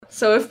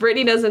So if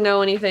Brittany doesn't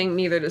know anything,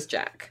 neither does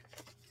Jack.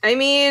 I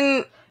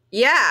mean,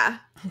 yeah,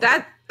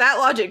 that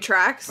logic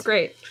tracks.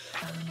 Great.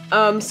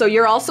 So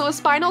you're also a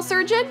spinal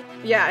surgeon?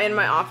 Yeah, in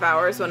my off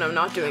hours when I'm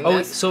not doing Oh,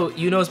 this. so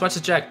you know as much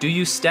as Jack. Do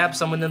you stab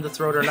someone in the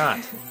throat or not?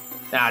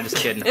 Nah, just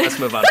kidding. Let's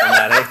move on from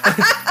that,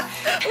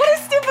 eh? What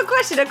a stupid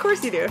question. Of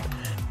course you do.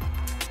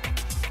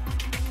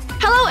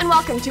 Hello and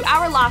welcome to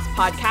Our Lost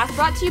Podcast,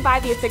 brought to you by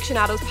the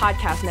Aficionados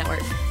Podcast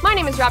Network. My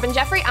name is Robin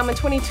Jeffrey. I'm a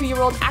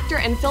 22-year-old actor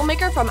and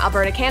filmmaker from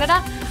Alberta,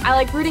 Canada. I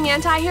like rooting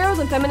anti-heroes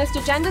and feminist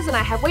agendas, and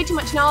I have way too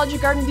much knowledge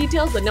regarding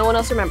details that no one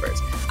else remembers.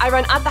 I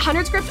run at the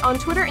 100 Script on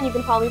Twitter, and you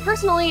can follow me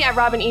personally at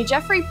Robin E.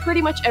 Jeffrey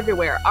pretty much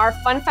everywhere. Our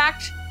fun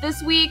fact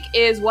this week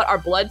is what our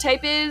blood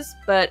type is,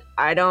 but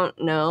I don't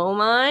know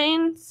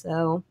mine,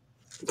 so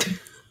that's it.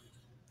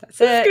 It's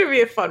going to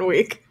be a fun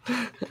week.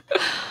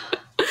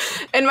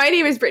 And my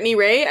name is Brittany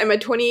Ray. I'm a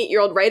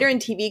 28-year-old writer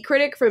and TV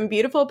critic from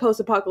beautiful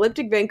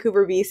post-apocalyptic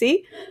Vancouver,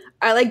 BC.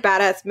 I like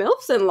badass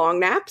MILFs and long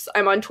naps.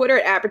 I'm on Twitter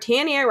at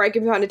Britannia, where I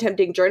can be found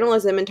attempting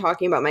journalism and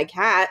talking about my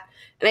cat.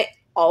 And I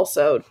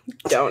also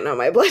don't know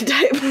my blood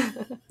type.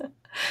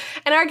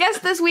 And our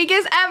guest this week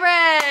is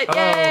Everett! Oh,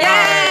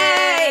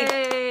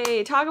 Yay!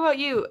 Yay! Talk about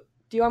you.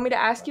 Do you want me to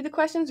ask you the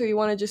questions, or you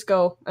want to just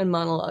go and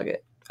monologue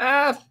it?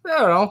 I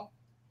don't know.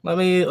 Let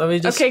me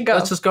just Okay, go.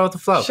 Let's just go with the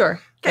flow.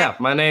 Sure. Yeah,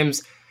 my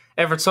name's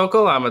Everett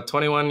Sokol. I'm a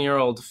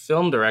 21-year-old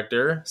film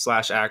director /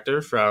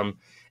 actor from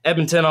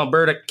Edmonton,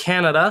 Alberta,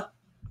 Canada.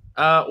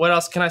 What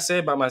else can I say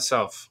about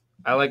myself?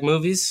 I like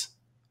movies.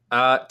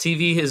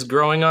 TV is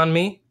growing on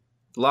me.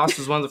 Lost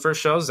was one of the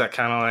first shows that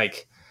kind of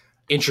like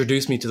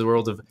introduced me to the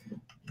world of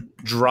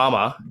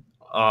drama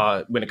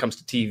when it comes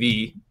to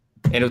TV.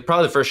 And it was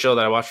probably the first show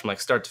that I watched from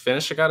like start to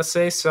finish, I gotta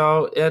say.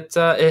 So it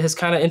has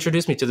kind of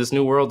introduced me to this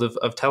new world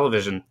of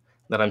television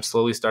that I'm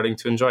slowly starting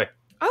to enjoy.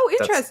 Oh,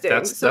 interesting.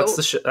 That's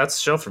the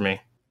show for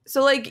me.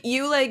 So, like,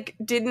 you, like,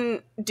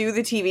 didn't do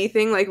the TV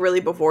thing, like, really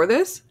before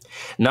this?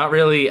 Not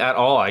really at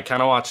all. I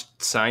kind of watched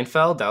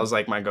Seinfeld. That was,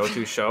 like, my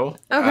go-to show.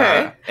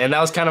 Okay. And that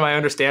was kind of my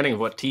understanding of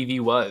what TV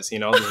was, you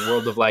know, the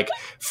world of, like,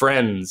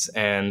 Friends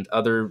and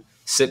other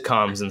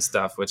sitcoms and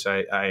stuff, which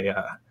I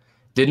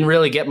didn't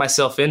really get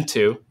myself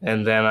into.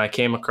 And then I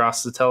came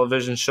across the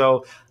television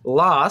show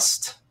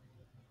Lost.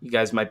 You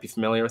guys might be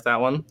familiar with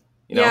that one.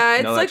 Yeah,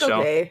 it's, that like,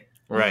 show? okay.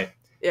 Right.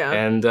 Yeah.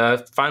 And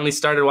finally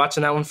started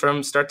watching that one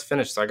from start to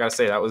finish. So I gotta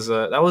say that was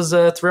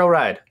a thrill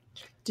ride.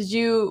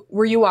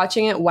 Were you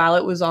watching it while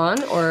it was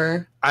on,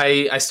 or?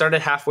 I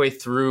started halfway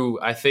through.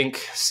 I think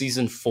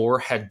season 4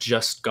 had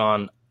just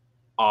gone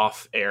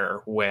off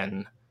air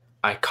when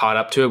I caught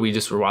up to it. We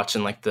just were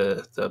watching like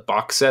the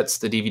box sets,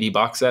 the DVD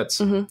box sets.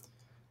 Mm-hmm.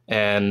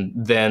 And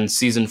then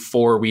season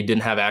 4 we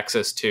didn't have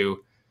access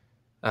to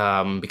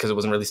because it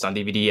wasn't released on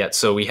DVD yet.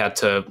 So we had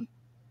to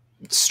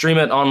stream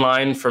it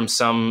online from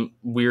some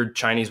weird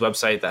Chinese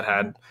website that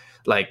had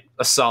like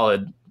a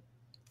solid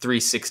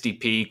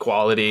 360p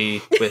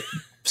quality with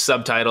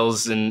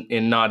subtitles in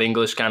not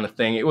English kind of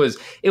thing. It was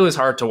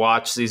hard to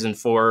watch season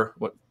 4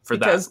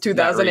 because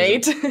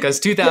 2008. Because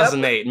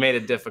 2008 made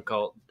it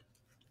difficult.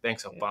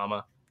 Thanks,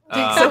 Obama.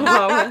 Thanks,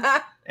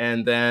 Obama.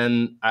 And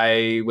then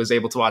I was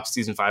able to watch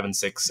season 5 and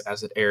 6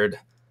 as it aired,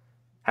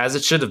 as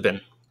it should have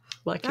been.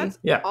 Lucky. That's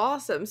Yeah.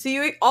 awesome. So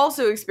you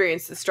also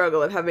experienced the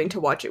struggle of having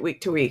to watch it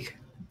week to week.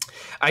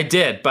 I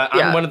did, but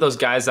Yeah. I'm one of those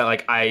guys that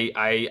like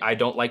I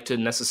don't like to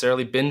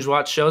necessarily binge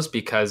watch shows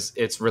because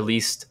it's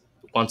released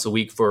once a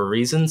week for a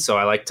reason. So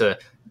I like to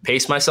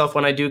pace myself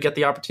when I do get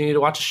the opportunity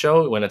to watch a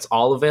show. When it's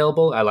all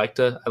available, I like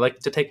to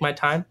take my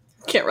time.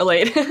 Can't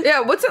relate.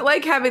 Yeah, what's it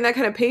like having that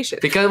kind of patience?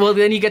 Because, well,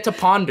 then you get to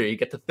ponder. You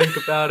get to think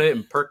about it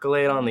and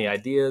percolate on the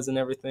ideas and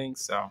everything.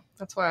 So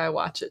That's why I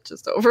watch it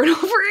just over and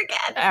over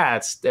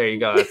again. there you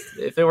go.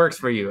 If it works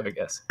for you, I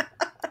guess.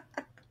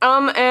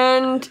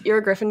 And you're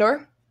a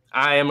Gryffindor.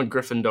 I am a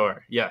Gryffindor,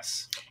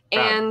 yes.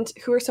 Proud. And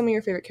who are some of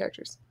your favorite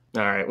characters?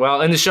 All right.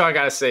 Well, in the show, I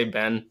got to say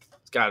Ben.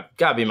 It's got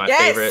to be my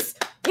Yes!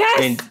 favorite. Yes!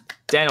 I mean,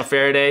 Daniel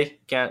Faraday.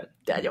 Can't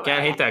Daniel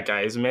hate that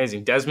guy. He's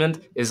amazing.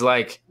 Desmond is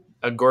like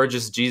a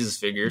gorgeous Jesus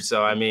figure.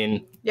 So, I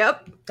mean,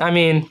 Yep.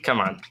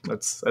 come on.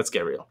 Let's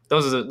get real.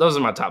 Those are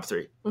my top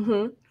 3.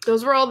 Mm-hmm.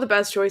 Those were all the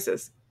best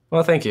choices.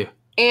 Well, thank you.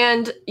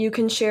 And you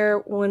can share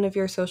one of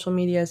your social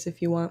medias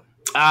if you want.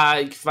 You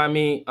can find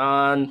me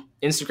on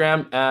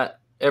Instagram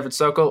at Everett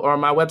Sokol or on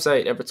my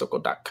website,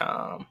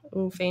 everettsokol.com.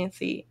 Oh,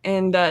 fancy.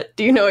 And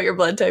do you know what your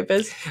blood type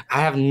is?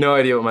 I have no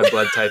idea what my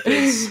blood type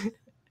is.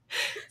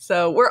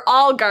 So we're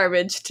all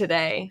garbage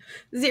today.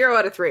 0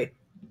 out of 3.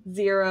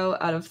 0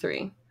 out of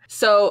 3.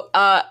 So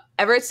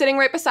Everett's sitting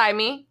right beside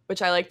me,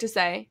 which I like to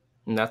say.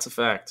 And that's a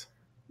fact.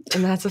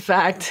 And that's a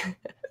fact.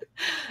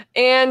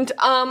 And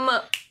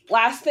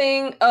last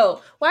thing.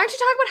 Oh, why don't you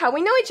talk about how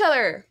we know each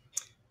other?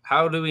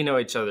 How do we know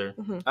each other?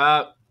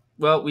 Mm-hmm.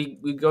 Well, we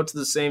went to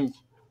the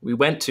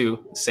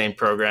same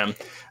program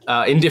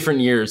in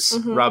different years.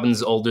 Mm-hmm.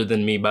 Robin's older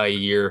than me by a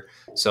year.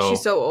 So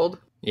She's so old.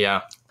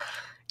 yeah.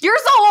 You're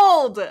so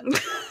old!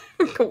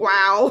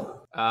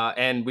 Wow.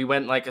 And we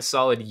went like a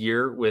solid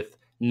year with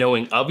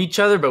knowing of each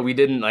other, but we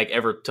didn't like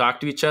ever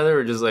talk to each other.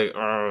 We're just like,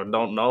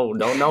 don't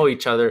know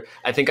each other.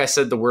 I think I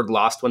said the word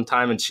lost one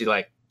time and she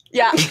like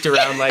peeked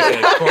around like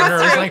a corner.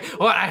 I was like,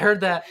 what? I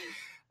heard that.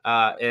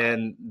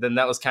 And then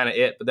that was kind of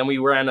it. But then we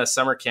were in a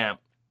summer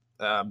camp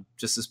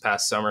just this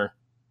past summer,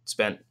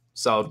 spent a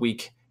solid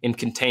week in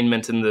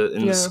containment in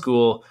the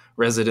school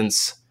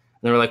residence.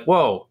 And they were like,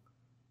 whoa,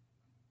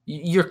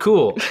 you're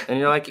cool. And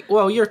you're like,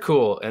 whoa, you're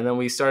cool. And then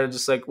we started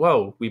just like,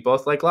 whoa, we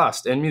both like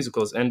Lost and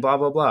musicals and blah,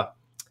 blah, blah.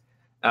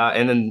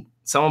 And then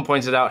someone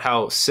pointed out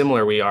how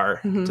similar we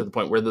are to the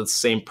point where we're the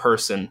same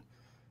person.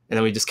 And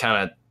then we just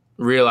kind of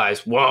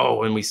realized,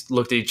 whoa, and we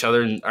looked at each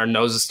other and our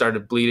noses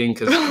started bleeding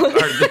because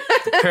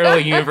the parallel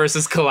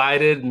universes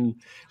collided and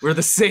we're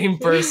the same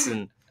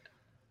person.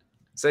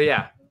 So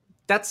yeah,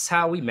 that's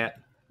how we met.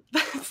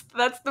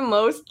 That's the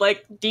most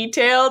like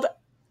detailed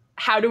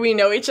how do we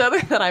know each other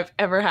that I've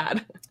ever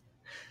had.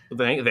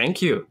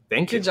 Thank you.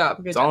 Good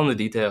job. It's all in the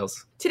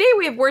details. Today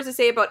we have words to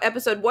say about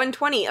episode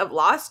 120 of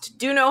Lost,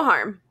 Do No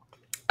Harm.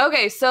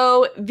 Okay,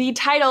 so the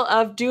title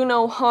of Do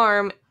No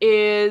Harm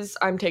is,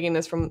 I'm taking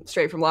this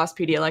straight from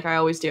Lostpedia like I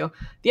always do.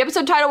 The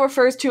episode title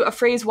refers to a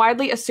phrase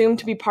widely assumed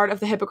to be part of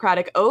the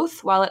Hippocratic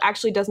Oath, while it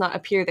actually does not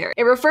appear there.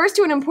 It refers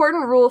to an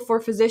important rule for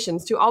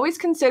physicians to always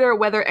consider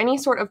whether any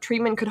sort of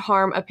treatment could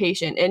harm a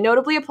patient. It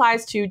notably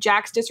applies to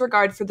Jack's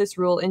disregard for this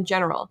rule in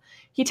general.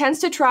 He tends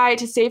to try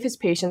to save his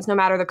patients no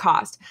matter the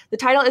cost. The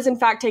title is in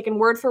fact taken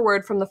word for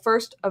word from the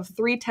first of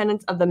 3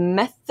 tenets of the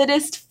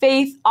Methodist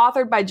faith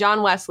authored by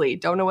John Wesley.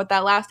 Don't know what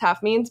that last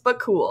half means, but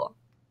cool.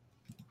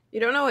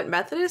 You don't know what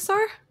Methodists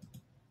are?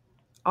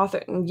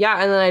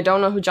 Yeah, and then I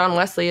don't know who John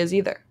Wesley is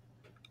either.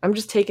 I'm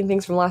just taking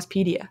things from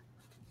Lostpedia.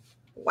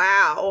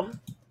 Wow.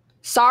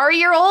 Sorry,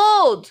 you're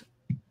old!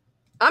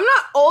 I'm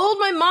not old.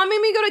 My mom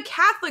made me go to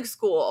Catholic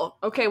school.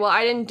 Okay, well,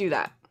 I didn't do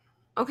that.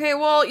 Okay,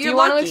 well, you're Do you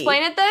want to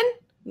explain it then?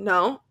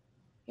 No.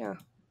 Yeah.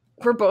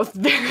 We're both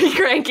very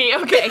cranky.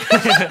 Okay.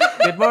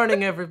 Good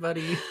morning,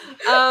 everybody.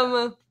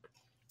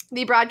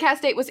 The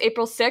broadcast date was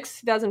April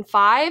 6th,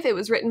 2005. It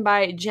was written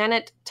by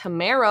Janet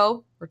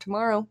Tamaro, or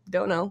Tomorrow,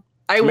 don't know.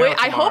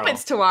 I hope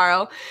it's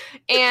tomorrow.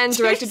 And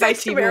directed by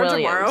Stephen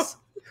Williams,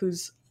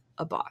 who's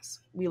a boss.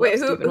 We love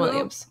Stephen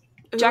Williams.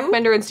 Who? Jack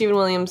Bender and Stephen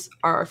Williams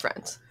are our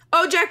friends.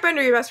 Oh, Jack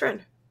Bender, your best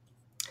friend.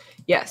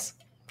 Yes.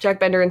 Jack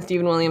Bender and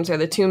Stephen Williams are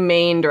the 2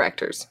 main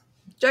directors.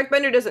 Jack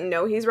Bender doesn't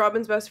know he's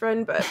Robin's best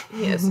friend, but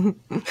he is.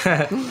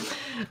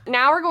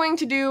 Now we're going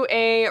to do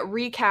a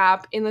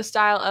recap in the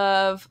style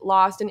of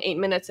Lost in 8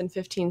 minutes and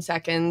 15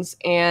 seconds.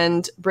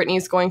 And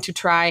Brittany's going to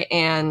try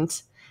and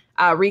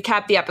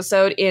recap the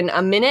episode in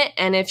a minute.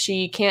 And if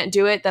she can't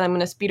do it, then I'm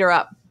going to speed her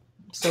up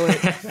so it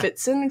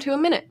fits into a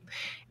minute.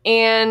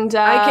 And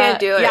I can't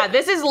do it. Yeah,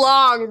 this is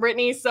long,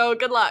 Brittany, so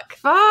good luck.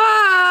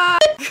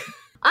 Fuck!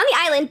 On the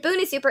island, Boone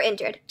is super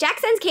injured. Jack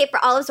sends Kate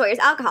for all of Sawyer's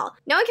alcohol.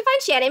 No one can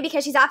find Shannon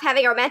because she's off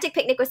having a romantic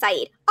picnic with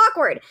Sayid.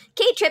 Awkward.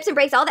 Kate trips and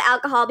breaks all the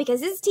alcohol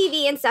because this is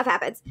TV and stuff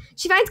happens.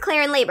 She finds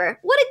Claire in labor.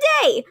 What a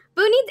day!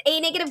 Boone needs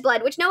A-negative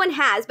blood, which no one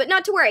has, but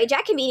not to worry,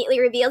 Jack conveniently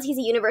reveals he's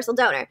a universal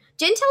donor.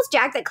 Jen tells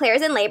Jack that Claire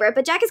is in labor,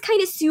 but Jack is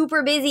kinda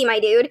super busy, my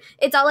dude.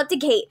 It's all up to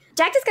Kate.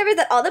 Jack discovers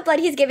that all the blood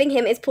he's giving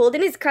him is pooled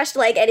in his crushed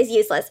leg and is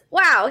useless.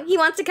 Wow, he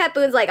wants to cut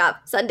Boone's leg off.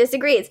 Sun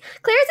disagrees.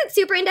 Claire isn't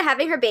super into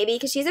having her baby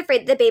because she's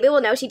afraid that the baby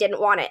will know she didn't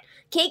want it.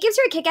 Kate gives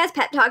her a kick-ass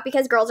pep talk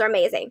because girls are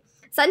amazing.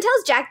 Sun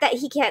tells Jack that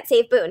he can't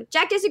save Boone.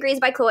 Jack disagrees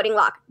by quoting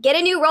Locke. Get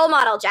a new role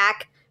model,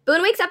 Jack.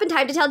 Boone wakes up in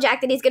time to tell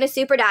Jack that he's gonna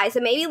super die, so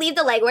maybe leave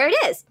the leg where it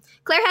is.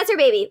 Claire has her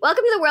baby.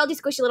 Welcome to the world, you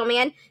squishy little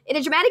man. In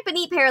a dramatic but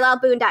neat parallel,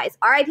 Boone dies.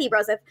 R.I.P.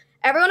 Broseph.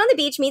 Everyone on the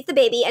beach meets the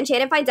baby, and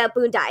Shannon finds out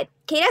Boone died.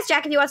 Kate asks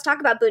Jack if he wants to talk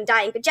about Boone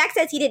dying, but Jack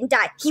says he didn't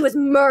die. He was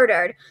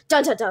murdered.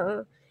 Dun dun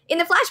dun. In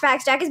the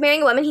flashbacks, Jack is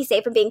marrying a woman he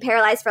saved from being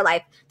paralyzed for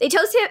life. They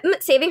toast him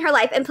saving her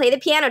life and play the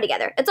piano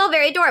together. It's all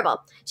very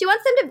adorable. She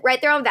wants them to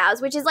write their own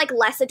vows, which is like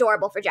less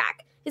adorable for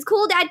Jack. His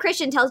cool dad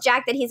Christian tells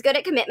Jack that he's good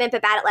at commitment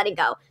but bad at letting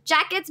go.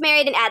 Jack gets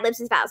married and ad-libs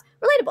his vows.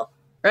 Relatable.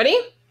 Ready?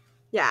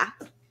 Yeah.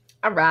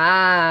 All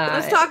right.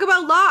 Let's talk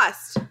about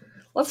Lost.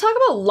 Let's talk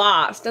about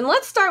Lost. And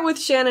let's start with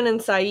Shannon and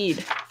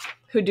Sayid,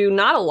 who do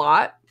not a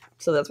lot,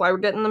 so that's why we're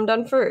getting them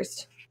done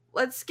first.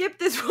 Let's skip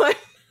this one.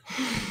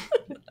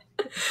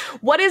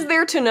 What is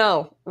there to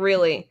know,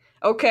 really?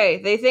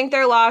 Okay, they think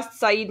they're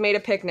lost. Sayid made a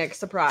picnic.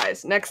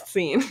 Surprise. Next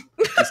scene.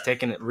 He's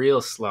taking it real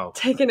slow.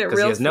 Taking it real slow.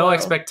 Because he has no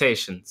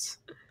expectations.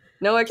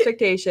 No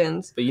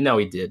expectations. But you know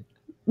he did.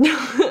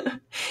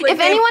 If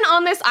anyone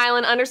on this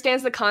island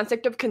understands the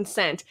concept of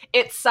consent,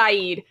 it's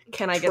Sayid.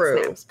 Can I get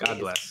snaps? God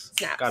bless.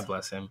 Snaps. God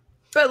bless him.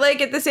 But, like,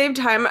 at the same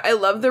time, I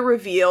love the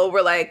reveal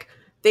where, like,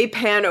 they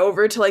pan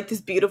over to, like, this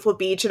beautiful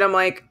beach, and I'm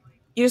like,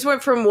 you just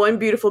went from one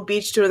beautiful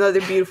beach to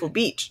another beautiful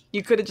beach.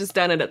 You could have just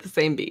done it at the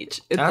same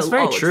beach. That's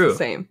very true. The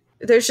same.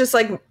 There's just,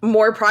 like,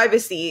 more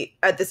privacy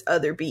at this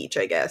other beach,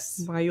 I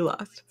guess. Why you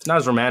lost? It's not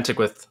as romantic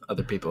with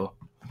other people.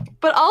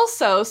 But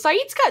also,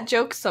 Sayid's got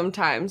jokes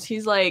sometimes.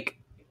 He's like,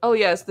 oh,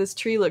 yes, this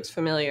tree looks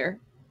familiar.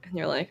 And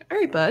you're like, all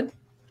right, bud.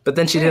 But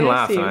then she didn't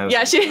laugh. And I was,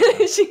 Yeah,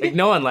 she like,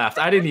 no one laughed.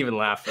 I didn't even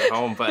laugh at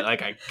home, but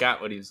like I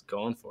got what he was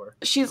going for.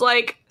 she's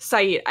like,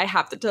 Saeed, I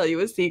have to tell you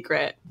a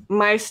secret.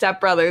 My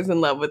stepbrother's in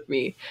love with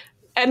me.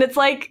 And it's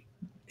like,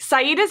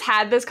 Saeed has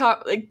had this,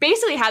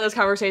 basically had this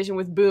conversation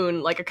with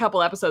Boone like a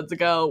couple episodes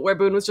ago, where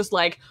Boone was just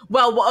like,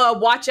 well,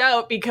 watch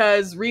out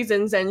because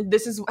reasons, and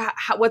this is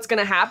what's going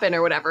to happen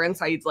or whatever. And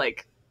Saeed's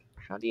like,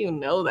 how do you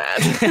know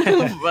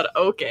that? But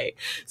okay.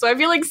 So I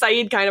feel like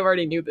Saeed kind of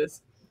already knew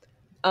this.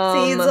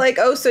 Saeed's like,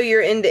 oh, so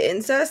you're into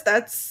incest?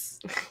 That's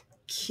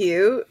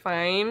cute.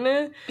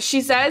 Fine. She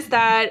says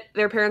that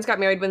their parents got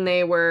married when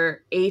they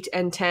were 8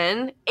 and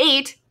 10.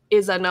 8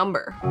 is a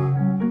number.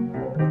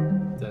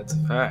 That's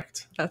a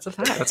fact. That's a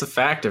fact. That's a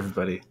fact,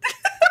 everybody.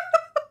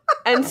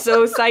 And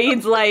so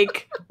Saeed's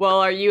like, well,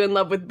 are you in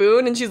love with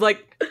Boone? And she's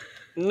like,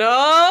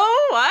 no,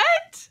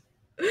 what?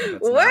 That's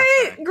not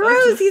What? fact.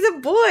 Gross. He's a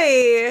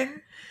boy.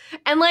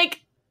 And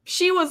like,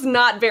 she was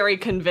not very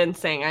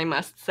convincing, I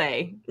must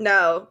say.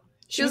 No.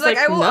 She She was was like,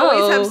 like, I will no.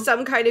 always have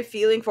some kind of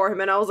feeling for him.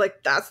 And I was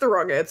like, that's the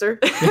wrong answer.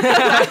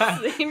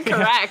 That's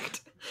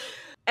incorrect.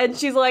 And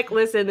she's like,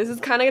 listen, this is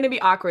kind of going to be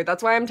awkward.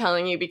 That's why I'm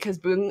telling you, because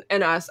Boone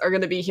and us are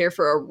going to be here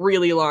for a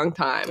really long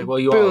time. Well,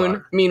 you all Boone,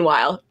 are.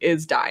 meanwhile,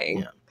 is dying.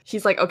 Yeah.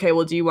 He's like, okay,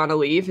 well, do you want to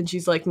leave? And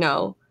she's like,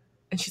 no.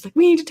 And she's like,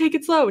 we need to take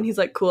it slow. And he's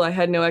like, cool, I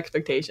had no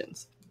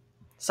expectations.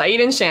 Saeed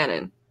and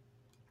Shannon.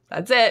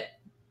 That's it.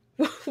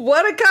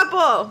 What a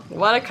couple.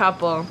 What a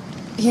couple.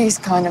 He's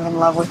kind of in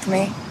love with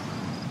me.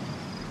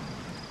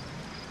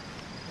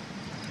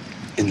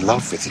 In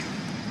love with you?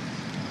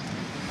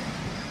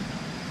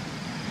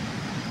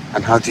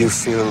 And how do you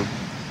feel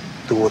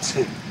towards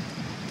him?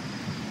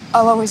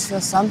 I'll always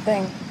feel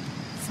something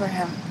for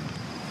him.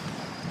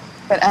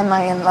 But am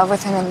I in love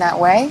with him in that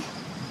way?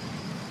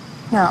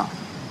 No.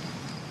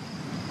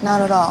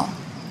 Not at all.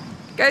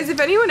 Guys, if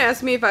anyone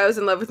asked me if I was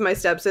in love with my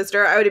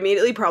stepsister, I would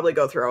immediately probably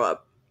go throw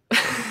up.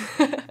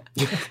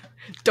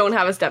 Don't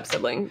have a step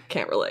sibling.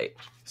 Can't relate.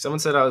 Someone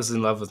said I was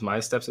in love with my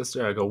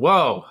stepsister. I go,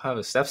 whoa, I have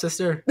a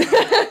stepsister?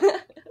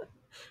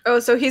 Oh,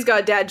 so he's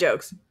got dad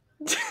jokes.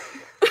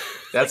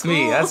 That's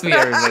me. That's me,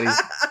 everybody.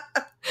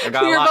 I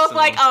got We were lots both of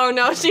like, them. oh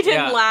no, she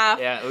didn't laugh.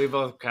 Yeah, we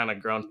both kind of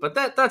groaned. But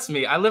that's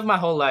me. I live my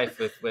whole life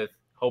with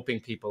hoping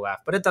people laugh.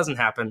 But it doesn't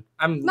happen.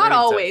 I'm Not ready to-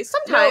 always.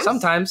 Sometimes.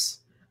 Sometimes.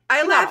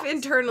 I No. laugh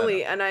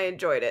internally and I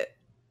enjoyed it.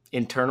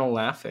 Internal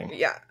laughing.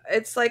 Yeah,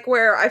 it's like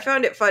where I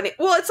found it funny.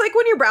 Well, it's like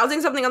when you're browsing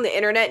something on the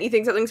internet and you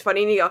think something's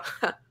funny and you go,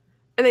 huh,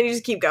 and then you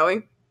just keep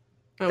going.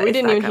 Oh, we It's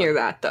didn't that even kind hear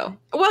that though.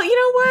 Well, you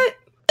know what?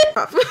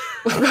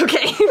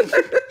 Okay.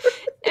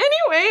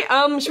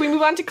 Anyway, should we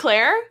move on to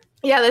Claire?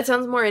 Yeah, that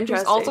sounds more Who's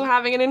interesting. also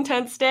having an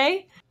intense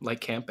day? Like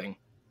camping.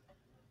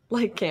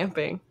 Like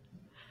camping.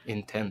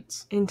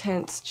 Intense.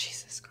 Intense.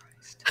 Jesus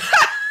Christ.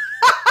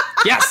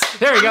 Yes!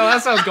 There we go.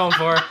 That's what I was going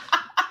for.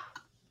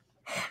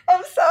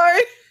 I'm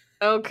sorry.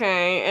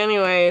 Okay,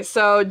 anyway,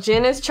 so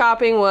Jin is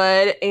chopping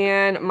wood,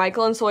 and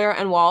Michael and Sawyer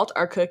and Walt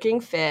are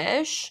cooking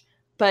fish,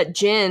 but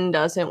Jin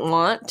doesn't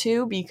want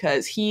to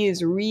because he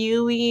is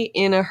really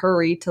in a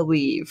hurry to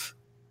leave.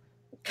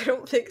 I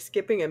don't think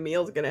skipping a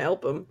meal is going to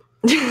help him.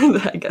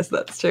 I guess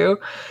that's true.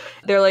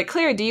 They're like,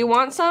 Claire, do you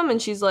want some?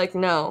 And she's like,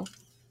 no.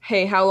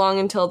 Hey, how long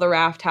until the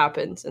raft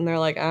happens? And they're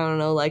like, I don't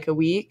know, like a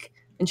week.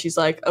 And she's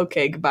like,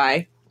 okay,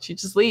 goodbye. She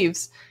just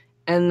leaves.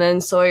 And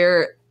then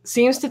Sawyer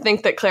seems to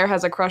think that Claire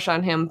has a crush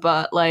on him,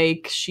 but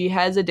like she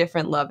has a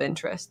different love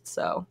interest,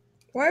 so.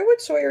 Why would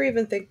Sawyer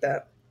even think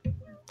that?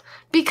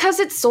 Because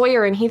it's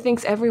Sawyer and he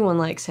thinks everyone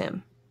likes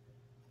him.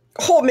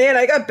 Oh man,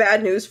 I got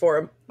bad news for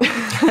him.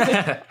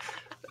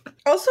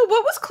 Also,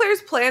 what was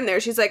Claire's plan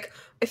there? She's like,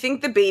 I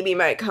think the baby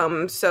might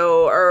come,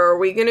 so are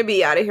we going to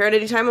be out of here at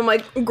any time? I'm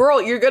like,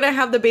 girl, you're going to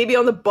have the baby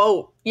on the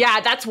boat. Yeah,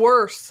 that's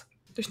worse.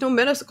 There's no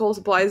medical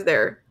supplies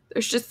there.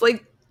 There's just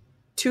like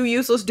two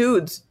useless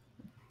dudes.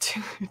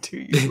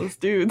 Two useless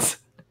dudes.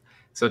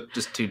 So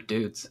just two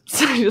dudes.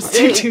 So just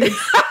two dudes.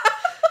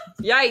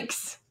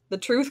 Yikes. The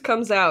truth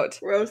comes out.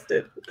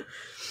 Roasted.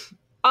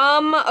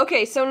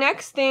 Okay, so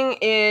next thing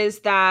is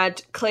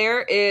that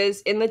Claire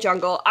is in the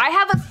jungle. I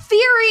have a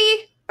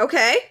theory.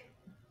 Okay.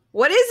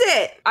 What is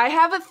it? I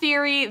have a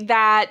theory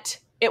that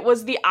it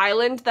was the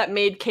island that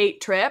made Kate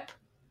trip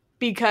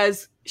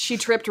because she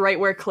tripped right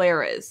where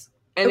Claire is.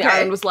 And the Okay.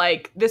 island was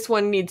like, this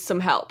one needs some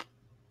help.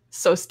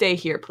 So stay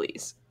here,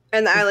 please.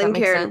 And the Does that island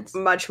make cared sense?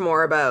 much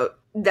more about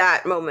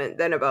that moment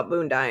than about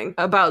Boone dying.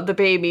 About the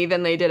baby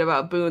than they did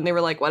about Boone. They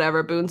were like,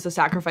 whatever, Boone's the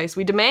sacrifice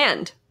we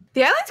demand.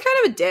 The island's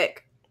kind of a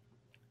dick.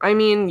 I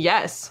mean,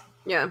 yes.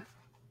 Yeah.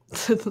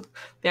 The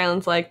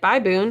island's like, bye,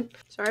 Boone.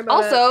 Sorry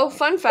about it. Also,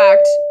 fun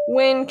fact,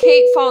 when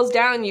Kate falls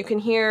down, you can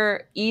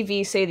hear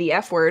Evie say the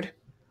F word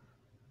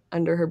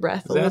under her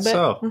breath a Is that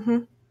little bit. so?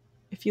 Mm-hmm.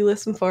 If you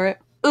listen for it.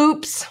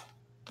 Oops. I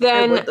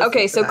Then, would listen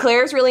okay, for so that.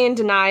 Claire's really in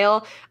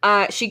denial.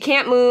 She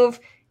can't move,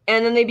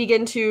 and then they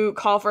begin to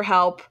call for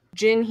help.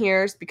 Jin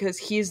hears because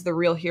he's the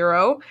real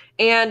hero,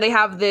 and they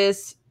have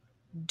this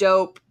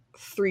dope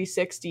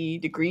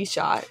 360-degree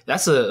shot.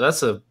 That's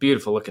a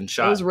beautiful looking It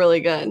shot. was really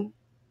good.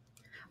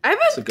 I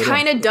That's have a a good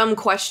kind of dumb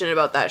question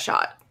about that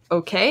shot.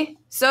 Okay.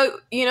 So,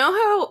 you know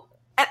how...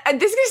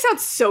 this is going to sound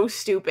so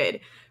stupid,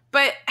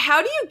 but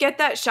how do you get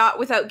that shot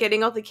without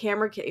getting all the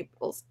camera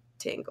cables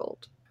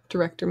tangled?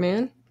 Director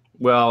man.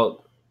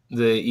 Well,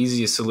 the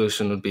easiest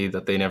solution would be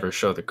that they never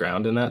show the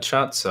ground in that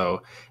shot,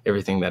 so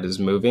everything that is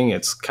moving,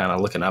 it's kind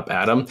of looking up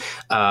at them.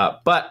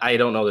 But I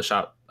don't know the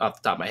shot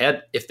off the top of my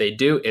head. If they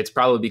do, it's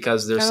probably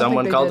because there's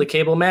someone called a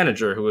cable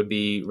manager who would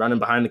be running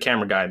behind the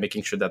camera guy,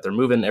 making sure that they're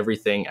moving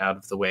everything out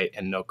of the way,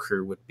 and no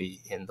crew would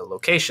be in the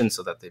location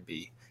so that they'd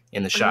be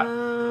in the shot.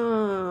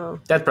 Oh.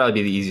 That'd probably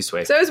be the easiest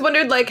way. So I always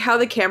wondered, like, how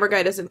the camera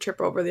guy doesn't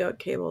trip over the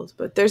cables,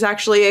 but there's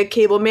actually a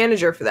cable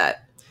manager for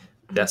that.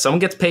 Yeah, someone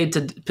gets paid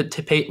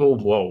to pay. Oh,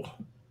 whoa.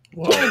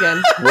 Try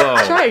again.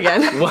 Whoa. Try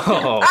again.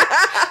 Whoa.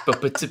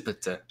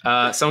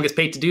 Someone gets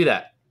paid to do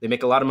that. They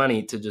make a lot of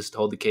money to just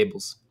hold the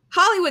cables.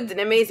 Hollywood's an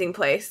amazing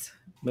place.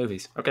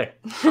 Movies. Okay.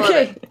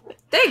 Okay.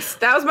 Thanks.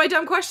 That was my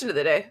dumb question of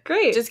the day.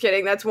 Great. Just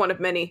kidding. That's one of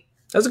many.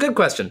 That was a good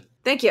question.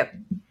 Thank you.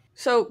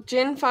 So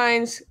Jin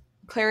finds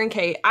Claire and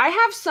Kate. I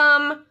have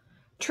some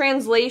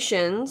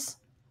translations.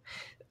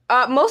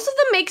 Most of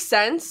them make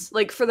sense,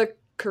 like for the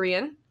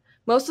Korean.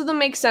 Most of them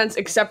make sense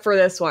except for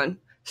this one.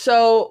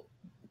 So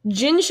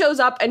Jin shows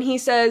up and he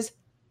says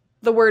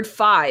the word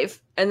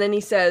 5, and then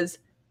he says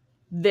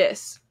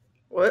this.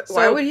 What? So-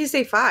 Why would he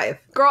say 5?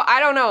 Girl, I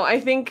don't know. I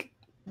think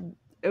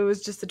it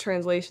was just a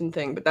translation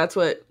thing, but that's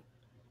what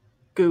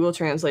Google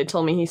Translate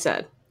told me he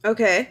said.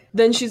 Okay.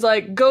 Then she's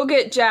like, go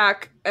get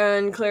Jack.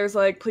 And Claire's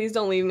like, please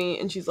don't leave me.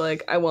 And she's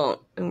like, I won't.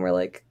 And we're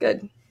like,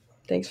 good.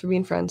 Thanks for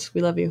being friends. We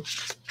love you.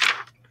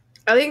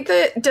 I think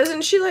that,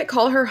 doesn't she, like,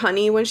 call her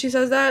honey when she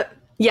says that?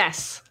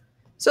 Yes.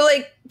 So,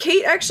 like,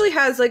 Kate actually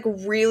has, like,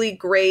 really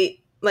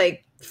great,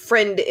 like,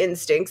 friend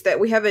instincts that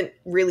we haven't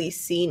really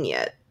seen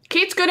yet.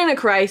 Kate's good in a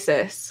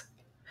crisis.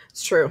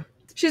 It's true.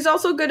 She's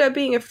also good at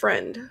being a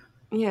friend.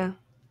 Yeah.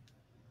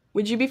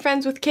 Would you be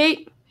friends with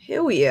Kate?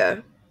 Hell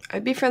yeah.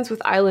 I'd be friends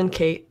with Island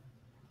Kate.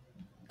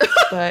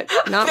 But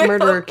not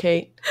Murderer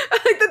Kate. I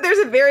think that there's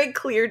a very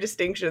clear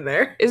distinction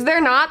there. Is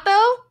there not,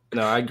 though?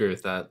 No, I agree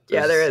with that.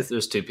 Yeah, there is.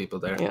 There's two people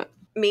there. Yeah.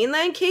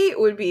 Mainland Kate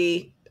would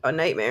be a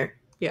nightmare.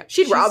 Yeah.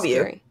 She'd rob you.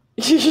 scary.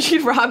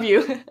 She'd rob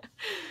you.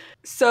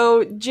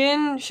 So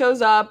Jin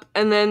shows up,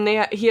 and then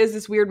he has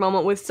this weird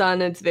moment with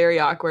Sun. It's very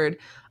awkward.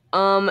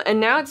 And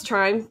now it's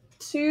time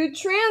to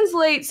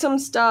translate some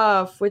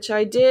stuff, which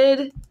I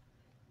did.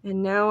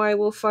 And now I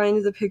will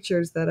find the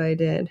pictures that I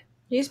did.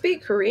 You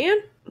speak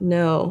Korean?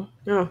 No.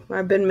 Oh,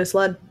 I've been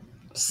misled.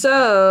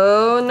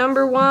 So,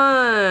 number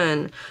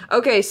 1.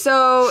 Okay,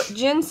 so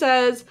Jin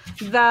says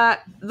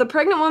that the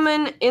pregnant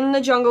woman in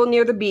the jungle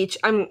near the beach,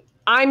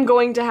 I'm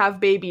going to have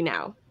baby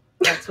now.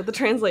 That's what the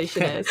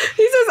translation is.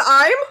 He says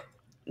I'm?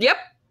 Yep.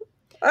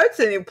 That's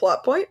a new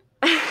plot point.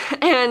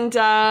 And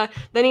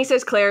then he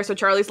says Claire, so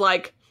Charlie's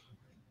like,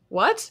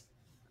 what?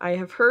 I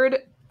have heard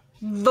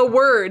the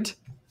word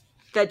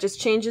that just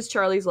changes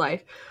Charlie's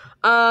life.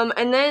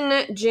 And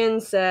then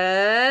Jin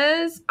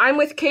says, I'm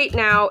with Kate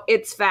now,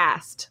 it's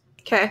fast.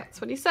 Okay. That's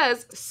what he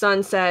says.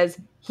 Sun says,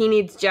 he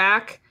needs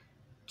Jack.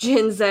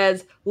 Jin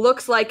says,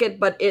 looks like it,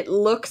 but it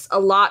looks a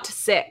lot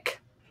sick.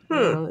 I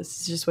don't know, this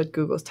is just what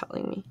Google's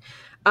telling me.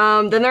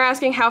 Then they're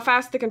asking how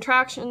fast the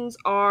contractions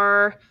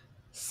are.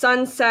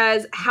 Sun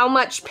says, how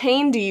much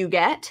pain do you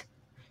get?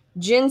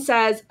 Jin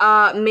says,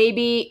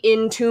 maybe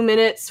in 2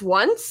 minutes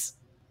once,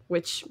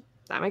 which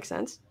that makes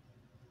sense.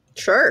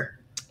 Sure.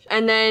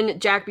 And then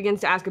Jack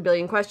begins to ask a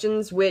billion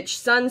questions, which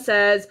Sun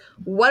says,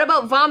 what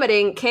about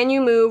vomiting? Can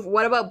you move?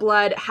 What about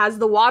blood? Has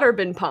the water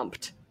been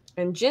pumped?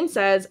 And Jin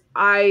says,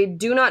 I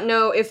do not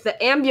know if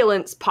the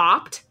ambulance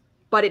popped,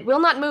 but it will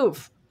not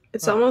move.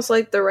 It's almost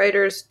like the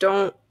writers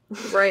don't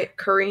write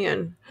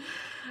Korean.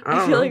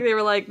 I feel like they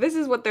were like, this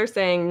is what they're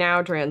saying,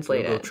 now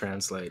translate Google it.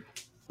 Translate.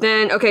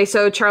 Then, okay,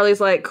 so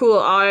Charlie's like, cool,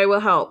 I will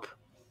help.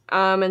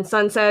 And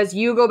Sun says,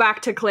 you go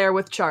back to Claire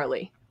with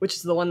Charlie, which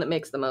is the one that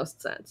makes the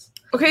most sense.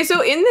 Okay,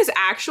 so in this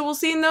actual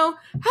scene, though,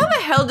 how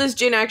the hell does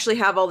Jin actually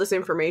have all this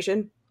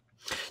information?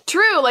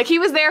 True, like he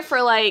was there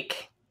for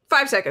like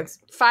 5 seconds.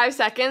 5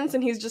 seconds,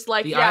 and he's just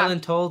like, The yeah.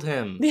 island told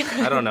him.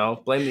 I don't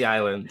know. Blame the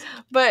island.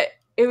 But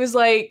it was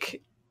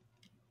like,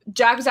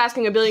 Jack was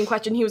asking a billion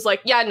questions. He was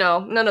like, yeah, no,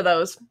 none of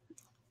those.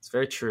 It's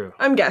very true.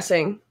 I'm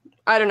guessing.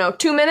 I don't know,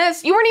 2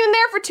 minutes? You weren't even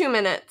there for 2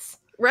 minutes.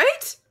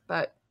 Right?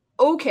 But,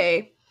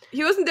 okay.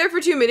 He wasn't there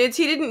for 2 minutes.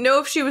 He didn't know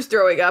if she was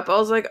throwing up. I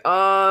was like,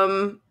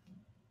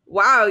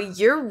 wow,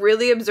 you're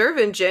really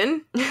observant,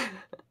 Jin.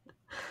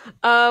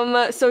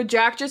 So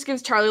Jack just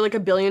gives Charlie like a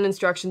billion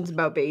instructions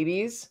about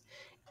babies.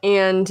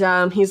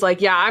 And he's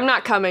like, yeah, I'm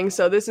not coming,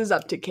 so this is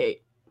up to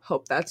Kate.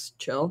 Hope that's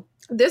chill.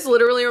 This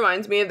literally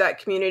reminds me of that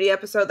Community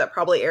episode that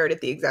probably aired at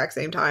the exact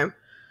same time,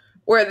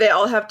 where they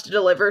all have to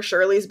deliver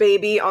Shirley's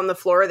baby on the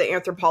floor of the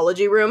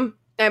anthropology room,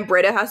 and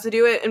Britta has to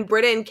do it, and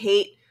Britta and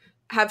Kate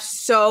have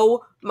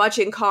so much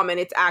in common,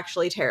 it's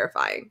actually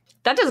terrifying.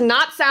 That does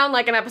not sound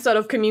like an episode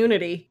of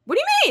Community. What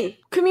do you mean?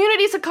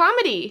 Community's a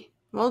comedy.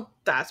 Well,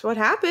 that's what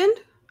happened.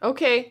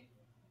 Okay.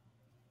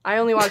 I've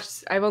only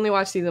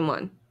watched season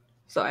 1,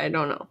 so I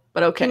don't know.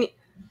 But okay.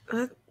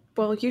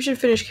 Well, you should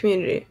finish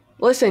Community.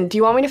 Listen, do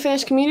you want me to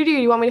finish Community or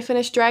do you want me to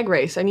finish Drag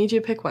Race? I need you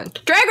to pick one.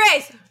 Drag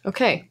Race!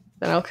 Okay,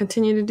 then I'll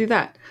continue to do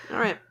that. All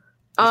right.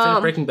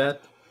 Finish Breaking Bad?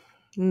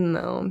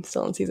 No, I'm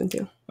still in season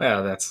 2.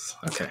 Well, that's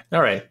okay.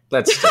 All right,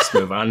 let's just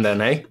move on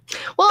then, eh?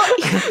 Well,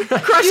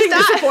 Crushing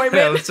disappointment.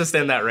 Yeah, let's just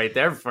end that right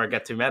there before I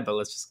get too mad, but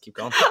let's just keep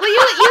going. well,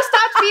 you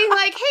stopped being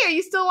like, hey, are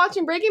you still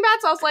watching Breaking Bad?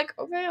 So I was like,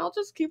 okay, I'll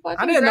just keep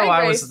watching I didn't Drag know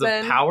I Race was the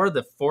then. power,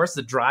 the force,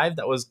 the drive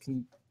that was...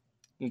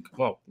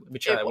 well, let me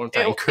try that one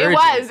time. It Encouraging.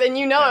 was, and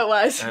you know it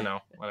was. I know,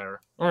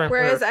 whatever. All right,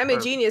 Whereas I'm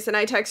a genius and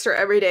I text her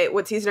every day.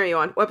 What season are you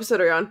on? What episode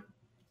are you on?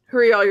 Who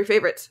are all your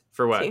favorites?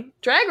 For what? See?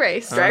 Drag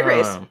Race. Drag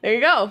Race. There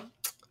you go.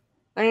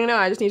 I don't know.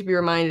 I just need to be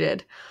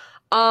reminded.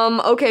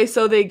 Okay,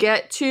 so they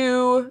get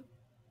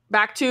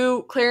back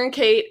to Claire and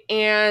Kate,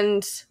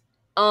 and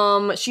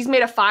she's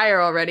made a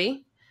fire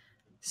already.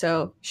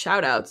 So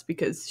shout outs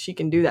because she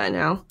can do that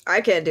now. I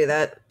can't do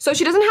that. So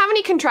she doesn't have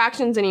any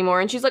contractions anymore,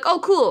 and she's like, "Oh,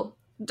 cool,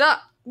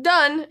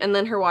 done." And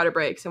then her water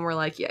breaks, and we're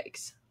like,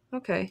 "Yikes."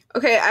 Okay,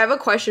 Okay, I have a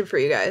question for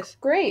you guys.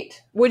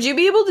 great. Would you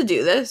be able to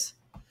do this?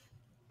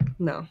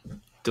 No.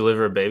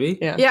 Deliver a baby?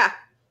 Yeah. Yeah.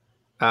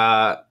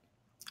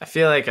 I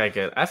feel like I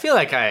could. I feel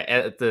like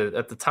at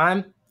the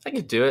time I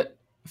could do it.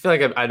 I feel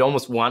like I'd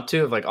almost want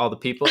to, of like all the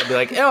people. I'd be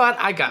like,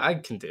 I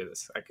can do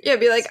this. Yeah,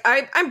 be like,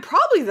 I'm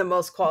probably the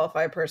most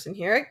qualified person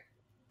here.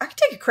 I could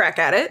take a crack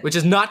at it. Which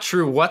is not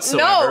true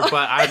whatsoever. No.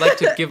 But I'd like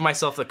to give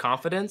myself the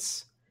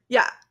confidence.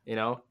 Yeah. You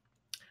know,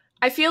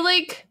 I feel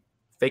like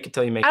fake it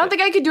till you make it. I don't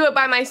think I could do it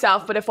by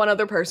myself, but if one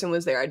other person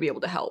was there, I'd be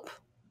able to help.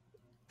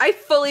 I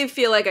fully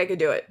feel like I could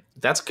do it.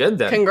 That's good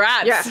then.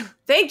 Congrats. Yeah.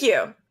 Thank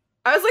you.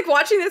 I was like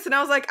watching this and I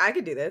was like, I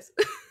could do this.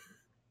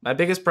 My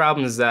biggest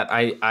problem is that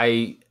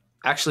I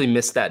actually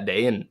missed that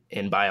day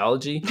in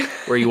biology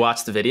where you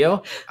watch the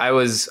video. I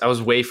was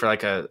away for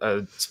like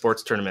a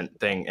sports tournament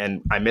thing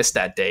and I missed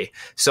that day.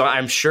 So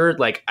I'm sure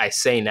like I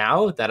say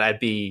now that I'd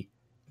be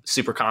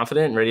super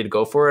confident and ready to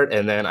go for it.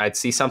 And then I'd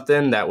see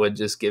something that would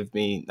just give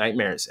me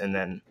nightmares. And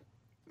then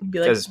Be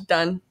like,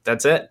 done.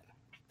 that's it.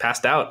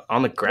 Passed out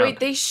on the ground. Wait,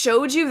 they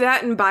showed you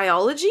that in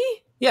biology?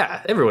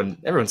 Yeah, everyone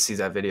sees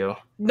that video.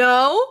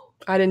 No.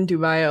 I didn't do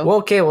bio. Well,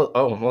 okay,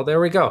 well, there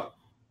we go.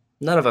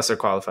 None of us are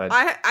qualified.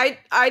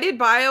 I did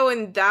bio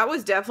and that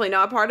was definitely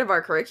not part of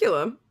our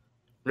curriculum.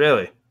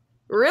 Really?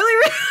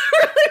 Really?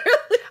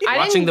 I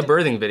Watching the didn't-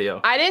 birthing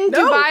video. I didn't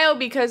do No. bio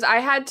because I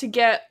had to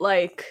get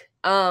like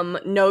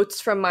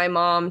notes from my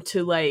mom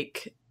to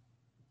like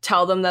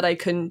tell them that I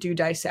couldn't do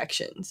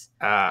dissections.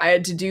 I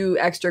had to do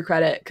extra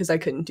credit because I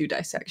couldn't do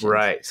dissections.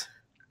 Right.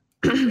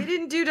 We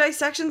didn't do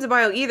dissections of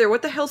bio either.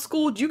 What the hell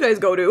school did you guys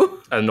go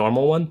to? A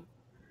normal one?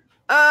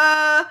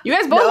 You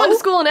guys both No. went to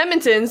school in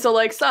Edmonton, so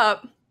like,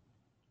 sup?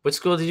 Which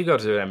school did you go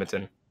to in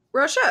Edmonton?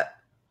 Rochette.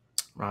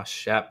 Ross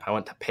Shep. I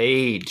went to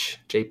Page.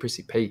 J.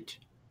 Prissy Page.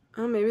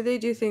 Oh, maybe they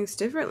do things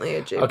differently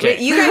at J. Okay.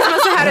 Wait, you guys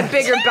must have had a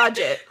bigger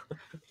budget.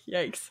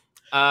 Yikes.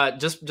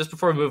 Just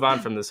before we move on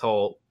from this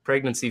whole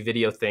pregnancy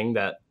video thing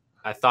that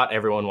I thought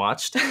everyone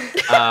watched,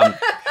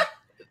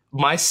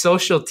 my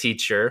social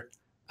teacher,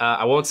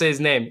 I won't say his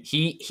name,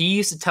 he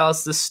used to tell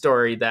us this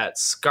story that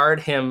scarred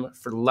him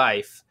for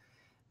life.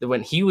 That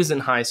when he was in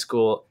high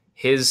school,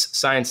 his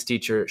science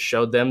teacher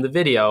showed them the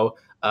video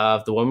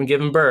of the woman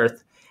giving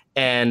birth,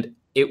 and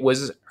it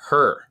was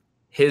her.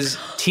 His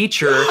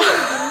teacher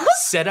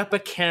set up a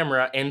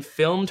camera and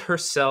filmed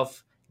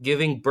herself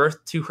giving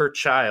birth to her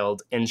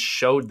child and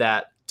showed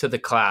that to the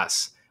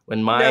class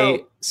when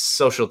my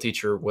social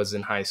teacher was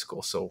in high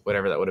school. So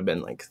whatever that would have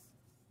been, like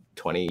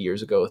 20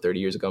 years ago, 30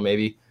 years ago,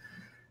 maybe.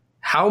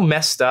 How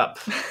messed up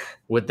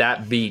would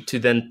that be to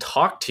then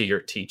talk to your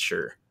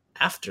teacher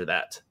after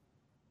that?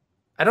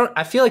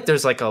 I feel like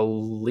there's like a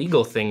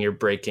legal thing you're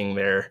breaking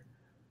there.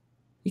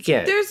 You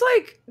can't. There's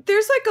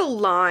like a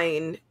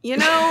line, you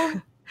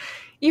know?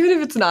 Even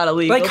if it's not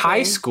illegal. Like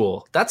high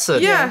school. That's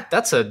a Yeah.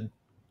 that's a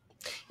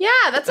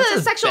That's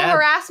a sexual bad-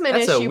 harassment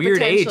that's issue. a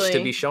weird age potentially.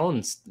 to be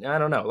shown. I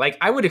don't know. Like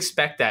I would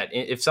expect that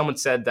if someone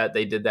said that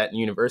they did that in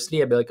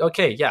university, I'd be like,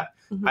 okay, yeah,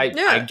 Mhm.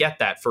 Yeah. I get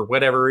that for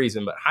whatever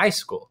reason. But high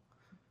school,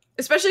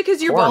 Especially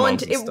because you're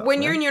Hormones and stuff,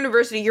 when you're man. in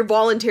university, you're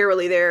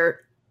voluntarily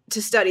there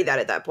to study that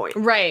at that point.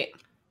 Right.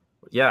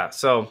 yeah.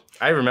 So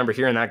I remember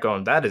hearing that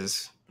going, that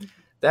is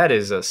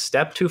a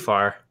step too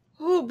far.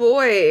 Oh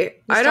boy.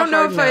 I don't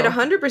know hard if I'd no.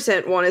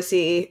 100% want to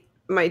see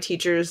my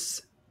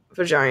teacher's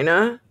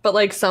vagina. But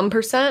like some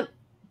percent?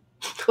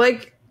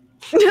 Like,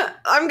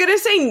 I'm going to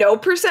say no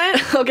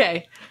percent.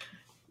 Okay.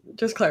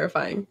 Just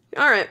clarifying.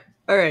 All right.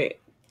 All right.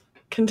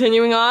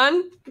 Continuing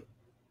on.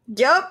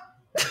 Yep.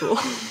 Cool.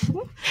 It's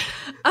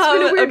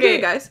been a weird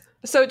day, guys.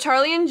 So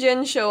Charlie and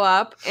Jin show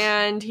up,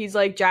 and he's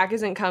like, Jack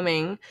isn't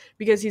coming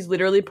because he's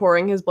literally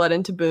pouring his blood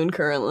into Boone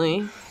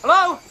currently.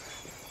 Hello?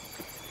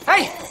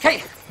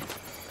 Hey!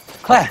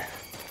 Claire,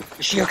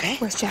 is she okay?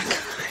 Where's Jack?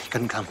 He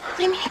couldn't come. What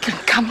do you mean he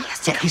couldn't come?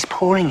 Yes. Yeah, he's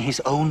pouring his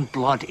own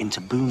blood into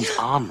Boone's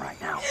arm right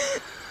now.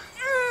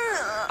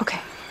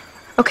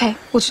 Okay.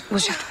 We'll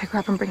just have to pick her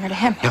up and bring her to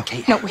him.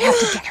 Okay. No, we have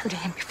to get her to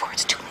him before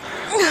it's too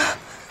late.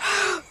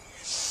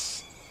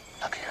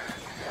 Look,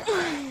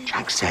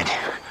 Jack said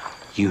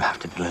You have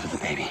to deliver the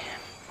baby.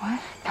 What?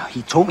 Now,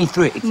 he talked me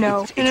through it. It's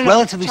No.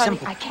 relatively Charlie,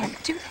 simple. I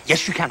can't do this.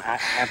 Yes, you can. I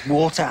have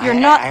water. You're I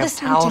not have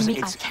listening towels. to me.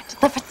 I can't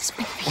deliver this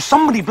baby. Well,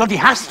 somebody bloody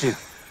has to.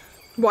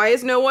 Why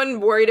is no one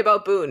worried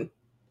about Boone?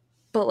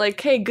 But like,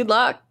 hey, good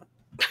luck,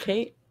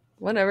 Kate.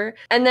 Whatever.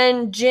 And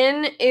then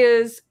Jin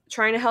is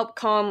trying to help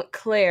calm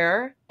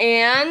Claire,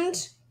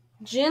 and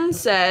Jin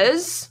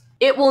says,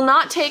 "It will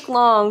not take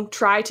long.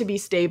 Try to be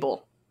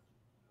stable,"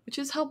 which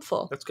is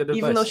helpful. That's good advice.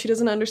 Even though she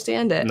doesn't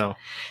understand it. No.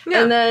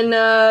 Yeah. And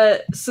then,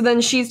 so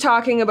then she's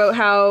talking about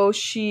how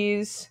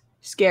she's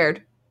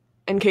scared,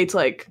 and Kate's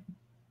like,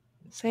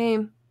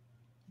 "Same."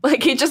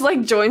 Like, Kate just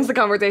like joins the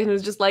conversation.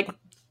 Is just like,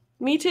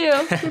 "Me too."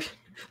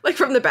 Like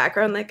from the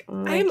background, like,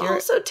 Like, I'm you're-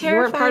 also You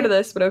terrified. weren't part of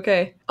this, but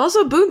okay.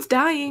 Also, Boone's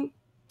dying.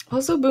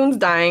 Also, Boone's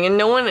dying, and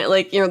no one,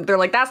 like, you know, they're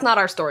like, that's not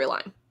our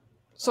storyline.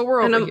 So we're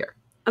And over I'm- here.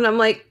 And I'm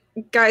like,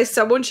 guys,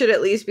 someone should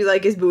at least be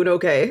like, is Boone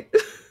okay?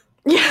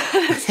 Yeah,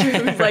 that's true.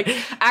 It's like,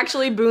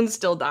 actually, Boone's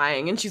still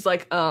dying. And she's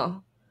like, oh.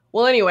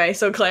 Well, anyway,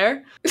 so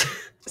Claire.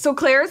 So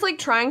Claire's, like,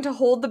 trying to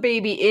hold the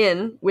baby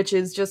in, which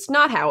is just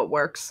not how it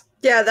works.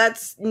 Yeah,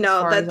 As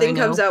far that as thing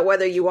I comes know. out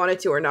whether you want it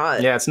to or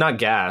not. Yeah, it's not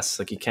gas.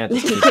 Like, you can't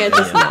just You keep can't it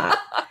just in. not.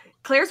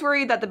 Claire's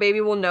worried that the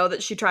baby will know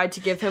that she tried to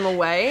give him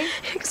away.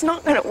 It's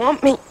not gonna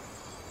want me.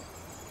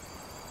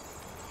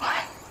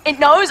 It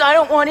knows I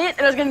don't want it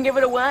and it's gonna give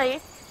it away.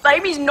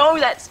 Babies know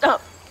that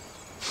stuff.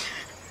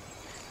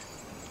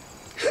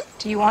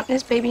 Do you want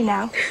this baby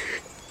now?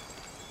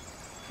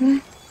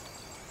 Do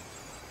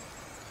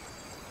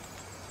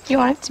you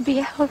want it to be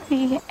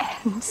healthy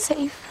and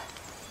safe?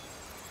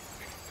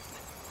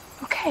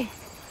 Okay.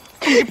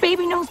 And your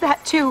baby knows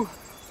that too.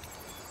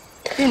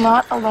 You're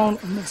not alone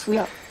in this. We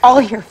are all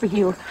here for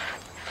you.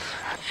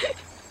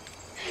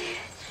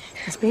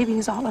 This baby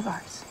is all of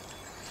ours.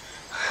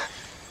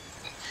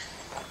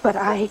 But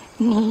I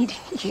need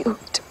you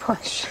to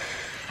push.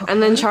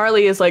 And then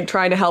Charlie is, like,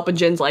 trying to help, and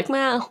Jin's like,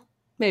 well,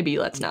 maybe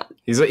let's not.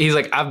 He's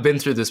like, I've been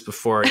through this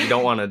before. You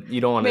don't want to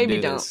Maybe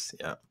do don't. this.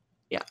 Yeah.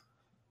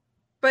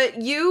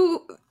 But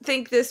you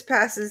think this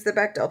passes the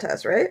Bechdel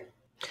test, right?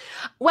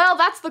 Well,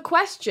 that's the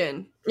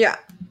question. Yeah.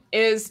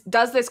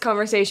 Does this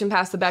conversation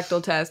pass the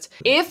Bechdel test?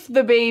 If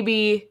the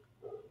baby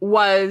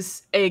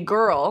was a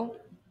girl,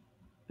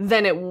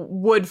 then it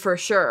would for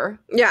sure.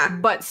 Yeah.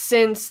 But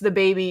since the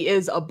baby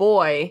is a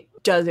boy,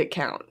 does it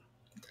count?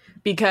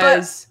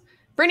 Because,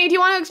 Brittany, do you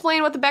want to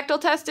explain what the Bechdel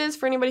test is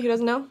for anybody who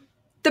doesn't know?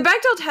 The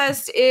Bechdel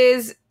test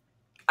is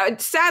a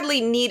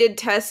sadly needed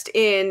test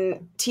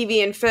in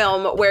TV and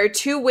film where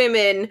two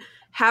women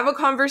have a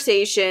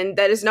conversation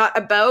that is not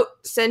about,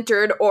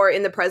 centered, or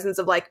in the presence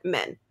of, like,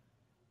 men.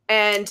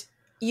 And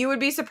you would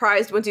be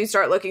surprised once you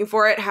start looking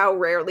for it how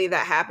rarely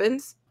that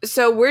happens.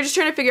 So we're just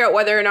trying to figure out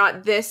whether or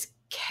not this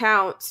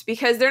counts,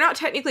 because they're not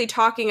technically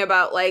talking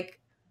about, like,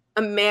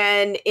 a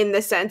man in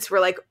the sense where,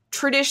 like,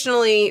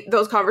 traditionally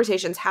those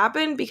conversations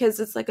happen because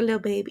it's like a little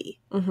baby.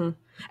 Mm-hmm.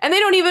 And they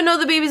don't even know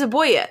the baby's a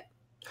boy yet.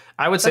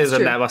 I would say That's that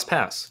true. that must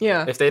pass.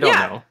 Yeah. If they don't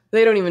Yeah. know.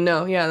 They don't even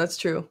know. Yeah, that's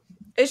true.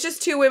 It's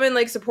just two women,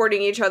 like,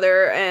 supporting each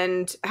other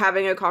and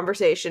having a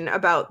conversation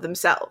about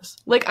themselves.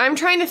 Like, I'm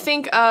trying to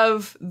think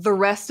of the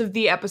rest of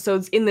the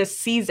episodes in this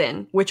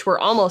season, which were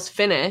almost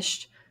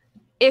finished,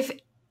 if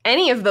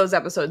any of those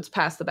episodes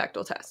pass the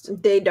Bechdel test.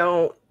 They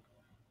don't.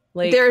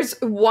 Like, There's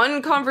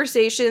one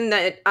conversation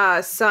that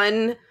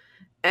Sun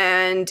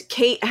and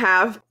Kate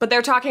have, but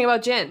they're talking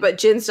about Jin. but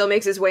Jin still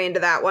makes his way into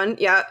that one.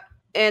 Yeah.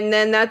 And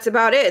then that's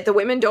about it. The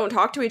women don't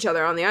talk to each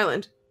other on the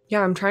island.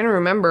 Yeah, I'm trying to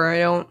remember. I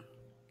don't...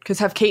 Because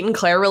have Kate and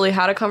Claire really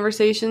had a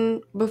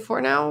conversation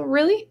before now?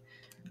 Really?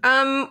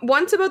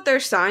 Once about their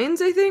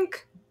signs, I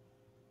think.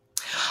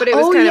 But it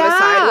was kind of a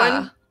side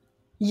one.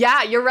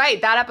 Yeah, you're right.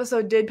 That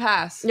episode did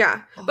pass.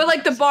 Yeah. But,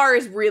 like, the bar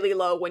is really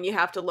low when you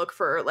have to look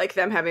for, like,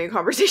 them having a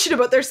conversation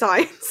about their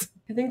signs.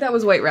 I think that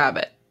was White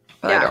Rabbit,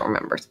 but Yeah. I don't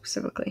remember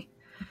specifically.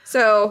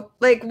 So,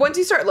 like, once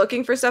you start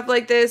looking for stuff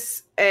like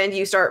this and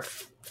you start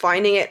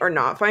finding it or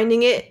not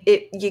finding it,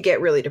 you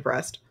get really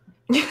depressed.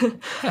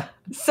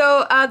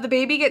 So the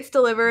baby gets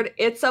delivered.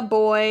 It's a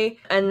boy,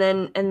 and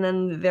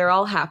then they're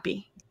all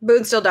happy.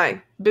 Boone's still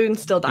dying.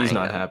 Boone's still dying. He's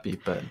not though. happy,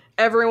 but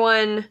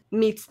Everyone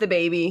meets the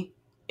baby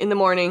in the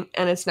morning,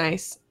 and it's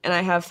nice. And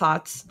I have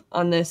thoughts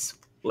on this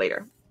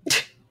later.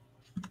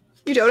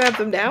 You don't have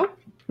them now?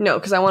 No,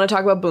 because I want to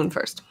talk about Boone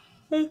first.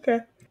 Okay.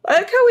 I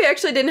like how we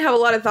actually didn't have a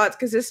lot of thoughts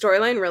because his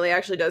storyline really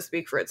actually does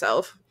speak for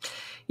itself.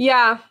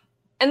 Yeah.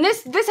 And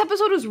this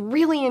episode was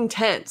really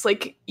intense.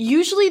 Like,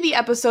 usually the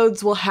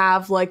episodes will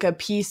have, like, a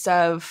piece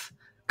of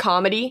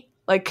comedy.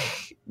 Like,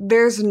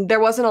 there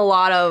wasn't a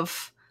lot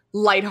of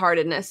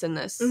lightheartedness in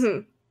this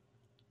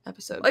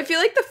episode. I feel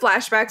like the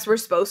flashbacks were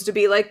supposed to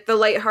be like the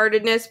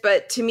lightheartedness,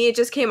 but to me it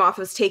just came off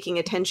as taking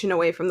attention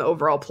away from the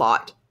overall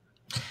plot.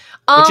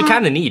 which you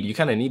kind of need. You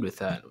kind of need with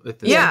this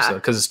Yeah. episode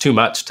because it's too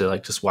much to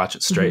like just watch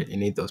it straight. You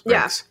need those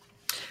Yeah. breaks.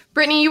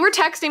 Brittany, you were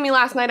texting me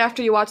last night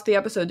after you watched the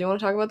episode. Do you want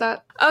to talk about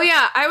that? Oh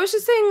yeah, I was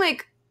just saying,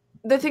 like,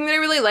 the thing that I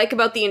really like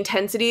about the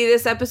intensity of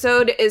this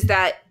episode is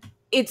that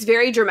it's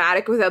very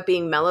dramatic without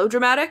being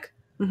melodramatic.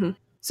 Mhm.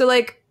 So,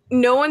 like,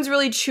 no one's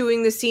really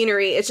chewing the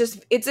scenery.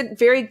 It's a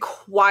very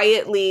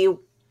quietly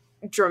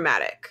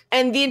dramatic.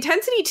 And the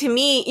intensity to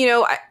me, you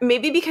know,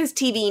 maybe because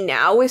TV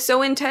now is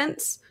so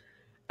intense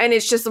and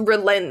it's just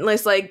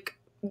relentless, like,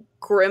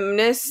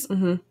 grimness.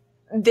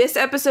 This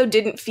episode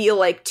didn't feel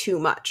like too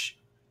much.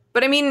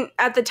 But I mean,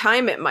 at the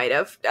time it might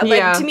have.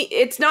 Like, to me,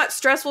 it's not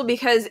stressful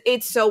because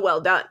it's so well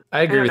done.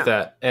 I agree with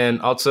that.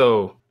 And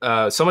also,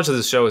 so much of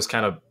the show is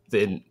kind of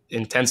the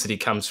intensity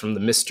comes from the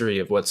mystery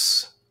of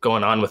what's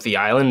going on with the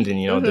island.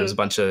 And, you know, there's a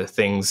bunch of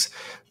things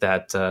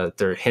that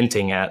they're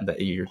hinting at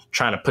that you're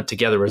trying to put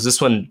together. Whereas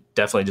this one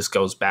definitely just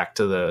goes back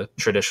to the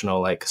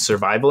traditional, like,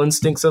 survival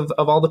instincts of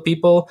all the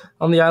people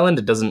on the island.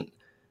 It doesn't,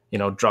 you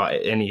know, draw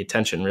any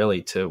attention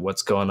really to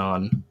what's going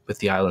on with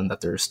the island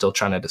that they're still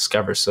trying to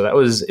discover. So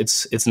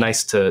it's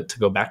nice to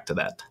go back to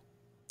that.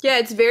 Yeah,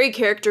 it's very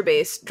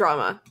character-based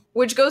drama,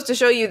 which goes to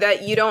show you that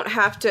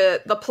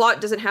the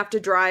plot doesn't have to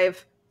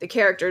drive the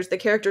characters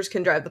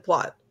can drive the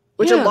plot,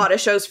 which a lot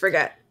of shows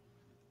forget.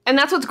 And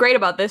that's what's great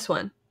about this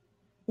one.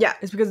 Yeah.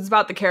 Is because it's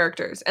about the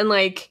characters. And,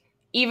 like,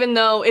 even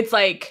though it's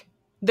like,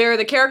 there are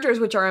the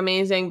characters which are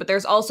amazing, but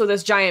there's also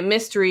this giant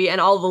mystery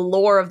and all the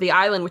lore of the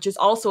island, which is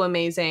also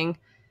amazing.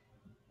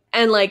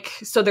 And, like,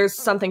 so there's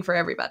something for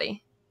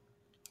everybody.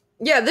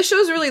 Yeah, this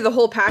show's really the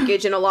whole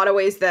package in a lot of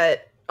ways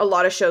that a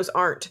lot of shows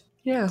aren't.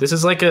 Yeah. This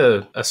is like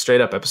a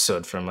straight up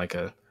episode from, like,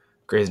 a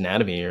Grey's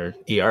Anatomy or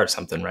ER or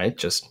something, right?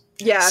 Just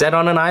set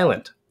on an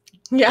island.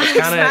 Yeah,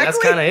 That's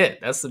kind of it.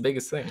 That's the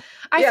biggest thing.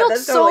 I felt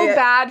so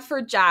bad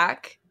for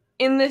Jack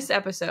in this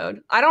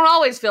episode. I don't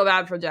always feel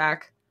bad for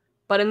Jack,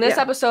 but in this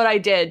episode I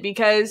did,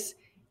 because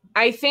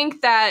I think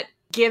that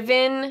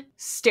given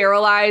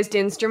sterilized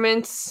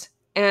instruments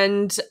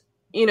and,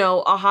 you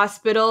know, a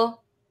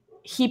hospital,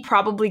 he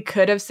probably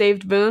could have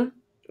saved Boone.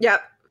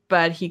 Yep.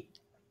 But he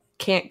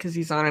can't because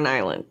he's on an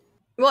island.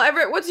 Well,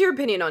 Everett, what's your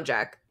opinion on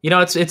Jack? You know,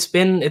 it's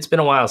been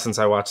a while since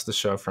I watched the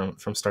show from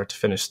start to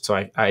finish, so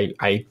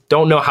I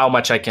don't know how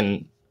much I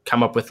can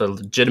come up with a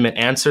legitimate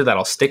answer that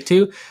I'll stick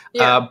to.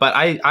 But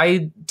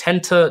I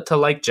tend to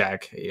like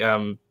Jack.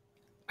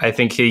 I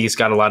think he's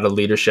got a lot of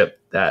leadership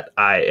that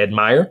I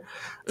admire,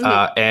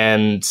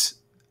 and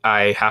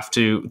I have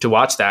to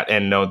watch that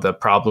and know the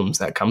problems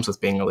that comes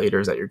with being a leader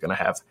is that you're going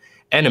to have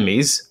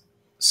enemies.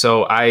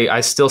 So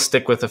I still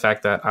stick with the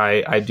fact that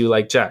I do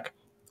like Jack.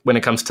 When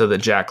it comes to the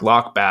Jack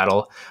Locke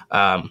battle,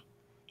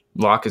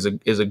 Locke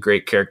is a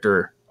great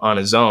character on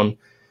his own,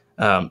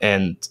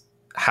 and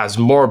has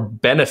more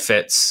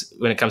benefits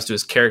when it comes to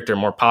his character,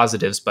 more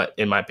positives, but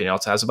in my opinion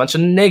also has a bunch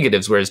of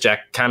negatives, whereas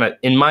Jack kind of,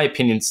 in my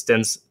opinion,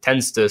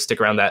 tends to stick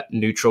around that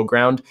neutral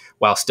ground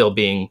while still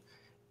being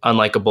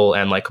unlikable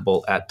and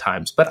likable at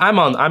times. But I'm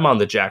on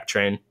the Jack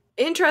train.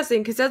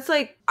 Interesting, because that's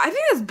like, I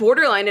think that's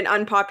borderline an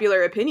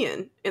unpopular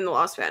opinion in the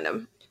Lost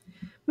fandom.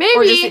 Maybe.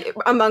 Or just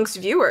amongst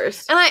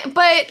viewers. And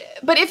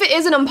but if it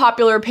is an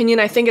unpopular opinion,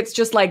 I think it's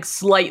just like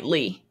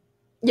slightly.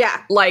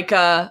 Yeah. Like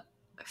a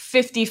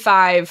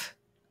 55-45.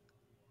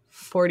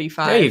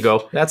 There you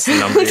go. That's the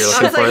number you're looking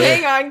I was for. like,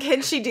 hang on,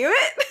 can she do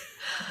it?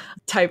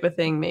 Type of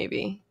thing,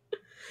 maybe.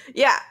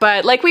 Yeah.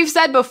 But like we've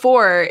said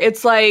before,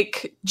 it's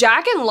like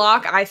Jack and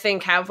Locke, I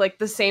think, have like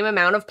the same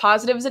amount of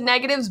positives and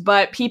negatives,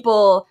 but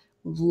people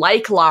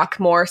like Locke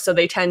more, so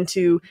they tend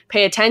to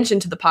pay attention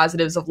to the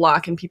positives of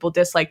Locke, and people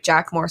dislike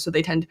Jack more, so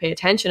they tend to pay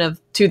attention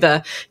to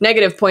the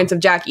negative points of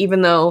Jack,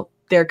 even though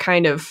they're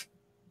kind of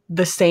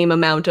the same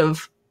amount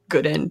of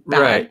good and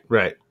bad.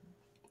 Right.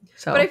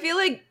 So, but I feel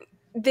like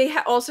they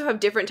also have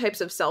different types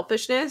of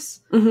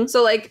selfishness. Mm-hmm.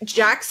 So like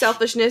Jack's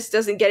selfishness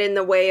doesn't get in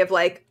the way of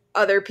like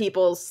other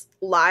people's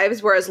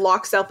lives, whereas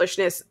Locke's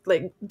selfishness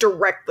like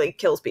directly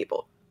kills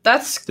people.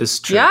 This is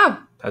true. Yeah.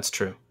 That's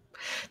true.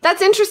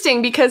 That's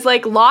interesting because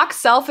like Locke's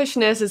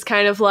selfishness is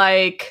kind of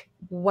like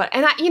what,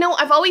 and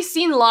I've always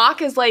seen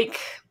Locke as like,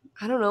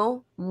 I don't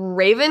know,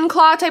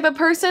 Ravenclaw type of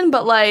person,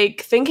 but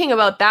like thinking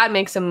about that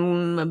makes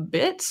him a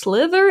bit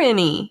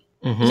Slytherin-y.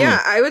 Mm-hmm.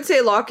 Yeah, I would say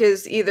Locke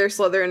is either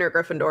Slytherin or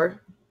Gryffindor.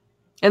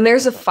 And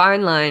there's a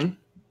fine line.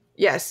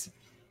 Yes.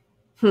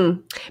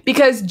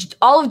 Because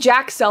all of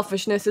Jack's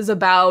selfishness is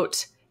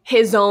about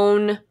his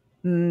own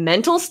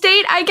mental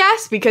state, I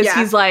guess, because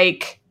he's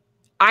like,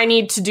 I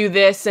need to do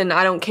this and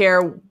I don't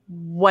care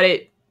what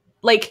it,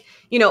 like,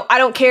 I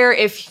don't care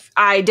if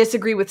I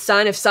disagree with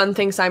Sun, if Sun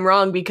thinks I'm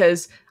wrong,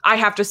 because I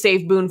have to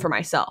save Boone for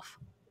myself.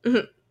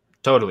 Mm-hmm.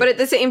 Totally. But at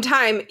the same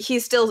time,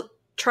 he's still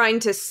trying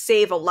to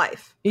save a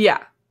life.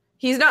 Yeah.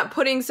 He's not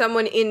putting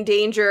someone in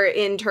danger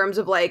in terms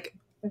of like,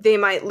 they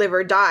might live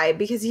or die,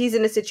 because he's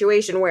in a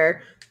situation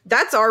where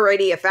that's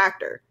already a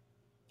factor.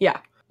 Yeah.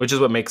 Which is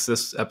what makes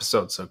this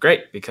episode so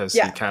great, because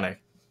he kind of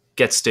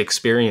gets to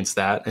experience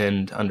that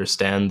and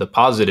understand the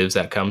positives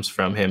that comes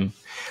from him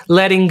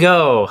letting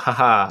go.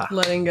 Haha.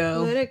 Letting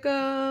go. Let it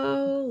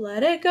go.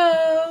 Let it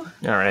go.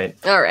 All right.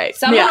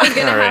 Someone was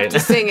going to have to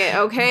sing it,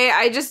 okay?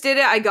 I just did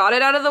it. I got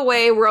it out of the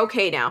way. We're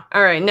okay now.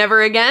 All right.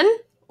 Never again?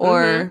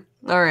 Or,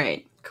 all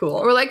right. Cool.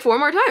 Or like 4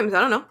 more times. I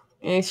don't know.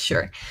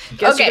 Sure.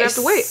 Guess you're gonna have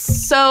to wait.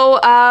 So,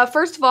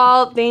 first of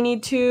all, they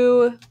need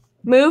to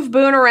move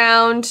Boone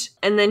around,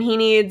 and then he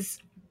needs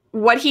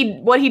what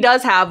he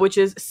does have, which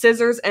is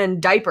scissors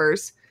and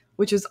diapers,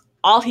 which is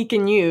all he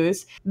can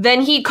use.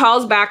 Then he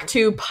calls back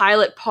to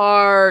pilot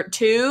part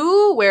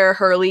 2, where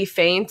Hurley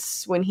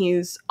faints when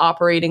he's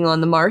operating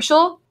on the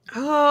Marshall.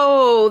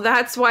 Oh,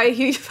 that's why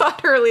he thought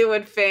Hurley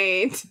would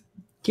faint.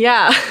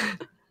 Yeah.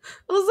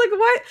 I was like,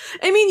 what?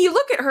 I mean, you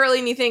look at Hurley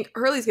and you think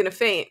Hurley's gonna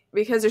faint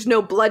because there's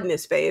no blood in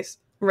his face.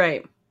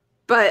 Right.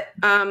 But,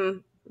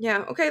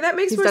 yeah, okay, that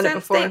makes He's more done it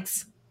sense. before.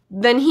 Thanks.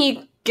 Then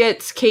he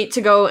gets Kate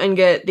to go and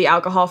get the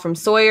alcohol from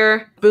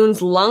Sawyer.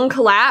 Boone's lung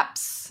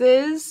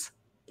collapses.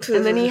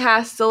 And then he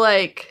has to,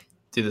 like,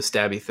 Do the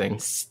stabby thing.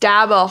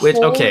 stab a Which,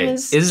 hole okay, in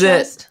his is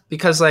chest. it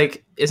because,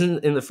 like,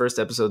 isn't in the first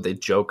episode they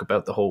joke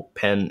about the whole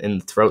pen in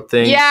the throat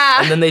thing?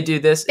 Yeah. And then they do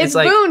this. It's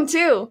like, Boone,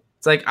 too.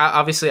 it's like,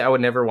 obviously I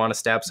would never want to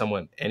stab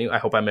someone. I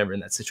hope I'm never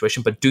in that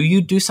situation. But do you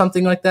do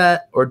something like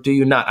that or do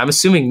you not? I'm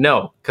assuming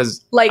no,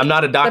 because Like, I'm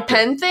not a doctor. The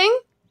pen thing?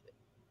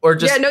 Or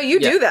just, yeah, no, you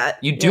do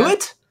that. You do Yeah.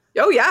 it?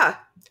 Oh, yeah.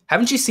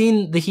 Haven't you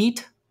seen The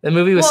Heat? The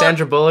movie with Well-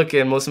 Sandra Bullock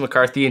and Melissa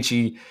McCarthy, and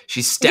she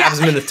stabs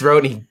him in the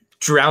throat and he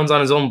drowns on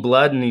his own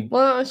blood and he...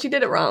 Well, she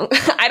did it wrong.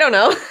 I don't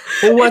know.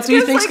 Well, what It's do you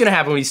 'cause, think's like- going to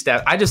happen when you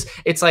stab?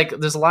 It's like,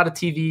 there's a lot of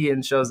TV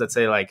and shows that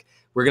say, like,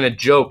 we're going to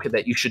joke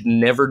that you should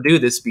never do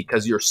this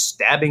because you're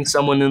stabbing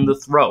someone in the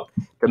throat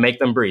to make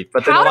them breathe.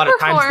 But then How a to lot of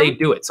times perform- they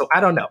do it. So I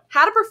don't know.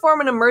 How to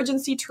perform an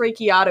emergency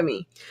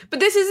tracheotomy. But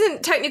this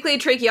isn't technically a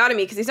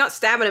tracheotomy because he's not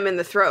stabbing him in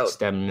the throat.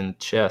 Stab him in the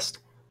chest.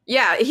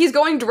 Yeah, he's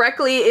going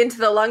directly into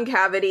the lung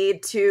cavity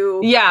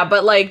to... Yeah,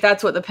 but, like,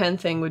 that's what the pen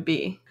thing would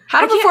be. How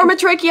I to can't- perform a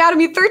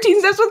tracheotomy, 13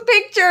 steps with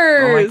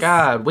pictures. Oh my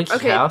God. WikiHow,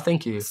 Okay.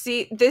 thank you.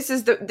 See, this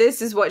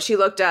is what she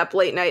looked up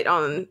late night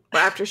on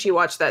after she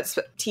watched that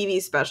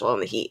TV special on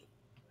The Heat.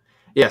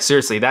 Yeah,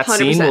 seriously, that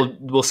scene 100%.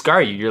 will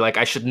scar you. You're like,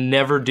 I should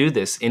never do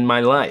this in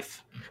my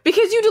life.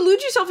 Because you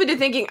delude yourself into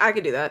thinking, I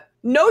could do that.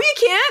 No, you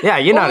can't. Yeah,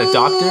 you're not a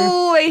doctor.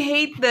 Oh, I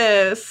hate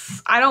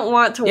this. I don't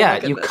want to Yeah,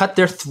 look at you this. cut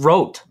their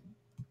throat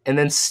and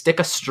then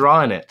stick a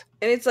straw in it.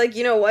 And it's like,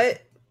 you know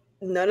what?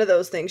 None of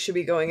those things should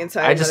be going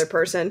inside I another just-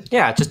 person.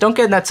 Yeah, just don't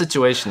get in that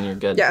situation. You're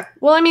good. Yeah.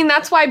 Well, I mean,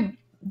 that's why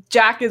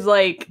Jack is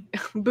like,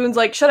 Boone's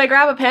like, should I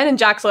grab a pen? And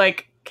Jack's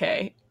like,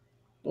 okay,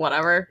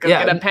 whatever. Go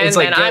get a pen. it's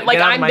like, and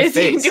get out of I'm my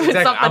busy face. doing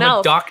Exactly. something I'm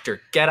else. a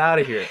doctor. Get out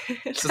of here. So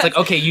it's like,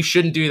 okay, you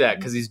shouldn't do that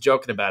because he's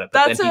joking about it.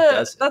 But That's then he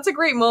does. that's a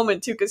great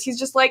moment too, because he's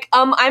just like,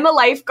 I'm a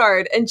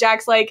lifeguard, and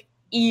Jack's like,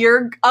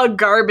 you're a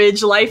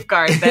garbage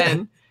lifeguard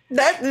then.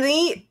 That's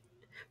neat.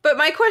 But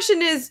my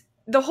question is,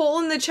 the hole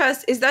in the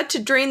chest, is that to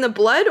drain the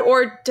blood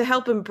or to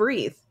help him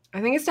breathe?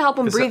 I think it's to help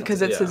him 'Cause breathe that-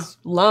 because it's yeah. his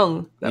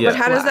lung. Yeah. But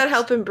how does that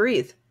help him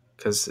breathe?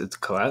 Because it's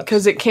collapsed.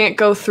 Because it can't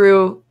go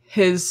through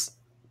his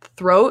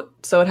throat,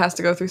 so it has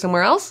to go through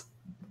somewhere else.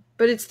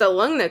 But it's the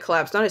lung that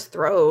collapsed, not his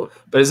throat.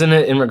 But isn't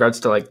it in regards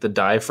to like the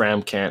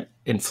diaphragm can't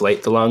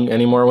inflate the lung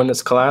anymore when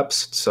it's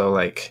collapsed? So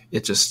like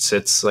it just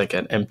sits like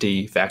an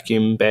empty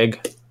vacuum bag.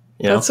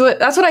 You know?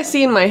 That's what I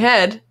see in my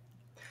head.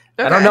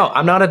 I don't know.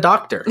 I'm not a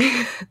doctor.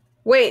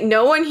 Wait,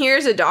 no one here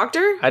is a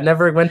doctor? I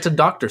never went to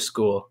doctor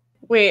school.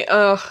 Wait,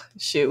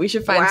 shoot, we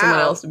should find someone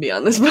Wow. else to be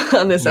on this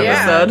episode.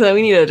 Yeah.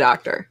 We need a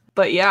doctor.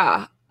 But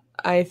yeah,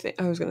 I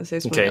think I was gonna say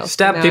something Okay, else.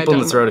 stab but now I people in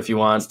the don't throat if you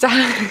want.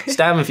 Stab.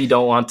 Stab them if you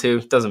don't want to.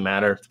 It doesn't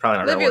matter. It's probably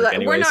not Live gonna your work life.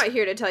 anyways. We're not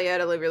here to tell you how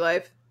to live your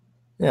life.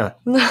 Yeah,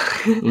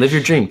 live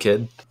your dream,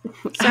 kid.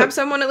 Stab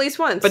someone at least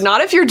once. But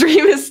not if your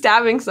dream is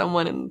stabbing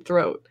someone in the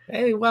throat.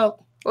 Hey,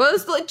 well, Well,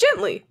 it's like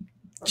gently.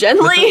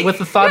 Gently. with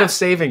the thought of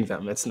saving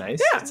them, it's nice.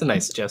 Yeah. It's a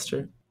nice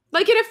gesture.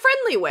 Like in a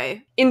friendly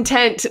way.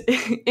 Intent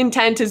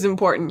is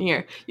important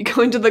here. You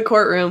go into the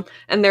courtroom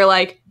and they're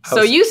like, so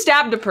How's- you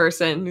stabbed a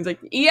person. He's like,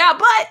 yeah,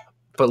 but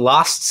But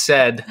Lost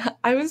said,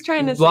 I was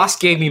trying to say, Lost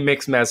gave me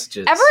mixed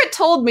messages. Everett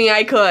told me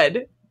I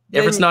could.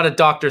 Everett's Then not a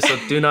doctor, so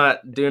do not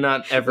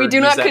ever. we do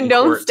use not that in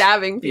condone court.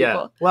 stabbing people.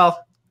 Yeah,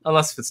 well,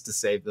 unless it's to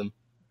save them,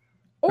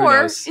 Who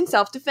Or knows? in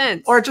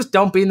self-defense. or just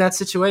don't be in that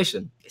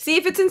situation. See,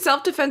 if it's in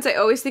self-defense, I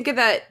always think of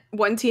that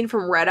one scene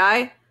from Red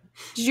Eye.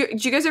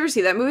 Did you guys ever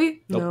see that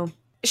movie? no.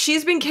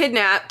 She's been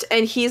kidnapped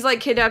and he's like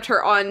kidnapped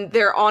her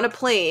they're on a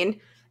plane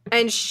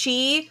and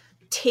she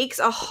takes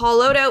a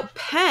hollowed out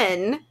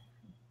pen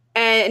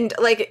and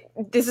like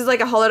this is like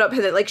a hollowed out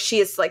pen that like she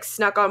is like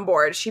snuck on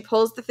board. She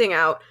pulls the thing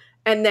out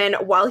and then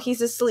while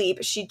he's asleep,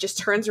 she just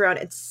turns around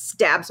and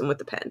stabs him with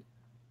the pen.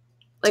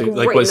 Like, So,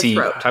 right was in he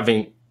the throat.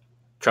 having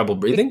trouble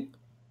breathing?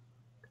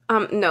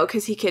 No,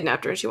 because he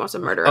kidnapped her and she wants to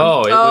murder him.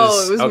 Oh, it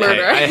was okay.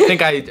 murder. I think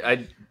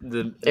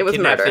the It was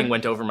kidnap murder. thing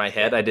went over my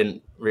head. I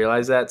didn't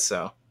realize that.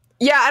 So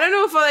Yeah, I don't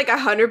know if I like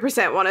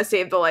 100% want to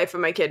save the life of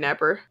my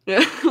kidnapper.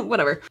 Yeah,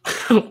 whatever.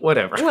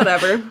 whatever.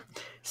 Whatever.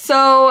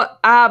 So,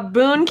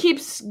 Boone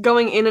keeps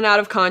going in and out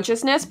of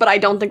consciousness, but I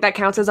don't think that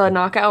counts as a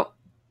knockout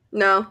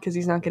No. because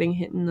he's not getting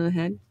hit in the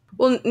head.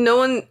 Well, no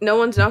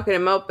one's knocking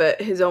him out but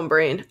his own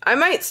brain. I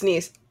might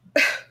sneeze.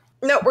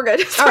 No, we're good.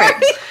 All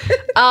right.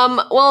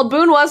 Well,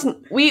 Boone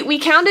we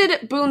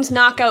counted Boone's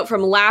knockout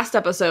from last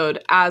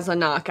episode as a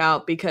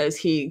knockout because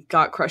he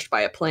got crushed by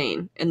a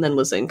plane and then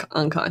was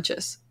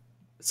unconscious.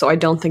 So I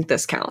don't think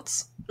this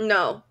counts.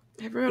 No.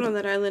 Everyone on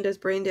that island has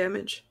brain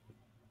damage.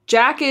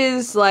 Jack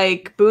is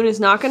like, Boone is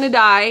not going to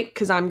die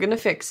because I'm going to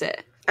fix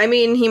it. I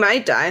mean, he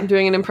might die. I'm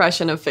doing an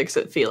impression of Fix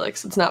It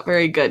Felix. It's not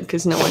very good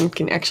because no one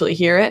can actually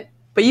hear it.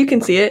 But you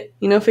can see it.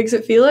 You know Fix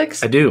It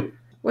Felix? I do.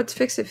 What's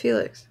Fix It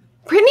Felix?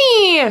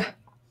 Brittany!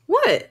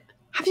 What?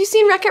 Have you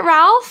seen Wreck-It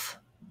Ralph?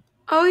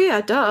 Oh,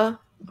 yeah, duh.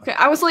 Okay,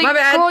 I was like, My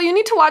bad. girl, you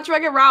need to watch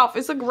Wreck-It Ralph.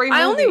 It's a great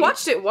movie. I only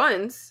watched it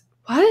once.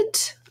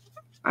 What?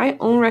 I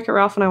own Wreck-It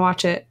Ralph and I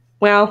watch it.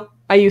 Well,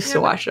 I used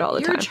to watch it all the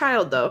You're time. a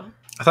child, though.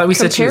 I thought we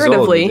said she was old.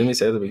 Comparatively- Didn't we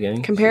say at the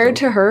beginning? Compared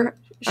to her,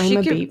 I'm She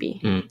a can- baby.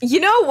 You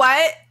know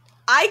what?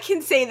 I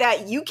can say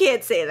that. You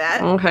can't say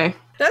that. Okay.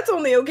 That's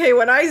only okay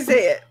when I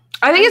say it.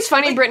 I think it's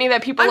funny, Brittany,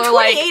 that people I'm are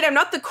 28. like, I'm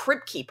not the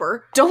crypt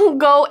keeper. don't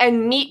go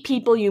and meet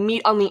people you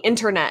meet on the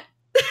internet.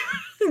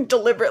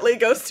 Deliberately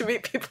goes to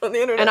meet people on the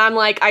internet. And I'm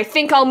like, I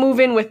think I'll move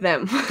in with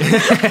them.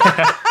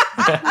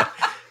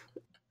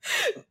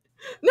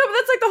 No, but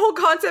that's like the whole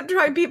concept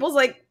behind people's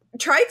like,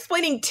 try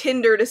explaining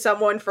Tinder to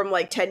someone from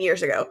like 10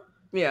 years ago.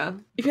 Yeah.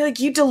 You'd be like,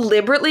 you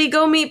deliberately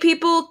go meet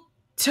people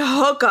to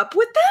hook up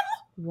with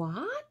them?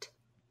 What?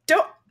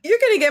 You're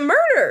gonna get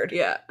murdered.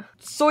 Yeah.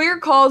 Sawyer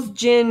calls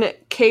Jin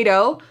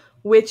Kato,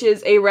 which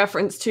is a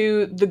reference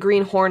to the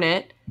Green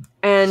Hornet,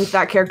 and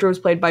that character was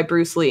played by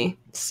Bruce Lee,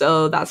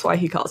 so that's why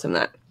he calls him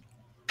that.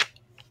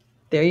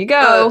 There you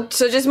go.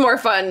 So just more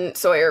fun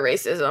Sawyer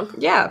racism.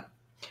 Yeah.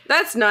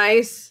 That's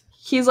nice.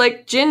 He's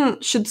like, Jin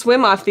should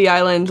swim off the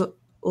island,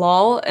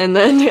 lol, and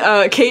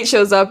then Kate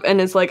shows up and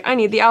is like, I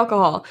need the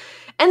alcohol.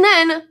 And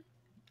then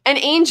an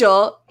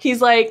angel,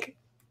 he's like,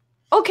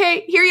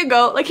 okay, here you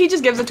go. Like, he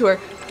just gives it to her.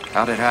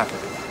 How'd it happen?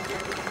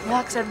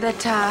 Locke said that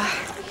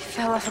he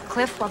fell off a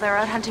cliff while they were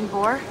out hunting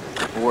boar.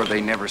 Boar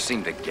they never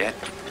seem to get.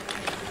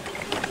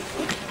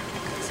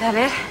 Is that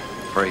it?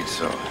 Afraid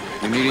so.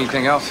 You need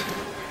anything else?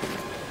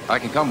 I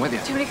can come with you.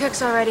 Too many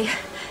cooks already.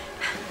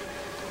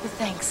 But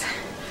thanks.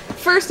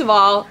 First of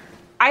all,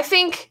 I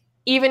think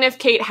even if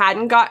Kate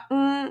hadn't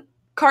gotten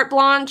carte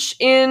blanche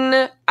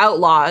in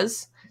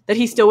Outlaws, that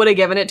he still would have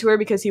given it to her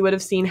because he would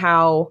have seen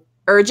how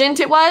urgent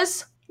it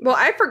was. Well,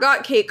 I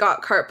forgot Kate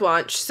got carte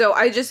blanche, so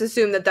I just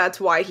assumed that that's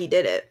why he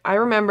did it. I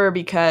remember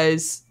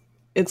because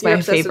it's You're my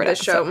obsessed favorite with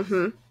this show.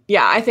 episode. Mhm.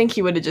 Yeah, I think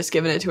he would have just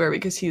given it to her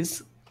because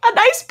he's a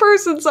nice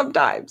person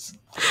sometimes.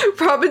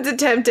 Robin's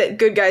attempt at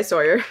good guy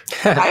Sawyer.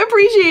 I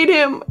appreciate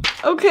him.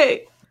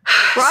 Okay.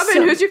 Robin,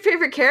 So- who's your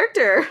favorite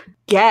character?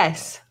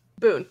 Guess.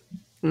 Boone.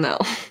 No.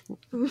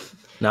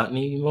 Not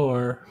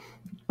anymore.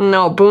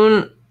 No,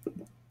 Boone,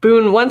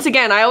 once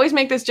again, I always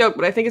make this joke,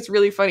 but I think it's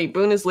really funny.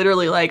 Boone is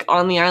literally like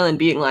on the island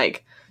being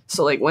like,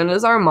 so like, when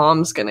is our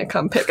mom's gonna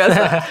come pick us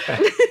up?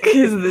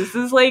 Because this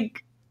is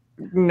like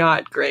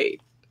not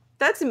great.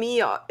 That's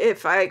me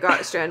if I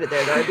got stranded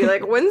there, though. I'd be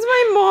like, when's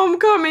my mom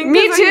coming?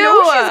 Me 'Cause too. I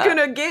know she's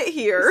gonna get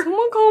here.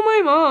 Someone call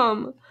my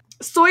mom.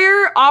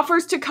 Sawyer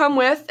offers to come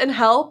with and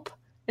help,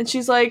 and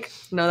she's like,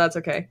 no, that's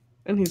okay.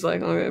 And he's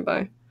like, okay,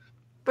 bye.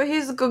 But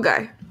he's a good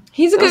guy.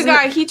 He's a That was good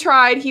guy. He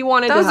tried. He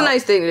wanted That to was a help.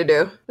 nice thing to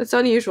do. That's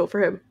unusual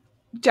for him.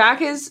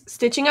 Jack is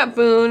stitching up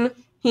Boone.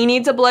 He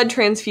needs a blood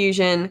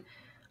transfusion.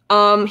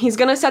 He's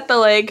gonna set the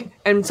leg,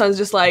 and Son's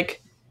just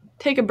like,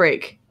 take a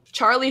break.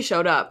 Charlie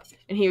showed up,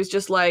 and he was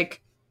just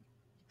like,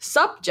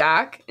 sup,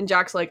 Jack? And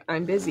Jack's like,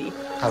 I'm busy.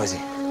 How is he?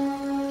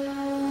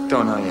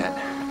 Don't know yet.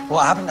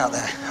 What happened out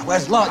there?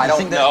 Where's Locke? I You don't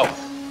think know.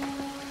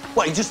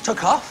 What, he just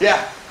took off?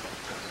 Yeah.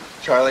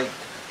 Charlie,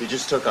 he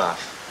just took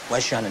off.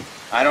 Where's Shannon?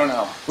 I don't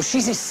know. Well,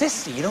 she's his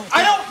sister. You don't think...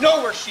 I don't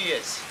know where she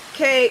is.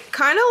 Okay,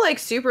 kind of like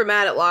super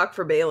mad at Locke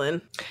for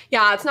Balin.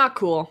 Yeah, it's not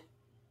cool.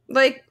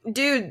 Like,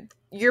 dude,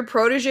 your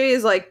protege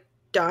is like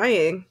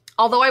dying.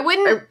 Although I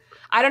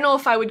don't know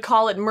if I would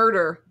call it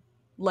murder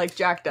like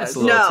Jack does. That's a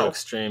little No. too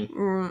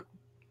extreme.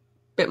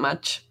 Bit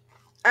much.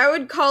 I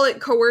would call it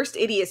coerced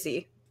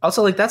idiocy.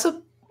 Also, like, that's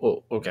a...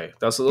 Oh, okay.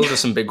 Those are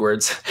some big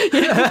words.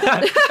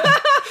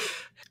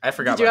 I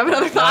forgot. Did you have my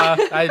another point. thought?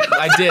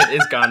 I did.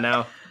 It's gone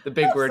now. The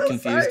big word so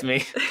confused sorry.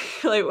 me.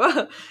 Like,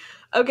 what?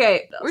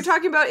 Okay. We're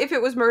talking about if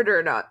it was murder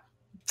or not.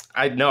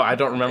 I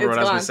don't remember It's what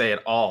I was going gone. to say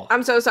at all.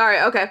 I'm so sorry.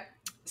 Okay.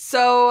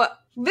 So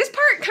this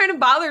part kind of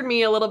bothered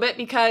me a little bit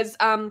because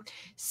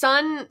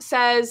Son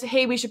says,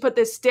 hey, we should put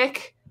this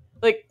stick,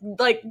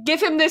 like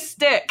give him this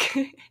stick.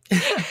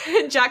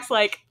 And Jack's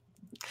like,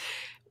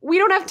 we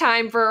don't have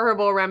time for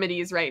herbal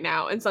remedies right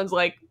now. And Son's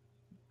like,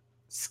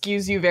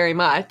 excuse you very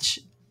much.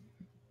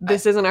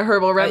 This isn't a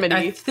herbal remedy.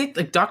 I think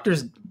like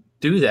doctors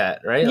do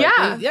that, right? Like,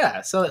 Yeah.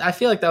 yeah. So I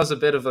feel like that was a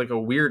bit of like a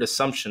weird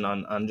assumption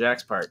on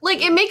Jack's part. Like,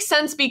 it makes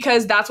sense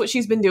because that's what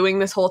she's been doing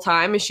this whole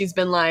time is she's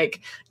been like,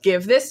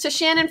 give this to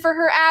Shannon for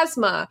her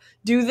asthma.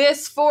 Do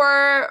this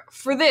for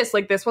this.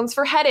 Like, this one's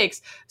for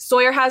headaches.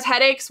 Sawyer has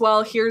headaches.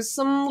 Well, here's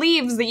some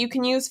leaves that you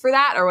can use for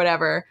that or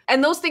whatever.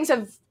 And those things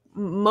have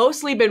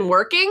mostly been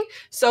working.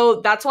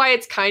 So that's why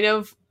it's kind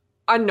of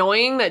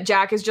annoying that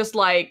Jack is just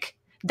like,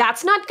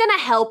 that's not going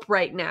to help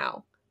right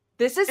now.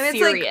 This is And it's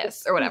like,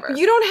 serious or whatever.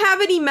 You don't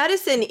have any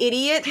medicine,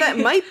 idiot. That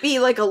might be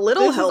like a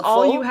little This is helpful.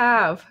 all you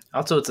have.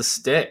 Also, it's a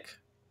stick.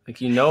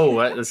 Like, you know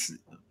what this...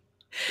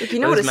 Like, you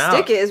know what a His mouth.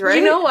 stick is, right?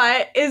 You know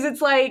what?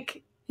 It's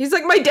like, He's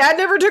like, my dad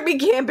never took me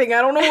camping. I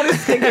don't know what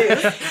his thing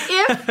is.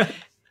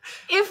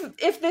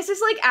 If this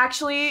is like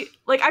actually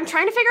like I'm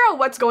trying to figure out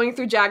what's going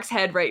through Jack's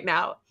head right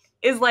now.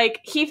 Is like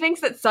he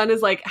thinks that Sun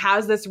is like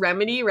has this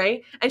remedy,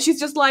 right? And she's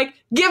just like,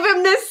 give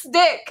him this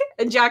stick.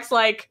 And Jack's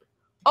like,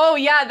 oh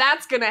yeah,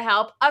 that's gonna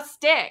help. A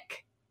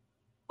stick.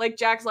 Like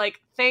Jack's like,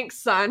 thanks,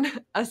 Sun.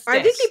 A stick.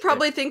 I think he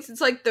probably thinks it's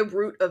like the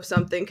root of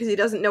something because he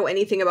doesn't know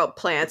anything about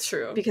plants.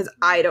 True. Because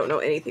I don't know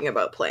anything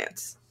about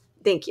plants.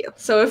 Thank you.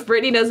 So if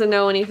Brittany doesn't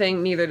know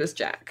anything, neither does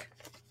Jack.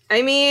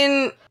 I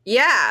mean,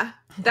 yeah,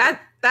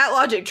 that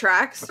logic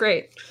tracks.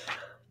 Great.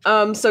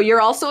 So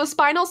you're also a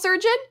spinal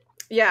surgeon?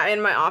 Yeah,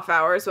 in my off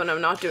hours when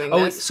I'm not doing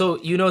Oh, this.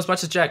 so you know as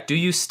much as Jack. Do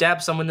you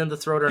stab someone in the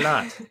throat or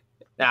not?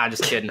 Nah,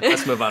 just kidding.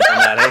 Let's move on from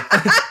that, eh?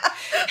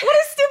 What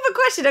a stupid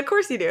question. Of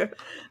course you do.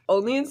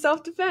 Only in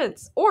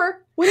self-defense.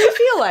 Or when you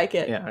feel like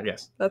it. Yeah, I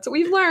guess. That's what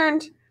we've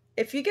learned.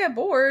 If you get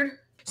bored.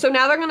 So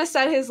now they're going to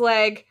set his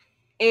leg,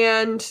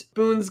 and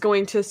Boone's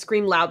going to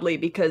scream loudly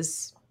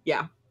because,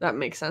 yeah, that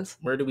makes sense.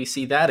 Where do we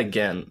see that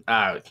again?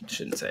 I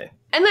shouldn't say.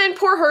 And then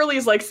poor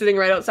Hurley's like sitting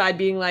right outside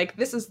being like,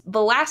 this is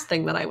the last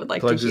thing that I would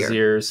like Plugs to hear. his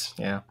ears.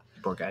 Yeah,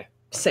 poor guy.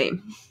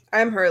 Same.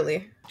 I'm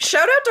Hurley.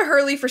 Shout out to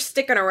Hurley for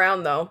sticking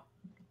around, though.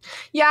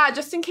 Yeah,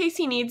 just in case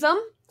he needs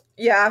them.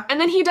 Yeah. And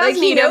then he does like,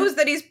 need he knows him.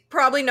 that he's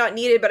probably not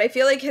needed, but I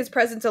feel like his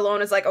presence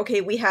alone is like, okay,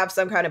 we have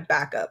some kind of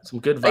backup. Some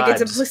good vibes. Like,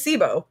 it's a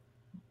placebo.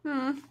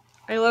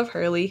 I love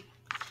Hurley.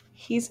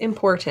 He's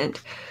important.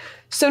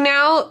 So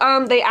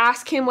now they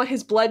ask him what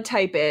his blood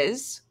type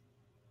is.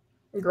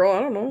 Girl, I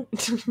don't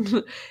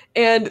know.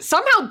 And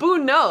somehow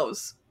Boone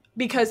knows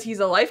because he's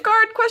a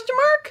lifeguard, question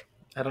mark?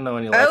 I don't know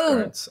any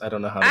lifeguards. I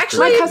don't know how to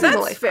Actually, My cousin's a that's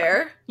lifeguard.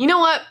 fair. You know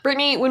what,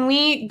 Brittany? When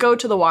we go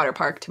to the water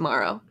park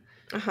tomorrow,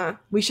 Uh-huh.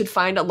 we should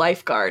find a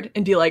lifeguard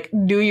and be like,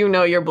 do you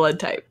know your blood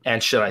type?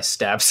 And should I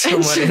stab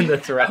someone in the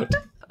throat?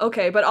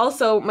 Okay, but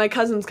also my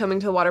cousin's coming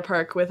to the water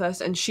park with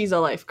us and she's a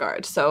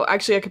lifeguard. So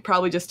actually I could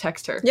probably just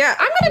text her. Yeah.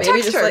 I'm going to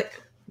text her.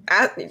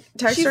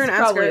 Text She's her and ask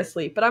probably her.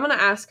 asleep, but I'm going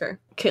to ask her.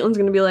 Caitlin's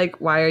going to be like,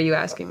 why are you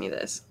asking me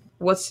this?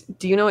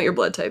 Do you know what your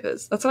blood type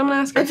is? That's what I'm going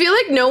to ask her. I feel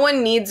like no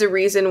one needs a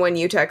reason when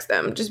you text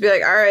them. Just be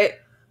like, all right.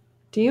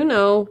 Do you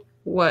know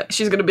what?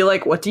 She's going to be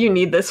like, what do you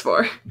need this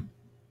for?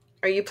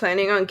 Are you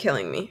planning on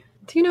killing me?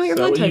 Do you know what your Is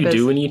that blood what type you is?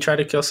 do when you try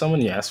to kill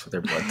someone? You ask for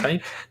their blood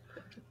type?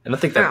 I don't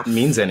think that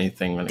means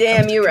anything. When it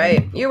Damn, comes to you're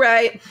killing. right. You're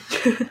right.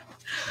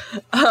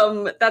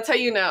 That's how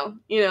you know,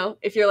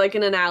 if you're like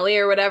in an alley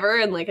or whatever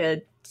and like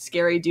a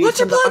scary dude What's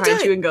your comes up blood behind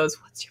type? you and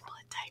goes, what's your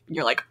blood type? And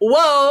you're like,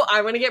 whoa,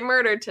 I'm going to get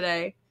murdered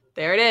today.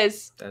 There it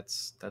is.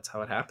 That's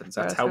how it happens.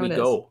 That's That's how how we it is.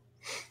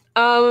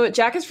 go.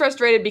 Jack is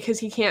frustrated because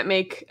he can't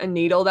make a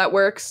needle that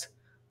works,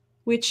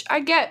 which I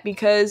get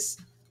because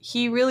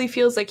he really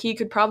feels like he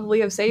could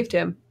probably have saved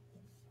him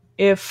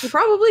if He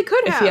probably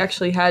could if have. he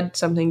actually had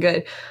something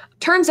good.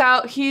 Turns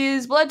out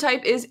his blood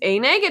type is A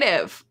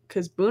negative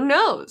because Boone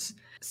knows.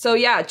 So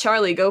yeah,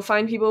 Charlie, go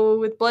find people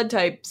with blood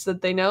types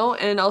that they know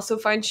and also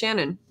find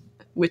Shannon,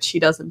 which he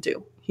doesn't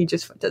do. He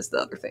just does the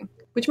other thing,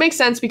 which makes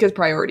sense because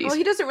priorities. Well,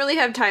 he doesn't really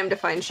have time to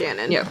find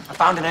Shannon. Yeah. I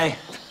found an A.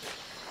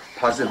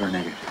 Positive or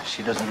negative?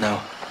 She doesn't know.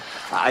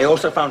 I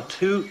also found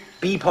 2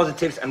 B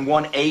positives and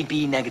 1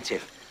 AB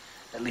negative.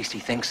 At least he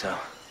thinks so.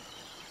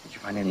 Did you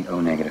find any O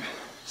negative?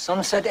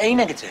 Some said A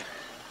negative.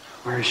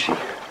 Where is she? We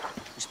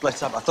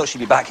split up. I thought she'd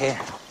be back here.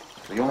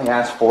 So you only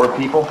asked 4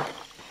 people?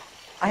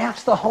 I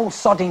asked the whole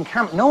sodding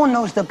camp. No one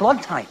knows their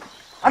blood type.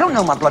 I don't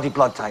know my bloody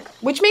blood type.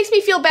 Which makes me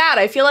feel bad.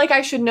 I feel like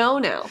I should know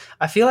now.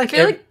 I feel like...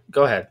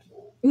 Go ahead.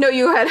 No,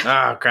 you had.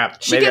 Oh,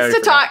 crap. She Maybe I gets already to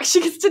forgot. talk.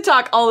 She gets to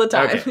talk all the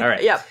time. Okay, all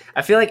right. Yep.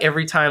 I feel like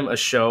every time a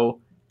show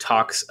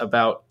talks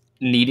about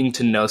needing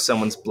to know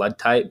someone's blood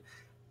type,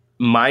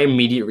 my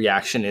immediate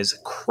reaction is,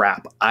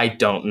 crap, I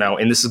don't know.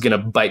 And this is going to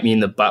bite me in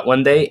the butt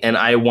one day. And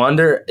I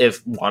wonder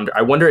if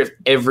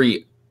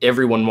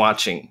everyone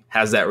watching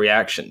has that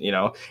reaction,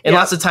 And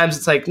lots of times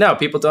it's like, no,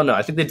 people don't know.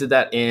 I think they did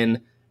that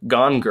in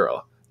Gone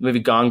Girl. The movie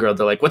Gone Girl.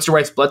 They're like, what's your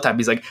wife's blood type?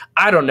 He's like,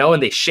 I don't know.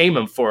 And they shame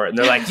him for it. And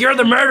they're like, you're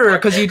the murderer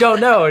because you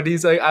don't know. And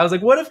he's like, I was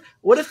like, what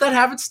if that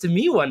happens to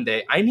me one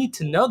day? I need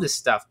to know this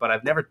stuff, but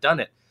I've never done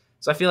it.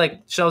 So I feel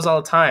like shows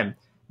all the time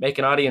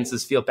making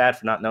audiences feel bad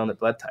for not knowing their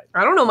blood type.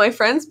 I don't know my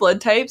friends' blood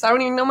types. I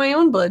don't even know my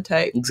own blood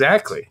type.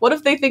 Exactly. What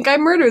if they think I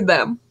murdered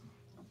them?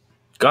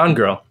 Gone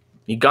Girl.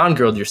 You Gone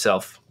Girled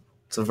yourself.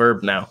 It's a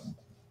verb now.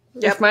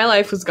 If my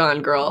life was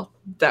gone, girl,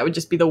 that would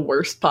just be the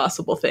worst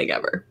possible thing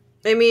ever.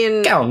 I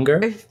mean, Gone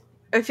Girl.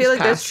 I feel like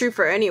pass. that's true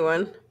for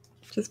anyone.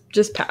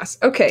 Just pass.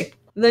 Okay.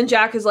 Then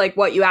Jack is like,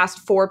 what, you asked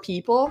 4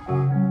 people?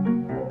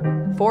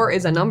 4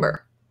 is a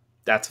number.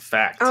 That's a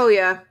fact. Oh,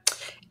 yeah.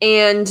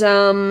 And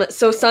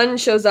so Sun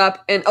shows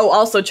up and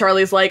also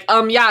Charlie's like,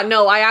 yeah,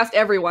 no, I asked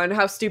everyone.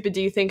 How stupid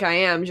do you think I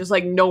am? Just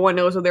like no one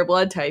knows what their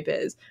blood type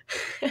is.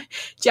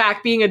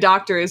 Jack, being a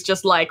doctor, is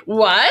just like,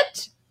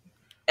 what?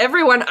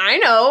 Everyone I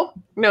know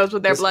knows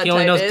what their blood He type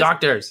only knows is.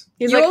 doctors.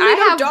 He's You like, only I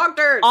know have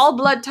doctors. all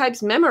blood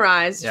types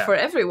memorized Yeah. for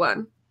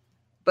everyone.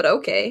 But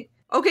okay.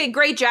 Okay,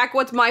 great, Jack.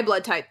 What's my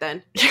blood type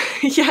then?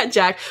 Yeah,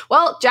 Jack.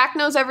 Well, Jack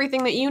knows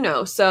everything that you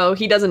know, so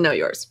he doesn't know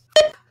yours.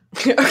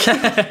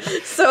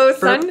 So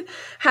Sun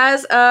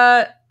has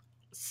a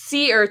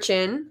sea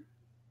urchin.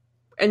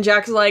 And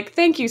Jack's like,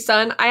 thank you,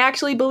 son. I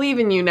actually believe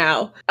in you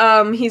now.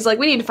 He's like,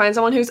 we need to find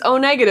someone who's O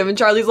negative. And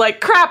Charlie's like,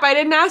 crap, I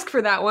didn't ask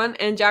for that one.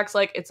 And Jack's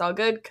like, it's all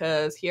good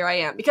because here I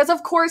am. Because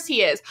of course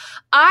he is.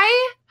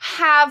 I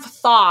have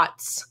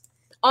thoughts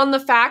on the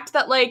fact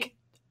that, like,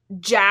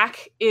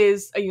 Jack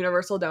is a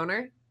universal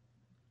donor.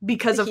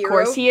 Because of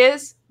course he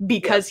is.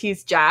 Because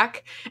he's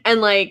Jack. And,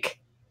 like...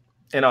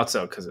 And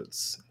also because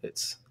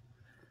it's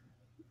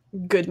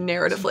good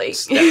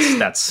narratively.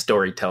 That's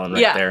storytelling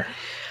right there.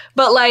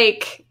 But,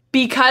 like...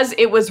 Because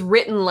it was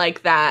written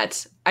like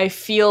that, I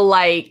feel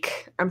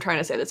like... I'm trying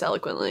to say this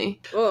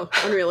eloquently. Oh,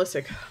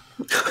 unrealistic.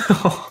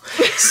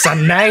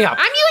 Sanaya.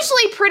 I'm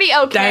usually pretty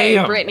okay,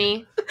 Damn.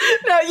 Brittany.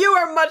 No, you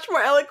are much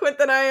more eloquent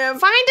than I am.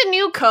 Find a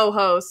new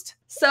co-host.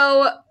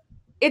 So,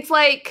 it's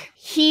like,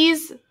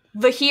 he's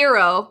the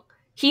hero.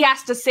 He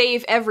has to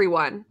save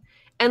everyone.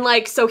 And,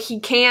 like, so he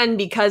can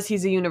because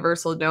he's a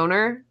universal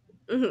donor.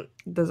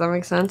 Mm-hmm. Does that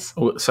make sense?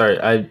 Oh, sorry,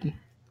 I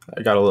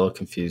got a little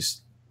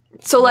confused.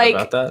 So, like,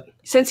 about that.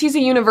 Since he's a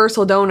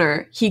universal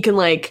donor, he can,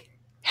 like,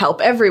 help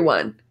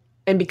everyone.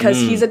 And because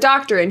he's a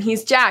doctor and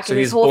he's Jack So and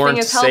his he's whole born thing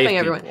is to helping save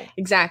everyone. people.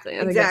 Exactly.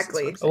 I think that's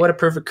what I'm saying. What a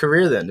perfect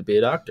career then to be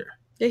a doctor.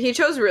 Yeah, he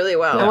chose really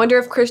well. I wonder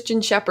if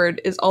Christian Shepherd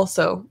is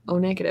also O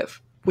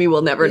negative. We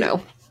will never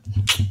know.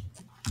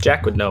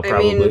 Jack would know,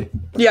 probably.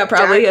 Yeah,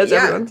 probably. Jack, As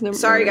everyone's never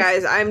Sorry, knows.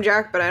 guys. I'm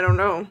Jack, but I don't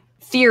know.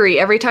 Theory,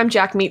 every time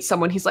Jack meets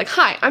someone, he's like,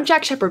 hi, I'm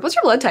Jack Shepherd. What's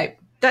your blood type?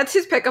 That's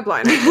his pickup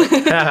line.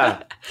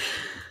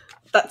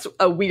 That's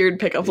a weird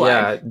pickup line.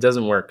 Yeah, it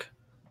doesn't work.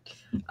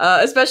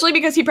 Especially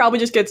because he probably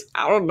just gets,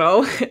 I don't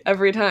know,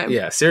 every time.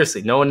 Yeah,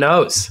 seriously, no one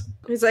knows.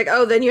 He's like,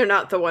 oh, then you're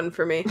not the one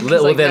for me.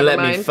 Well, like, then never let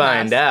me mind,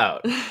 find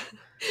out.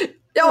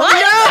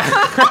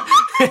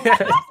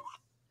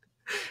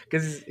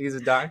 Because he's a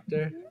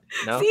doctor?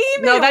 No? See,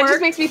 No, that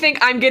just makes me think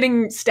I'm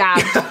getting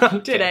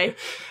stabbed today.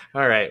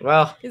 All right,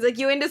 well, He's like,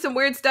 you into some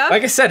weird stuff?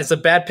 like I said, it's a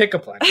bad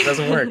pickup line. It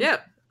doesn't work. Yeah.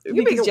 You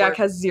make Because it Jack work.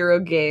 has zero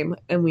game,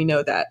 and we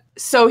know that.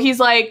 So he's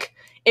like,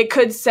 it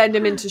could send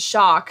him into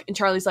shock, and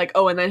Charlie's like,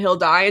 oh, and then he'll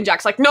die, and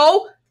Jack's like,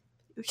 no,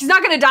 he's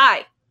not gonna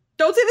die.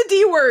 Don't say the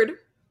D word.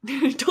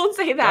 Don't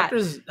say that.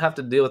 Doctors have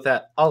to deal with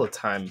that all the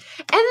time. And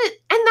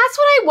that's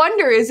what I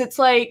wonder is it's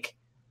like,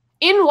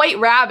 in White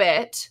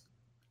Rabbit,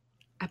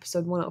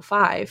 episode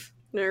 105,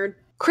 Nerd.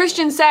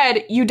 Christian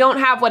said, you don't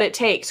have what it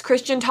takes.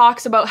 Christian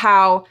talks about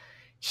how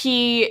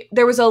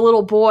there was a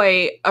little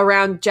boy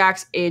around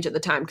Jack's age at the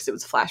time, because it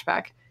was a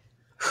flashback,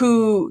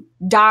 who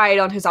died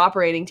on his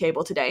operating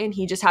table today, and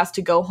he just has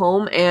to go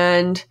home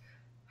and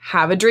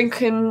have a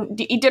drink and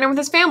eat dinner with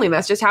his family. And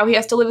that's just how he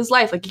has to live his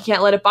life. Like, he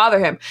can't let it bother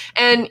him.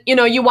 And, you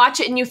know, you watch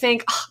it and you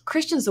think, oh,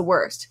 Christian's the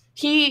worst.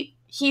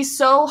 He's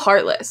so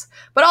heartless.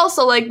 But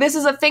also, like, this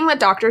is a thing that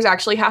doctors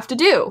actually have to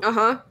do.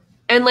 Uh-huh.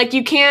 And, like,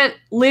 you can't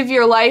live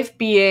your life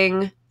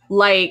being,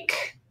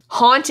 like,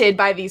 haunted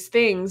by these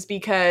things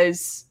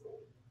because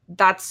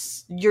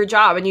that's your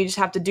job and you just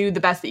have to do the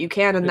best that you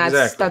can, and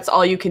that's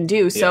all you can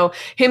do. So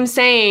him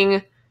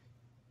saying,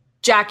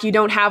 Jack, you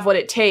don't have what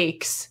it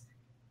takes,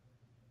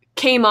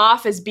 came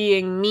off as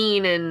being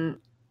mean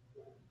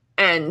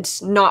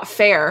and not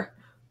fair.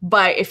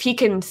 But if he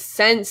can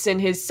sense in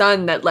his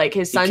son that, like,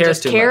 his son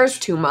just cares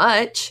too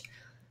much,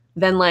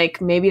 then, like,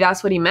 maybe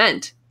that's what he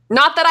meant.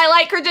 Not that I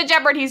like Christian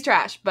Shepherd, he's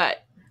trash,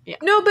 but yeah.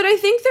 No, but I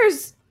think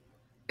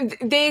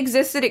they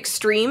exist at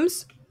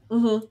extremes.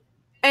 Mm-hmm.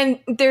 And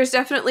there's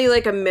definitely,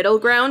 like, a middle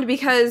ground,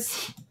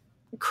 because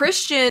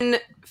Christian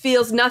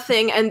feels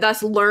nothing and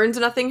thus learns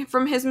nothing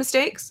from his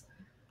mistakes.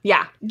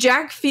 Yeah.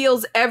 Jack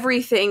feels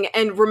everything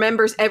and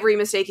remembers every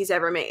mistake he's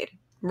ever made.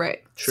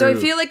 Right. So I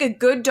feel like a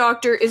good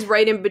doctor is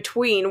right in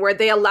between, where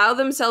they allow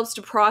themselves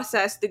to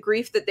process the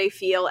grief that they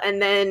feel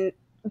and then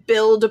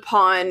build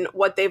upon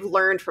what they've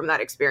learned from that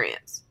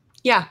experience.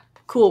 Yeah.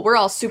 Cool. We're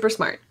all super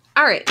smart.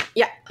 All right.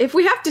 Yeah. If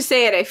we have to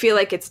say it, I feel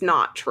like it's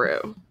not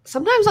true.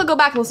 Sometimes I'll go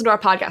back and listen to our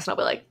podcast and I'll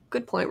be like,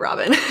 good point,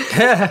 Robin.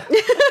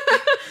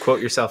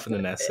 Quote yourself in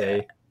an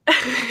essay.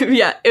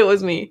 Yeah, it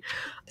was me.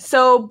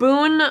 So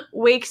Boone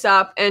wakes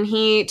up and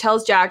he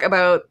tells Jack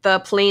about the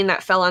plane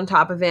that fell on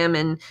top of him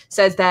and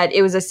says that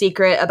it was a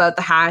secret about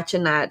the hatch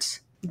and that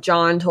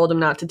John told him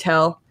not to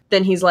tell.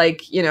 Then he's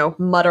like, you know,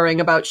 muttering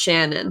about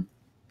Shannon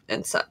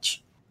and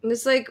such. And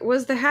it's like,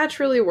 was the hatch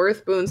really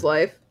worth Boone's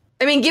life?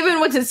 I mean, given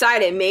what's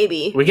inside it,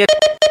 maybe. We get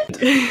of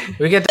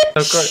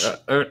course.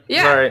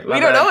 Yeah, sorry, we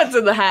don't know what's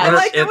in the hatch. I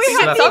like that we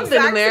had something the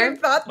exact in there. same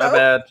thought, though. My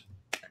bad.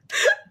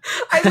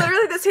 I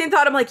literally had the same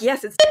thought. I'm like,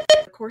 yes, it's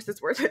of course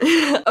it's worth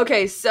it.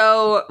 Okay,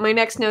 so my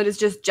next note is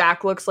just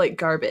Jack looks like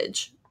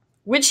garbage.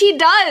 Which he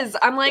does.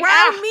 I'm like,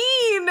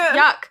 mean.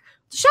 Yuck.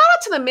 Shout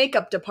out to the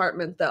makeup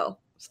department, though.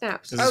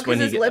 Snaps. Is this when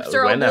his lips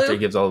are all when after blue? he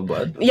gives all the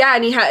blood? Yeah,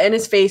 and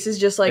his face is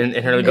just like And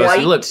her goes,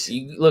 white.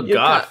 you look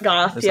goth.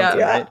 Goth, or yeah.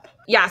 something, right?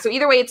 Yeah, so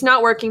either way, it's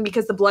not working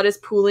because the blood is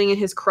pooling in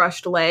his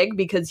crushed leg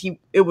because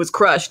it was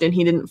crushed and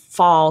he didn't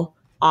fall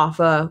off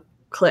a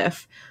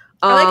cliff.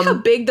 I like how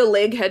big the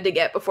leg had to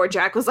get before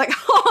Jack was like,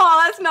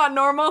 oh, that's not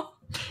normal.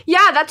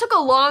 Yeah, that took a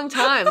long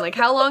time. Like,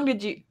 how long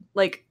did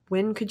Like,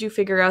 when could you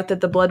figure out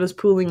that the blood was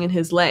pooling in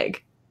his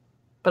leg?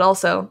 But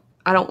also,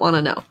 I don't want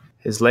to know.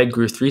 His leg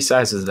grew 3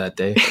 sizes that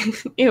day.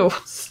 Ew.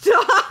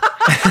 Stop.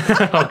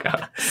 Oh,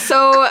 God.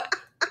 So,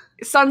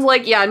 Son's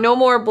like, yeah, no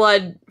more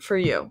blood for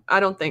you. I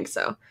don't think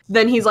so.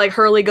 Then he's like,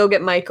 Hurley, go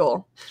get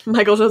Michael.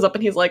 Michael shows up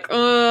and he's like, I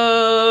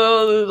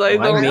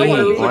don't think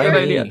this is a good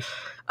idea.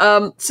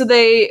 So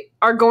they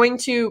are going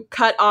to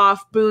cut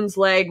off Boone's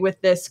leg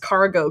with this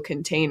cargo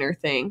container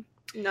thing.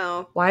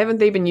 No. Why haven't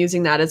they been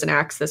using that as an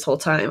axe this whole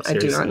time?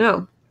 Seriously. I do not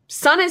know.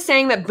 Son is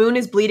saying that Boone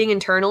is bleeding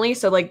internally,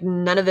 so like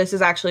none of this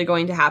is actually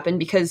going to happen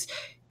because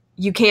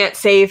you can't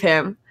save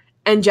him.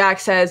 And Jack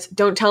says,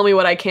 don't tell me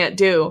what I can't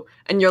do.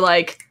 And you're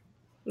like,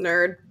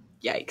 nerd.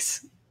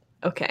 Yikes.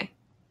 Okay.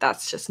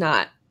 That's just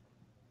not.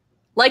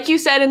 Like you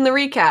said in the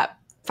recap,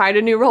 find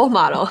a new role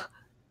model.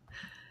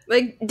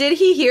 Like, did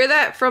he hear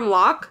that from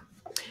Locke?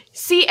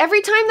 See,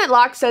 every time that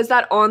Locke says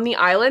that on the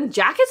island,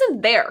 Jack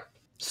isn't there.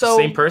 So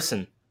Same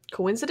person.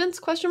 Coincidence?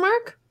 Question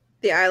mark?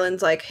 The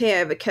island's like, hey, I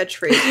have a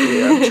catchphrase for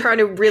you. I'm trying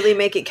to really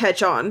make it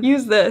catch on.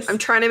 Use this. I'm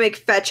trying to make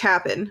fetch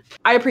happen.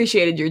 I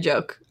appreciated your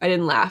joke. I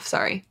didn't laugh,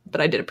 sorry, but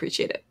I did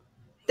appreciate it.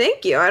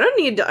 Thank you. I don't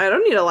need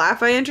to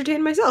laugh. I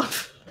entertain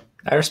myself.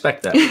 I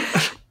respect that.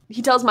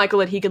 He tells Michael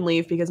that he can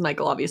leave because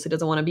Michael obviously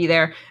doesn't want to be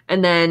there.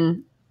 And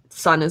then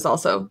Son is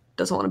also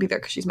doesn't want to be there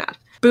because she's mad.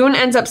 Boone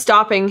ends up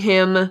stopping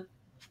him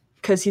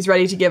because he's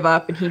ready to give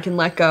up and he can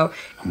let go.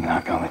 I'm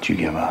not gonna let you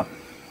give up.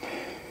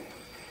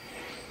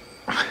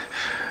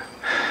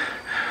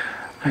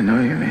 I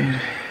know you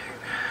made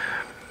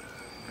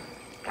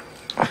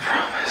a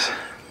promise.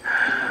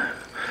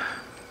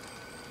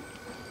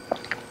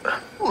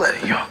 I'm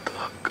letting you off the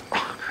hook.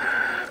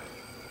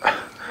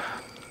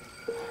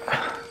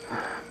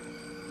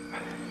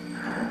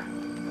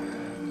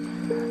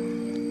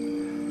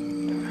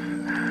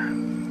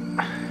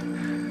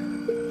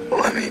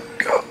 Let me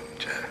go,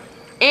 Jeff.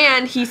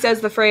 And he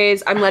says the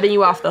phrase, I'm letting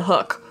you off the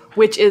hook,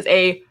 which is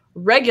a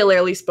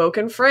regularly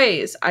spoken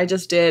phrase. I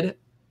just did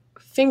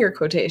finger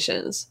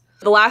quotations.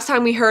 The last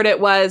time we heard it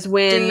was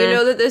when... Do you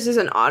know that this is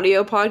an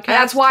audio podcast?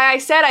 That's why I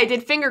said I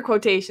did finger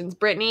quotations,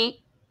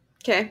 Brittany.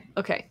 Okay.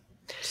 Okay.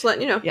 Just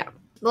letting you know. Yeah.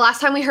 The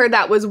last time we heard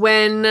that was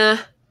when...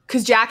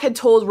 Because Jack had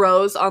told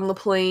Rose on the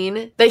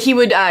plane that he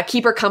would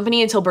keep her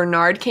company until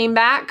Bernard came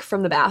back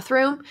from the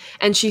bathroom.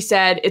 And she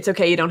said, it's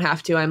okay, you don't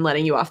have to. I'm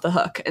letting you off the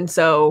hook. And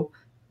so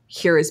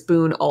here is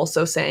Boone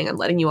also saying, I'm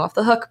letting you off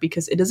the hook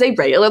because it is a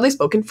regularly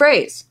spoken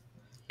phrase.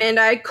 And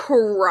I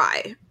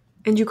cry.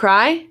 And you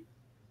cry?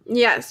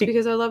 Yes,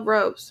 because I love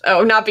Rose.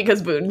 Oh, not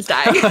because Boone's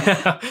dying.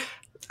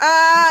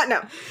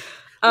 No.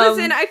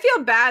 Listen, I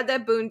feel bad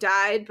that Boone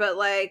died, but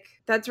like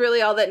that's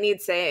really all that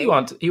needs saying.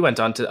 He went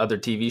on to other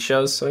TV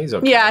shows, so he's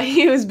okay. Yeah,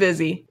 he was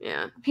busy.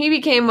 Yeah. He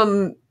became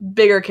a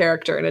bigger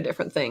character in a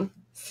different thing.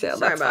 So Sorry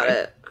that's about fine.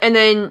 it. And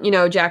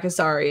then, Jack is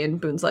sorry, and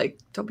Boone's like,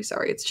 don't be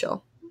sorry, it's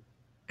chill.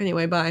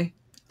 Anyway, bye.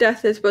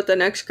 Death is but the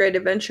next great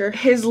adventure.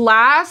 His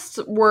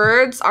last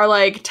words are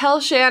like, tell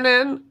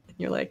Shannon. And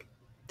you're like,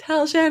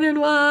 tell Shannon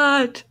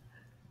what?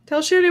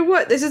 Tell Shannon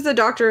what? This is the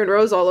Doctor and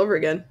Rose all over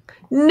again.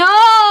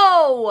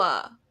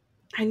 No!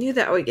 I knew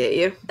that would get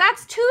you.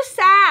 That's too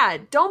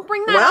sad. Don't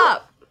bring that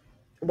up.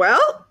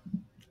 Well,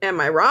 am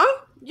I wrong?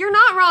 You're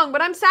not wrong,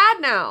 but I'm sad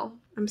now.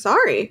 I'm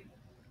sorry.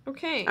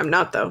 Okay. I'm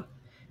not, though.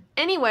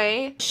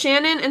 Anyway,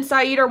 Shannon and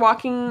Saeed are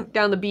walking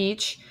down the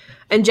beach,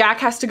 and Jack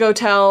has to go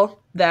tell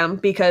them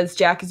because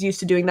Jack is used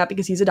to doing that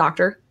because he's a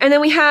doctor. And then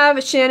we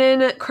have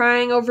Shannon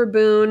crying over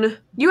Boone.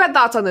 You had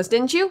thoughts on this,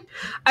 didn't you?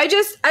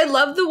 I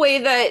love the way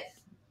that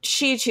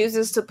she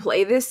chooses to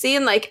play this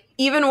scene. Like,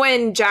 even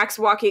when Jack's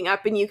walking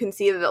up and you can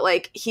see that,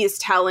 like, he's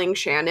telling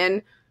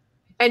Shannon,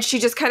 and she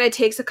just kind of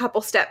takes a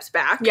couple steps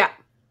back. Yeah.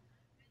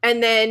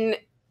 And then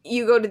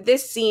you go to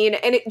this scene,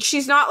 and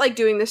she's not, like,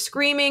 doing the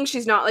screaming.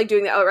 She's not, like,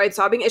 doing the outright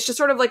sobbing. It's just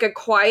sort of, like, a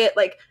quiet,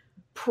 like,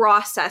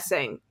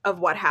 processing of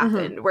what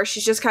happened, where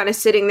she's just kind of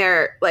sitting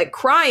there, like,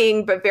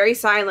 crying, but very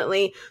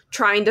silently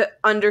trying to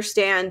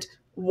understand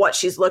what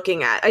she's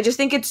looking at. I just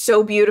think it's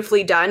so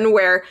beautifully done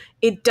where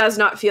it does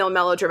not feel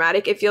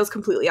melodramatic. It feels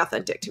completely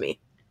authentic to me.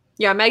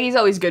 Yeah, Maggie's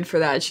always good for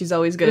that. She's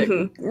always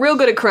good real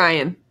good at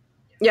crying.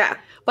 Yeah.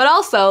 But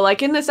also,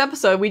 like, in this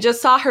episode, we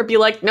just saw her be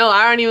like, no,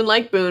 I don't even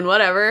like Boone,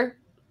 whatever.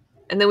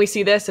 And then we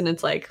see this, and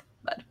it's like,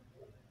 bud.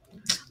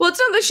 Well, it's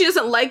not that she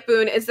doesn't like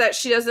Boone, it's that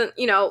she doesn't,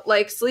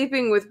 like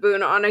sleeping with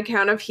Boone on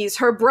account of he's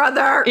her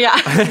brother. Yeah.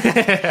 Well, like,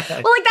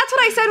 that's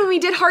what I said when we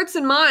did Hearts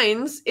and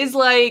Minds, is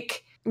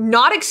like,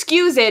 not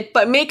excuse it,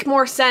 but make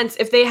more sense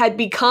if they had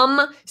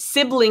become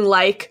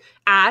sibling-like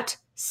at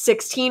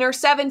 16 or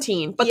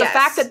 17. But the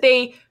fact that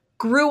they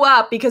grew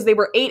up because they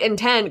were 8 and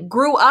 10,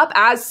 grew up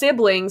as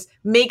siblings,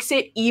 makes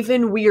it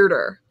even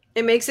weirder.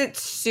 It makes it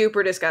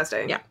super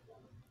disgusting. Yeah.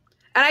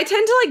 And I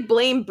tend to, like,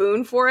 blame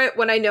Boone for it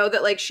when I know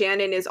that, like,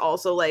 Shannon is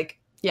also, like,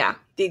 the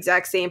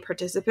exact same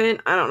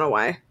participant. I don't know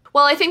why.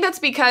 Well, I think that's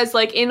because,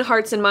 like, in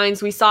Hearts and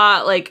Minds, we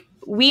saw, like,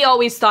 we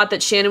always thought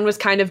that Shannon was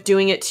kind of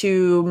doing it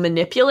to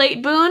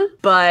manipulate Boone,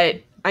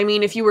 but I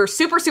mean, if you were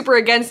super, super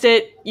against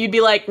it, you'd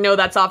be like, no,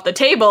 that's off the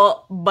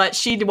table, but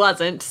she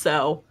wasn't,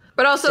 so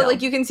But also, So.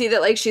 like, you can see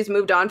that, like, she's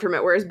moved on from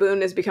it, whereas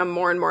Boone has become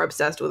more and more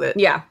obsessed with it.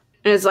 Yeah.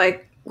 And it's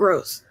like,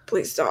 gross.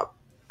 Please stop.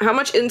 How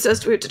much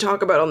incest do we have to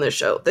talk about on this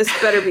show? This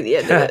better be the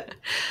end of it.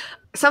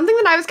 Something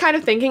that I was kind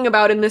of thinking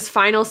about in this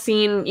final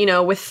scene, you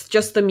know, with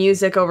just the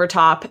music over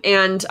top,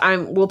 and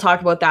we'll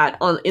talk about that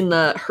in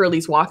the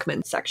Hurley's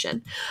Walkman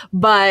section.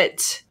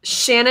 But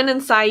Shannon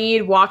and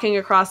Saeed walking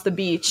across the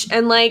beach,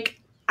 and like,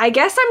 I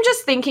guess I'm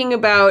just thinking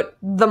about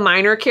the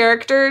minor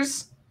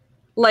characters,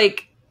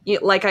 like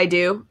I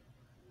do.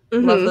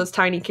 Mm-hmm. Love those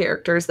tiny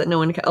characters that no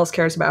one else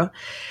cares about.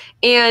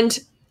 And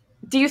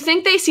do you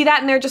think they see that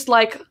and they're just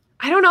like,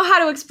 I don't know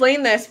how to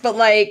explain this, but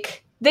like,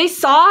 they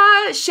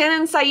saw Shannon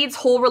and Saeed's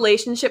whole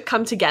relationship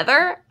come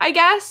together, I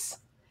guess.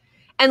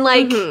 And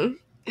like,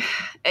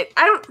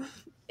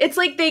 it's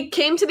like they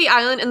came to the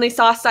island and they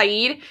saw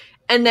Saeed,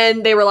 and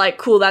then they were like,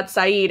 cool, that's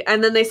Saeed.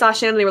 And then they saw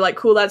Shannon, they were like,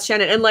 cool, that's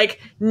Shannon. And like,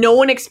 no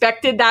one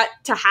expected that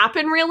to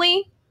happen,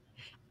 really.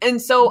 And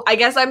so I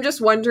guess I'm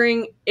just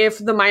wondering if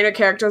the minor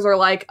characters are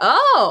like,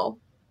 oh,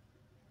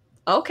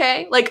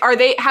 okay. Like,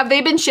 have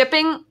they been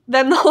shipping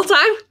them the whole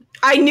time?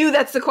 I knew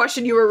that's the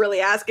question you were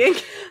really asking.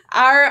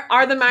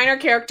 Are the minor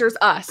characters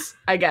us,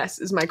 I guess,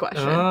 is my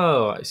question.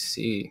 Oh, I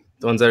see.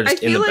 The ones that are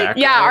just I in the feel like- background.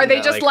 Yeah, are they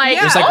that, just like,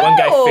 There's like one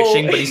guy oh!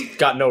 fishing, but he's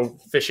got no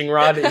fishing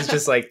rod. He's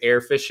just like air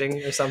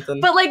fishing or something.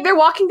 But like, they're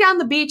walking down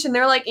the beach and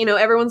they're like, you know,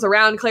 everyone's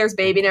around Claire's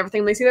baby and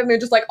everything. They see them and they're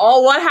just like,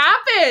 oh, what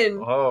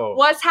happened? Oh.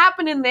 What's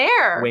happening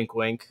there? Wink,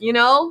 wink. You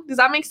know? Does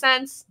that make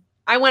sense?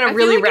 I went a I feel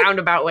really like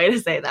roundabout way to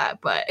say that,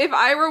 but... If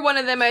I were one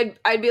of them,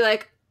 I'd be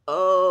like,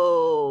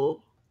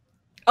 oh.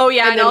 Oh,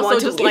 yeah, and and then also want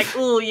to just leave. like,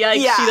 ooh, yeah,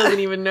 Yeah. she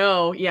doesn't even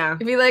know. Yeah.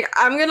 I'd be like,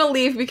 I'm gonna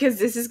leave because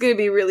this is gonna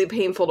be really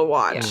painful to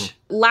watch.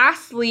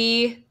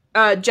 Lastly,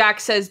 Jack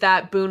says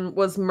that Boone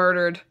was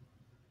murdered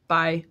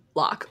by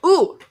Locke.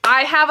 Ooh,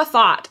 I have a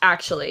thought,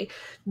 actually.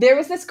 There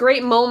was this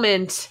great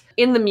moment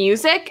in the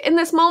music in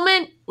this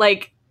moment.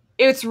 Like,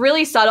 it's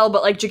really subtle,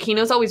 but like,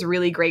 Giacchino's always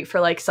really great for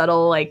like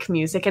subtle like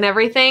music and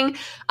everything.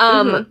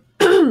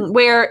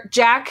 Where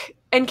Jack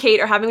and Kate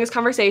are having this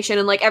conversation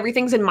and like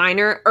everything's in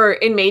minor or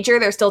in major.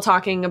 They're still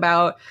talking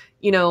about,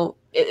 you know,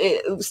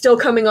 it still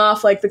coming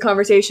off like the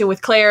conversation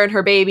with Claire and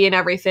her baby and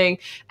everything.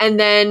 And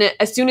then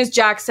as soon as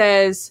Jack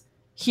says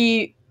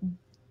he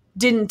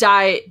didn't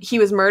die, he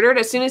was murdered.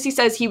 As soon as he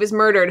says he was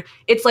murdered,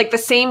 it's like the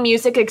same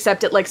music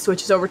except it like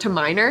switches over to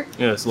minor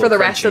Yeah, it's a for the little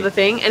rest of crunchy. the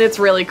thing. And it's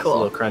really It's a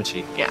cool. little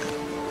crunchy. Yeah.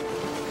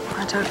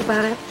 Want to talk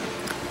about it?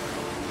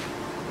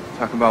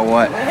 Talk about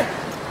what?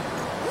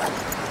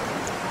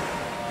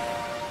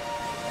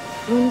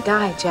 You didn't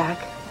die, Jack.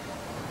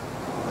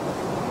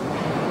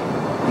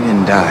 He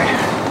didn't die.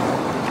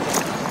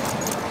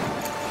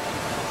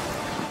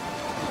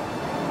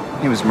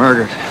 He was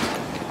murdered.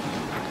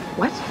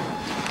 What?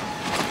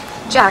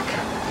 Jack,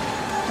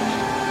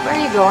 where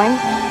are you going?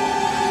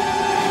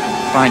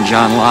 Find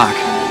John Locke.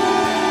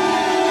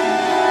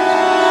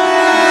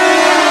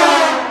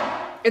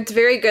 It's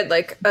very good,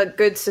 like a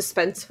good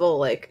suspenseful,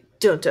 like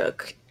dun-dun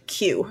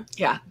cue.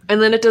 Yeah.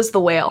 And then it does the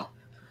whale,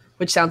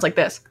 which sounds like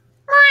this.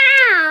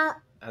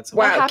 That's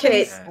Wow, happens?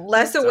 Kate,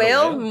 less Is that a a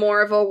whale, whale?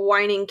 more of a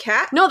whining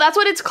cat. No, that's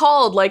what it's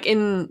called, like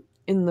in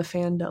the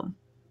fandom.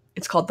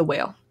 It's called the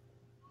whale.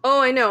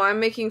 Oh, I know. I'm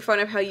making fun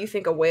of how you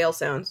think a whale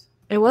sounds.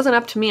 It wasn't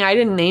up to me. I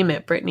didn't name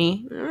it,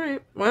 Brittany. All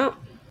right. Well,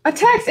 A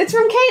text. It's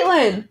from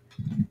Caitlin.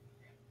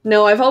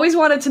 No, I've always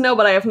wanted to know,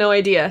 but I have no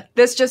idea.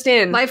 This just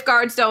in.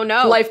 lifeguards don't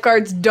know.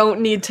 Lifeguards don't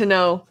need to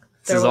know.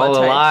 This their is blood all a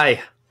type.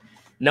 lie.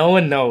 No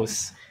one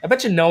knows. I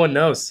bet you no one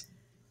knows.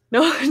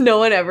 No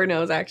one ever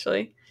knows,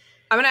 actually.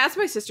 I'm gonna ask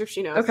my sister if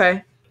she knows.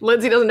 Okay.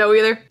 Lindsay doesn't know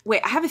either.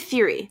 Wait, I have a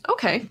theory.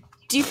 Okay.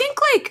 Do you think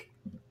like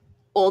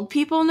old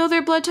people know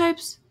their blood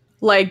types?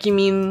 Like, you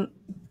mean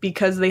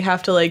because they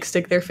have to, like,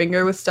 stick their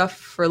finger with stuff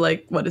for,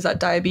 like, what is that,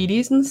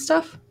 diabetes and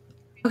stuff?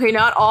 Okay,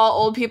 not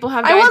all old people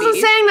have I diabetes.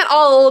 wasn't saying that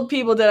all old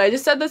people did. I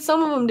just said that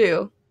some of them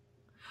do.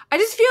 I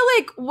just feel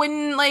like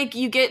when like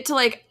you get to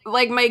like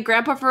my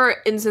grandpa, for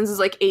instance, is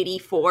like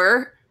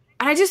 84,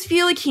 and I just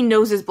feel like he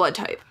knows his blood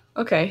type.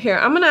 Okay, here,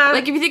 I'm gonna...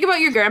 Like if you think about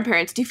your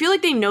grandparents, do you feel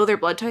like they know their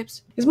blood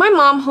types? Is my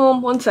mom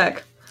home? One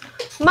sec.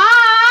 Mom!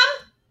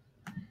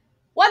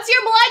 What's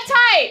your blood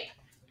type?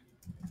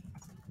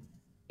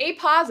 A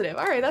positive.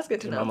 All right, that's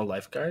good to Your know. mom a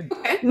lifeguard?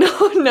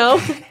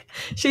 No.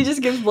 She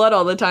just gives blood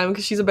all the time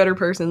because she's a better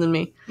person than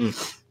me.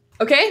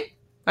 Okay?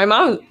 My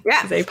mom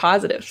is A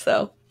positive,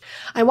 so.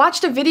 I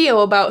watched a video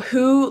about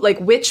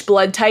which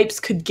blood types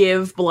could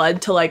give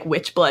blood to, like,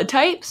 which blood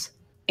types.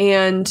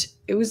 And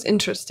it was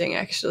interesting,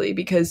 actually,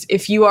 because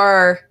if you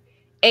are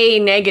A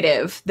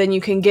negative, then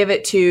you can give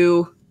it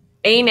to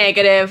A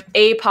negative,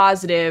 A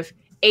positive,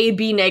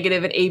 AB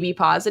negative, and AB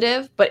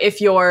positive. But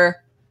if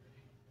you're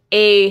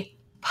A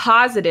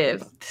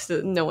positive,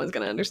 no one's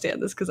going to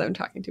understand this because I'm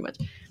talking too much.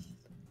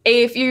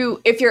 If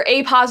you're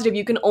A positive,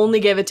 you can only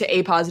give it to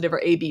A positive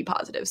or AB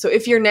positive. So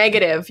if you're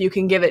negative, you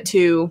can give it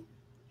to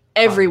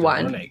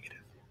everyone. Negative.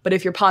 But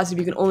if you're positive,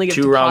 you can only give it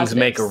Two to wrongs positives.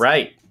 make a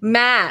right.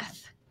 Math.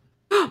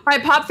 My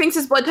pop thinks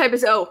his blood type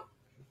is O.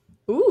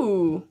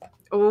 Ooh.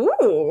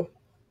 Ooh.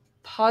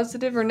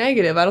 positive or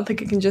negative. I don't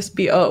think it can just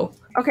be O.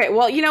 Okay,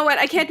 well, you know what?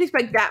 I can't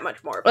expect that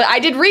much more. But I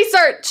did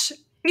research.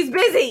 He's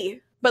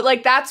busy. But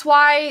like that's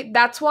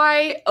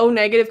why O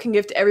negative can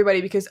give to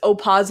everybody because O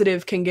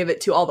positive can give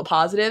it to all the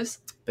positives.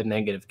 But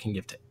negative can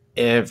give to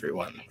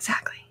everyone.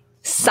 Exactly.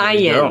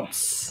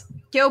 Science.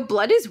 Yo,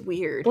 blood is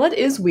weird. Blood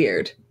is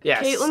weird.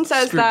 Yes. Caitlin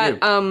says Screw that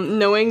you.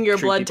 knowing your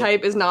Treat blood people.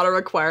 type is not a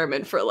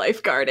requirement for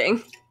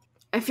lifeguarding.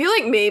 I feel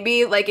like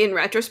maybe, like, in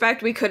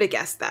retrospect, we could have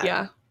guessed that.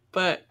 Yeah.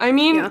 But, I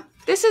mean,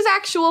 this is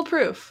actual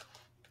proof.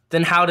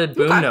 Then how did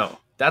Boone know?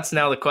 That's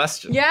now the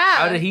question. Yeah.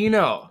 How did he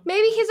know?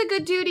 Maybe he's a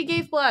good dude. He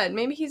gave blood.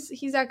 Maybe he's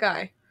that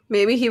guy.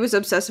 Maybe he was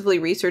obsessively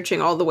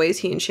researching all the ways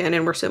he and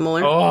Shannon were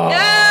similar. Oh.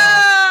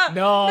 Yeah!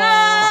 No.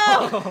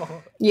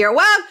 No! You're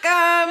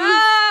welcome!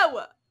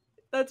 No!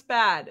 That's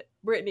bad.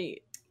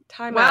 Brittany,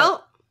 time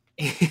out.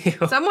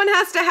 Well, someone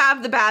has to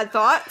have the bad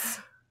thoughts.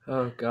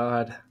 Oh,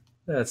 God.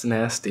 That's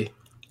nasty.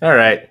 All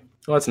right.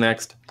 What's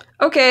next?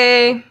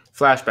 Okay.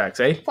 Flashbacks,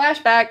 eh?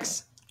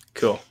 Flashbacks.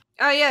 Cool.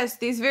 Ah, yes,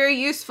 these very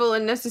useful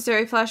and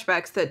necessary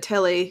flashbacks that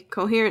tell a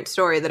coherent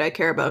story that I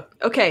care about.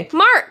 Okay,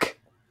 Mark!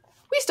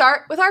 We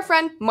start with our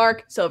friend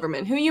Mark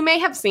Silverman, who you may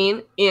have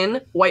seen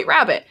in White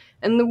Rabbit.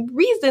 And the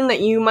reason that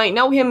you might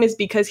know him is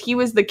because he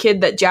was the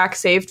kid that Jack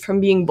saved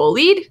from being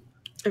bullied.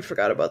 I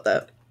forgot about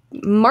that.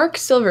 Mark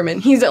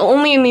Silverman. He's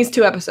only in these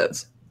 2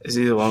 episodes. Is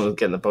he the one with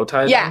getting the bow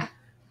tie? Yeah.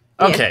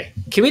 Okay.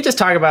 Can we just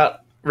talk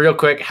about, real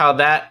quick, how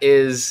that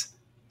is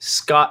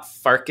Scott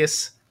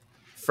Farkas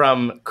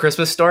from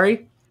Christmas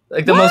Story?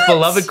 Like the most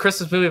beloved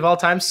Christmas movie of all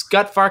time.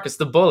 Scott Farkas,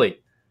 the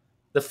bully.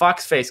 The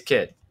fox face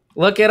kid.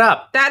 Look it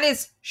up. That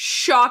is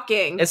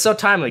shocking. It's so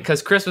timely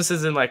because Christmas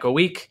is in like a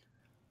week.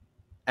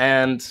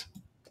 And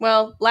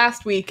Well,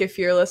 last week if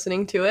you're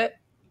listening to it.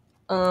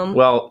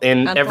 well,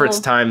 in at Everett's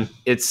home. time,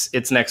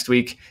 it's next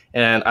week.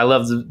 And I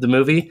love the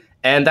movie.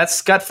 And that's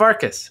Scott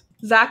Farkas.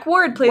 Zach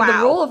Ward played the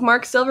role of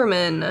Mark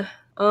Silverman.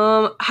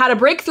 Had a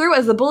breakthrough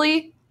as the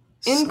bully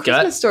in Scott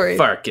Christmas Story.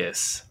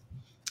 Farkas.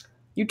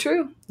 You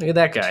true. Look at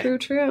that guy.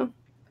 True.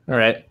 All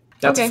right.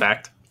 That's Okay. a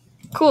fact.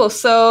 Cool.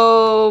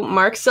 So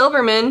Mark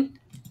Silverman.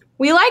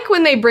 We like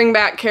when they bring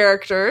back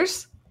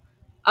characters.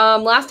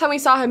 Last time we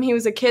saw him, he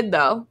was a kid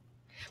though.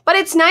 But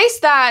it's nice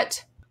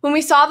that when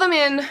we saw them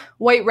in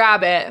White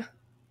Rabbit,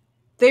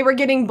 they were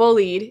getting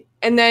bullied,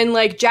 and then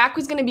like Jack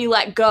was gonna be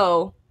let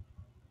go,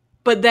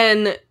 but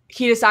then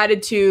he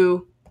decided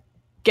to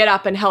get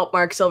up and help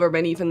Mark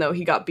Silverman even though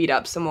he got beat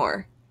up some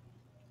more.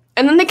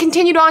 And then they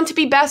continued on to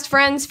be best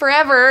friends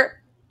forever.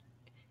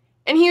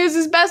 And he was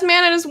his best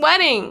man at his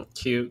wedding.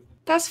 Cute.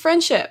 That's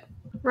friendship.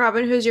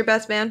 Robin, who's your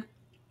best man?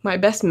 My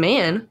best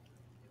man?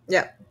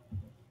 Yeah.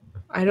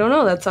 I don't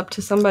know. That's up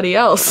to somebody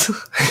else.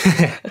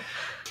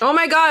 Oh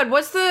my god,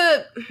 what's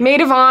the... Maid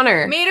of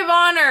honor. Maid of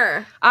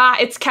honor!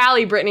 It's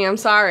Callie, Brittany. I'm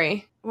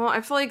sorry. Well, I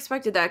fully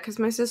expected that because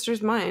my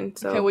sister's mine,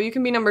 so... Okay, well, you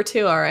can be number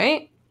 2, all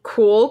right?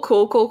 Cool.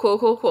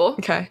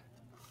 Okay.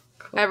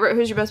 Everett,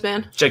 who's your best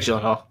man? Jake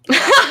Gyllenhaal.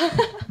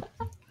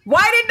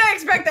 Why didn't I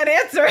expect that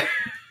answer?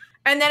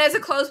 And then as a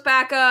close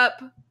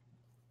backup,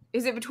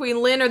 is it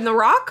between Lynn and The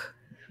Rock?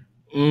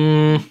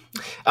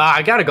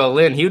 I gotta go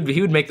Lynn. He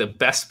would make the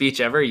best speech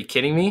ever. Are you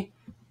kidding me?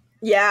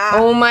 Yeah.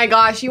 Oh my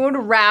gosh, he would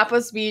rap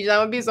a speech. That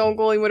would be so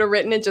cool. He would have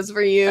written it just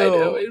for you. I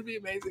know. It would be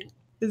amazing.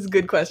 This is a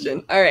good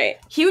question. All right.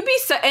 He would be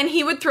and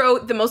he would throw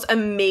the most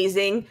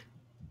amazing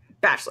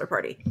bachelor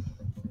party.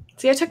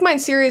 See, I took mine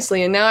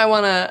seriously, and now I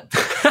want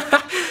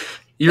to...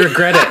 You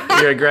regret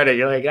it.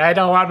 You're like, I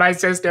don't want my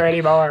sister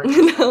anymore.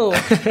 No.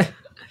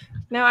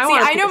 Now I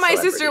want. I know my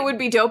sister would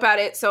be dope at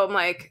it, so I'm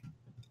like,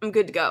 I'm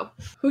good to go.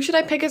 Who should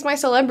I pick as my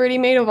celebrity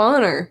maid of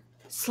honor?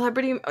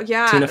 Celebrity,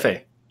 yeah. Tina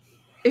Fey.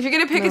 If you're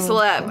gonna pick a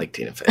celeb, I like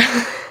Tina Fey.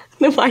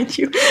 No, why'd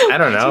you? I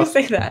don't know. Why'd you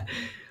say that?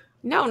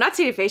 No, not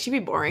Tina Fey. She'd be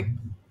boring.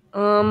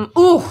 I'm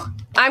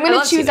gonna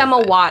love choose Tina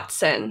Emma Fey.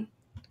 Watson.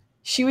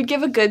 She would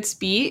give a good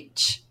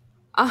speech.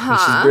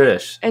 She's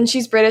British. And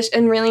she's British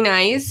and really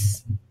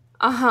nice.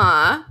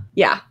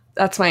 Yeah,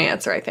 that's my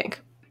answer, I think.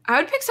 I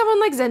would pick someone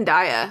like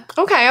Zendaya.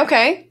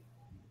 Okay.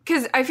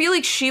 Because I feel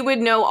like she would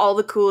know all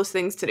the coolest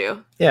things to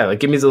do. Yeah, like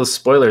give me those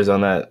spoilers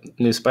on that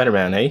new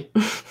Spider-Man, eh?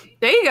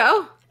 There you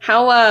go.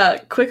 How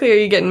quickly are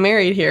you getting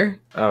married here?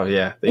 Oh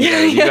yeah,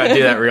 you gotta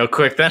do that real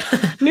quick then.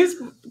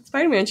 New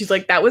Spider-Man, she's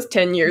like, that was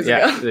 10 years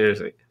Yeah, ago.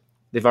 seriously.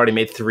 They've already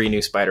made 3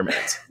 new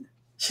Spider-Mans.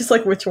 She's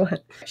like, which one?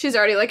 She's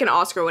already like an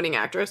Oscar-winning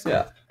actress.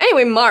 Yeah.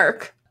 Anyway,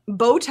 Mark,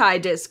 bow tie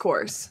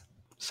discourse.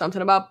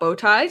 Something about bow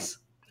ties?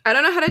 I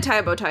don't know how to tie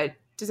a bow tie.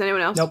 Does anyone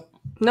else? Nope.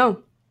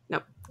 No.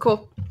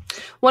 Cool.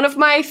 One of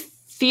my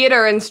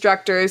theater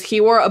instructors,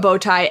 he wore a bow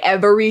tie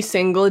every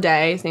single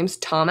day. His name's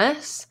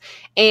Thomas.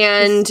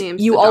 And His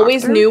name's you the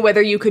always doctor? knew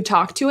whether you could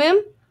talk to him,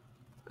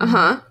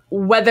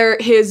 whether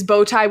his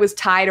bow tie was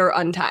tied or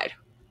untied.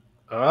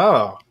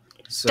 Oh.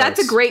 So That's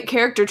a great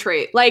character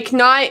trait. Like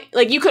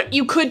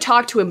you could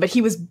talk to him, but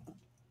he was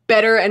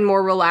better and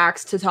more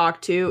relaxed to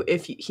talk to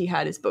if he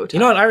had his bow tie. You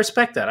know what? I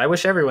respect that. I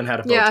wish everyone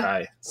had a bow Yeah.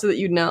 tie. So that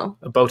you'd know.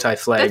 A bow tie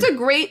flag. That's a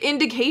great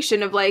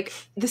indication of like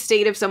the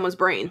state of someone's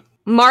brain.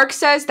 Mark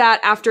says that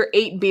after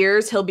 8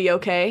 beers, he'll be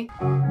okay.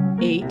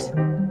 8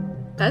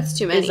 That's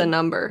too many. is a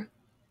number.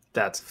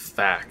 That's a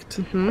fact.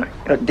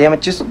 Damn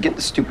it, just get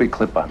the stupid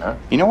clip on, huh?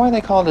 You know why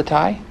they call it a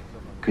tie?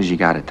 Because you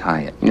gotta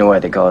tie it. You know why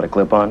they call it a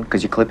clip on?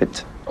 Because you clip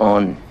it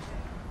on.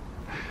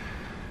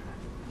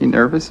 You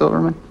nervous,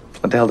 Silverman?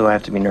 What the hell do I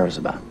have to be nervous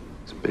about?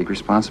 It's a big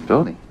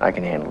responsibility. I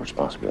can handle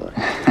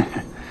responsibility.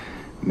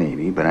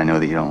 Maybe, but I know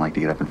that you don't like to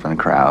get up in front of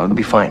a crowd. I'll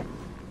be fine.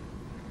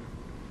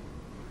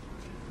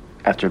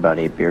 After about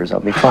 8 beers,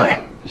 I'll be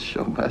fine.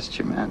 She'll bust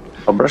you, man.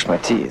 I'll brush my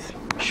teeth.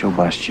 She'll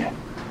bust you.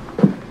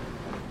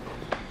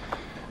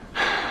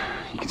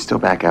 You can still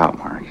back out,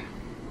 Mark.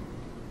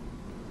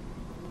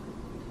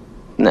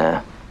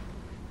 Nah.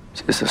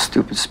 It's just a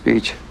stupid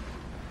speech.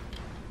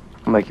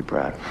 I'll make you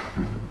proud.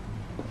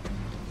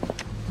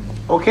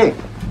 Okay,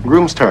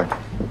 groom's turn.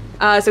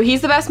 So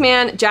he's the best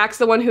man. Jack's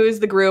the one who is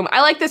the groom.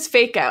 I like this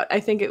fake out.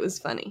 I think it was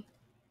funny.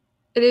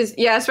 It is,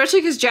 yeah,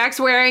 especially because Jack's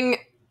wearing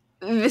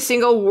the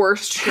single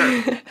worst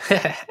shirt.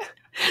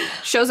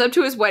 Shows up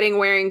to his wedding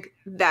wearing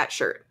that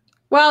shirt.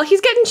 Well,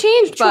 he's getting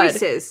changed, bud.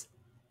 Choices.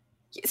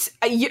 Yes,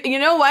 you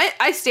know what?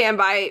 I stand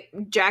by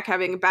Jack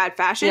having bad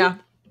fashion. Yeah.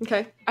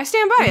 Okay. I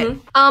stand by it.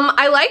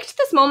 I liked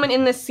this moment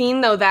in this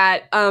scene though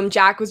that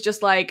Jack was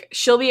just like,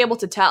 she'll be able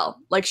to tell.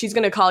 Like she's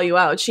gonna call you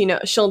out.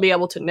 She'll be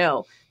able to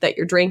know that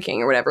you're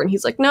drinking or whatever. And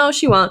he's like, no,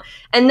 she won't.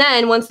 And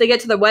then once they get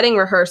to the wedding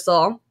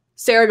rehearsal,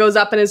 Sarah goes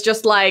up and is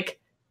just like,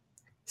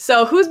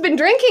 so who's been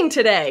drinking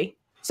today?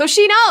 So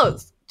she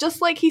knows,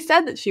 just like he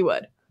said that she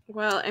would.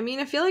 Well, I mean,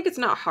 I feel like it's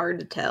not hard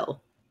to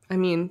tell. I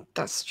mean,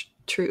 that's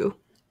true.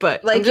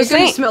 But like, you're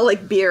gonna smell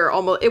like beer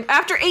almost.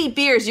 After 8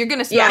 beers, you're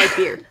gonna smell like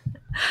beer.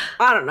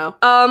 I don't know.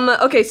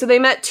 Okay, so they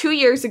met 2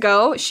 years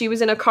ago. She was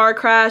in a car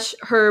crash.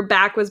 Her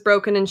back was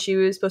broken and she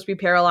was supposed to be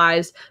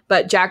paralyzed,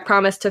 but Jack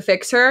promised to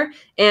fix her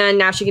and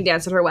now she can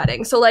dance at her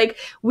wedding. So like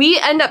we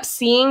end up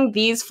seeing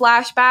these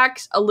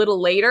flashbacks a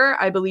little later,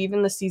 I believe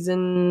in the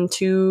season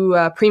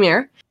 2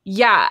 premiere.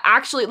 Yeah,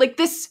 actually like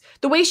this,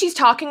 the way she's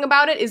talking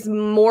about it is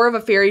more of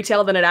a fairy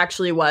tale than it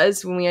actually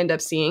was when we end up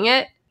seeing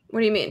it.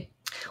 What do you mean?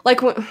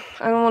 Like I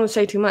don't want to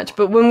say too much,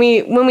 but when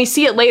we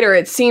see it later,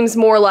 it seems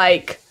more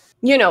like,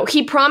 you know,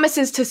 he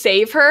promises to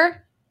save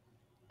her,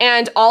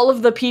 and all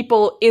of the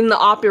people in the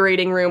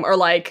operating room are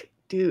like,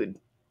 dude,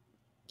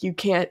 you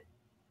can't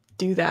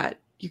do that.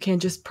 You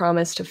can't just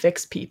promise to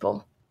fix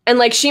people. And,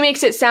 like, she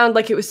makes it sound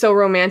like it was so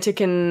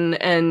romantic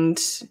and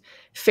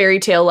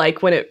fairy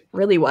tale-like when it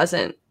really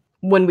wasn't,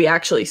 when we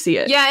actually see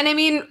it. Yeah, and I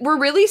mean, we're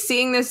really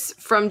seeing this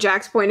from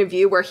Jack's point of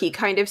view, where he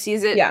kind of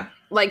sees it. Yeah.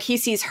 Like, he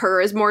sees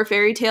her as more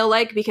fairy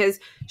tale-like because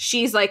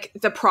she's, like,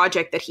 the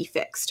project that he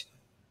fixed.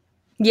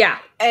 Yeah.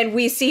 And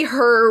we see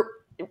her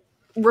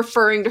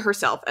referring to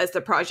herself as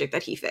the project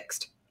that he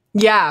fixed.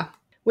 Yeah.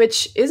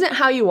 Which isn't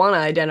how you want to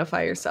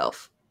identify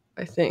yourself,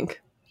 I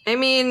think. I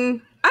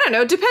mean, I don't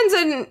know. Depends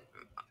on,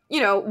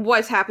 you know,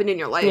 what's happened in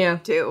your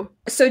life, too.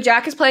 So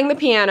Jack is playing the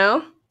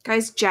piano.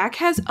 Guys, Jack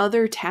has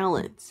other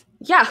talents.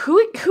 Yeah,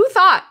 who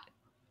thought?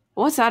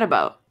 What's that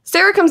about?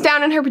 Sarah comes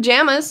down in her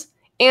pajamas,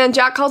 and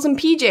Jack calls him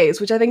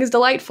PJs, which I think is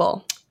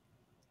delightful.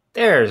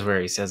 There's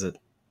where he says it.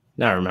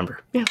 Now I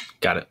remember. Yeah.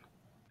 Got it.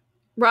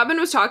 Robin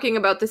was talking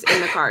about this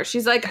in the car.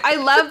 She's like, I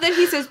love that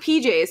he says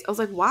PJs. I was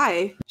like,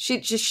 why? She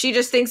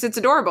just thinks it's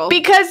adorable.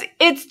 Because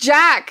it's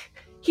Jack.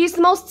 He's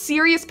the most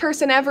serious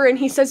person ever, and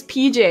he says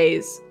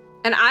PJs.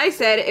 And I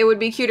said it would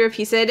be cuter if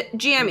he said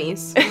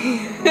jammies.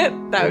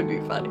 That would be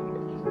funny.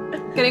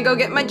 Gonna go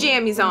get my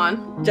jammies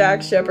on.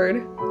 Jack Shephard,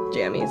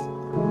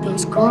 jammies.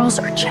 Those girls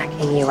are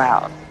checking you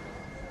out.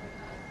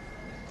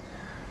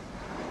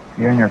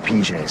 You're in your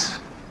PJs.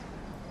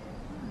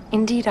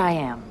 Indeed I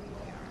am.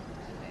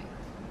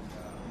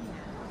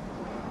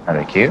 Are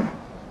they cute?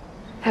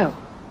 Who?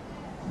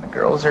 The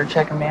girls are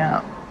checking me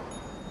out.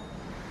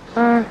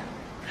 One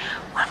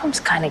of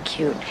them's kind of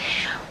cute.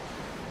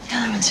 The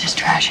other one's just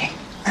trashy.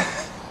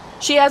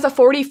 She has a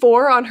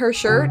 44 on her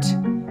shirt.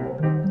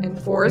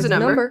 And 4 is a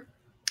number.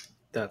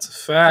 That's a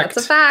fact.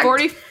 That's a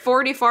fact.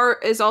 44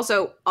 is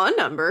also a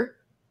number.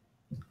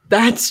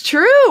 That's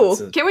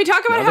true. Can we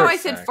talk about how I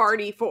fact. said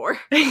farty for?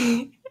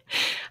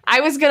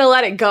 I was going to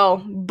let it go,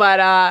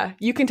 but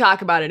you can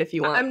talk about it if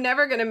you want. I'm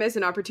never going to miss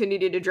an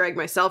opportunity to drag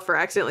myself for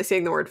accidentally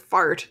saying the word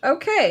fart.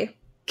 Okay.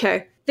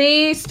 Okay.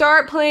 They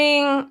start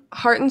playing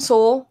Heart and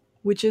Soul,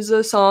 which is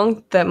a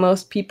song that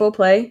most people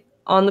play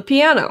on the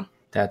piano.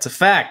 That's a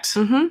fact.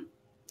 Mm-hmm.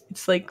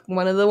 It's like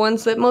one of the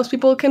ones that most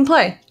people can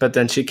play. But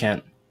then she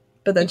can't.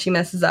 But then she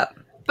messes up.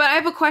 But I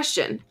have a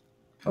question.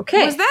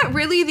 Okay. Was that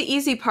really the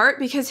easy part?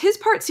 Because his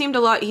part seemed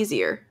a lot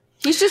easier.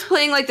 He's just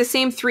playing like the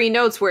same 3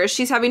 notes, whereas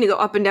she's having to go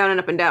up and down and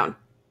up and down.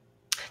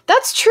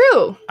 That's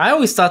true. I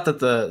always thought that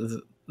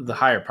the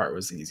higher part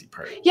was the easy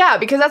part. Yeah,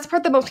 because that's the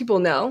part that most people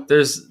know.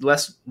 There's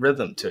less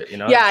rhythm to it, you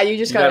know? Yeah, you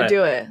just gotta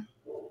do it.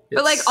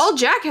 But like all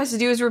Jack has to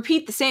do is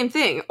repeat the same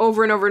thing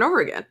over and over and over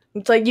again.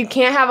 It's like you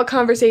can't have a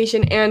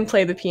conversation and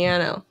play the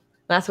piano.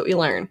 That's what we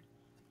learn.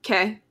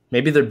 Okay.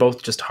 Maybe they're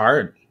both just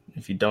hard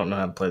if you don't know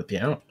how to play the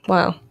piano.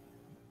 Wow.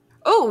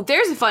 Oh,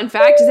 there's a fun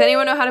fact. Does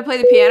anyone know how to play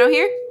the piano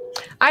here?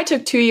 I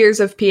took 2 years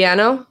of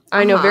piano.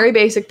 I know very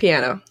basic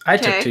piano. I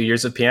took 2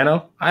 years of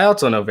piano. I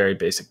also know very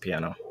basic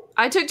piano.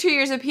 I took 2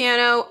 years of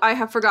piano. I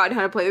have forgotten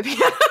how to play the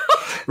piano.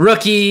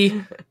 Rookie.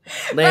 Lame.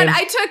 But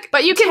I took.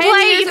 But you can 10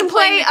 play. years You can of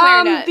playing play the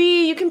clarinet.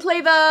 You can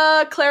play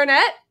the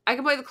clarinet. I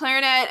can play the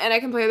clarinet and I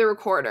can play the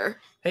recorder.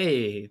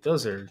 Hey,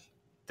 those are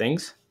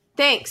things.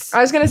 Thanks.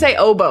 I was gonna say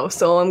oboe,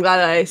 so I'm glad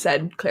I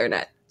said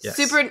clarinet. Yes.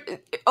 Super.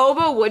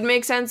 Oboe would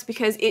make sense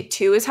because it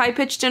too is high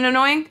pitched and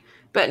annoying.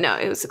 But no,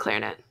 it was the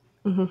clarinet.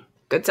 Mm-hmm.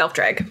 Good self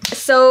drag.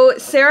 So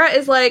Sarah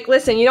is like,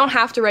 listen, you don't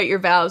have to write your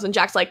vows. And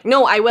Jack's like,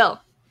 no, I will.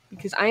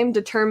 Because I am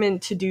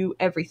determined to do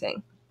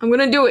everything. I'm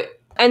going to do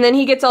it. And then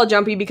he gets all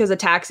jumpy because a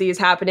taxi is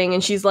happening.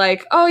 And she's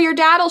like, oh, your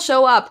dad'll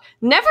show up.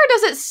 Never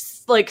does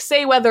it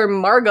say whether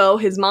Margot,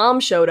 his mom,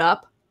 showed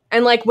up.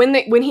 And like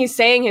when he's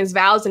saying his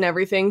vows and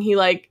everything, he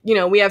like,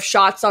 we have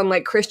shots on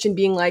like Christian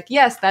being like,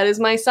 yes, that is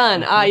my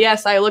son.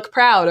 Yes, I look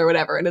proud or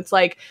whatever. And it's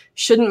like,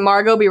 shouldn't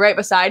Margot be right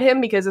beside him?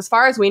 Because as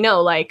far as we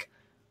know, like,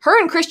 her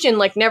and Christian,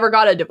 like, never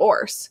got a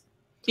divorce.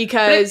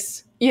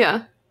 Because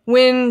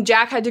when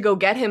Jack had to go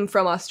get him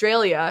from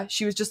Australia,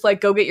 she was just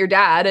like, go get your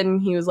dad.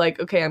 And he was like,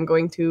 okay, I'm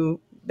going to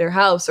their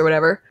house or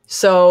whatever.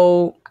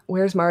 So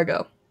where's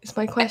Margot is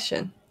my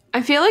question.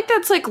 I feel like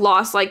that's like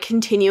lost like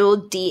continual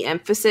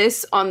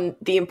de-emphasis on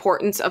the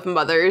importance of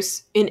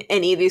mothers in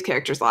any of these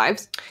characters'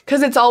 lives.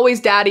 Because it's always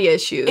daddy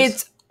issues.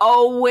 It's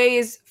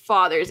always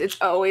fathers. It's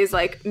always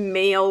like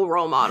male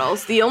role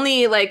models. The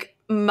only like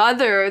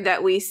mother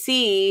that we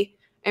see,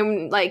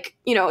 and like,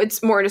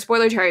 it's more in a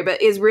spoiler territory,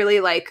 but is really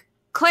like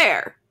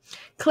Claire,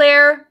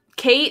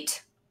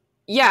 Kate.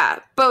 Yeah.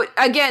 But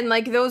again,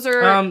 like those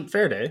are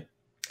Faraday's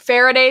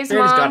Faraday's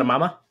mom. got a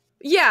mama.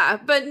 Yeah,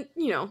 but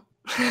you know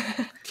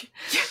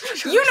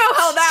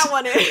how that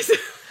one is.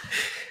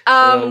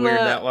 A little weird,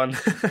 that one.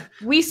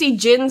 We see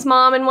Jin's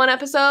mom in one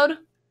episode,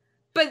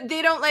 but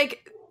they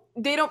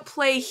don't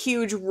play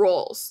huge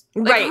roles.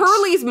 Like right.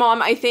 Hurley's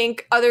mom, I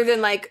think, other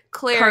than like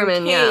Claire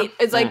Carmen, and Kate,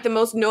 is like the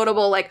most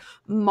notable like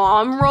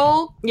mom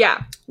role.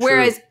 Yeah.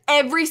 Whereas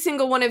every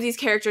single one of these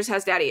characters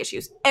has daddy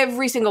issues.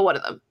 Every single one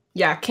of them.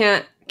 Yeah,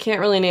 can't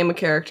really name a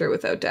character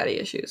without daddy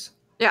issues.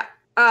 Yeah.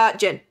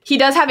 Jin. He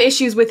does have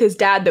issues with his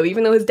dad though.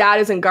 Even though his dad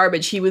isn't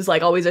garbage, he was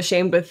like always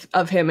ashamed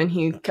of him, and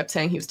he kept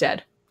saying he was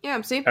dead.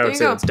 Yeah, see, I would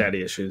say it's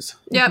daddy issues.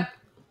 Yep.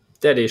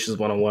 Daddy issues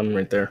 101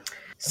 right there.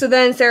 So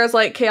then Sarah's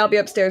like, okay, I'll be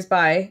upstairs,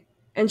 bye.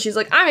 And she's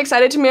like, I'm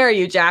excited to marry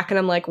you, Jack. And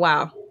I'm like,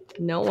 wow,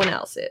 no one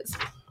else is.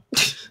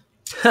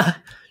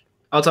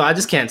 Also, I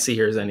just can't see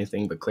her as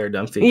anything but Claire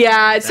Dunphy.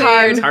 Yeah, it's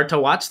hard. It's hard to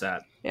watch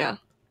that. Yeah.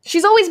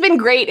 She's always been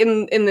great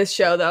in this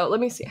show, though. Let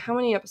me see. How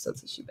many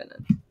episodes has she been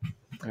in?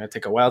 I'm going to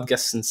take a wild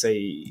guess and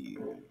say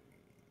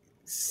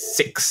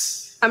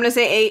 6. I'm going to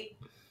say 8.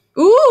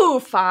 Ooh,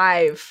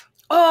 5.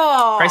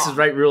 Oh. Price is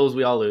Right rules,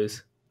 we all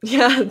lose.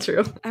 Yeah,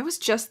 true. I was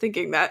just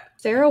thinking that.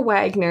 Sarah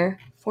Wagner,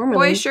 formerly.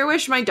 Boy, I sure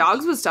wish my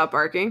dogs would stop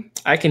barking.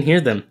 I can hear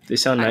them. They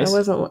sound nice.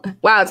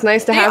 Wow, it's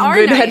nice to have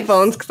good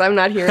headphones because I'm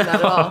not hearing that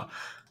at all.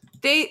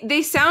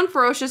 They sound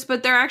ferocious,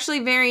 but they're actually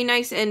very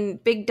nice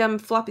and big, dumb,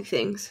 floppy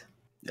things.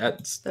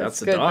 That's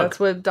a good. dog. That's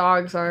what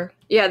dogs are.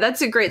 Yeah,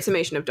 that's a great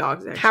summation of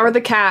dogs, actually. How are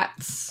the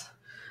cats?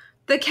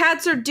 The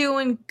cats are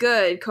doing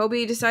good.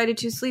 Kobe decided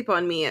to sleep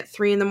on me at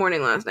 3 a.m.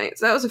 last night.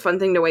 So that was a fun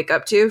thing to wake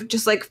up to.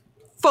 Just like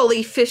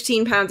fully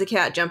 15 pounds of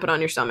cat jumping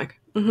on your stomach.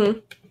 Mm-hmm.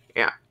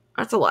 Yeah,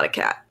 that's a lot of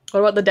cat. What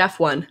about the deaf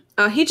one?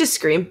 He just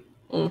screamed.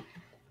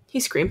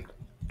 He screamed.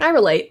 I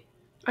relate.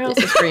 I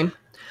also scream.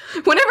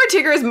 Whenever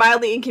Tigger is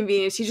mildly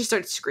inconvenienced, he just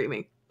starts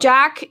screaming.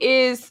 Jack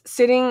is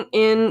sitting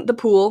in the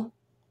pool,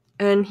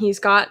 and he's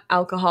got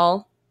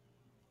alcohol.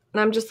 And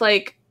I'm just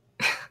like,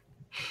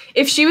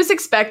 if she was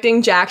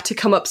expecting Jack to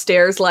come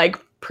upstairs, like,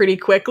 pretty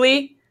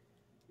quickly,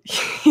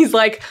 he's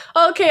like,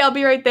 oh, okay, I'll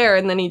be right there.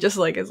 And then he just,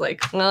 like, is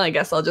like, well, I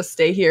guess I'll just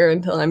stay here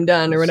until I'm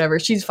done or whatever.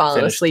 She's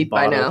fallen asleep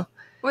by now.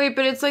 Wait,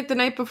 but it's like the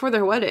night before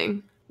their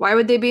wedding. Why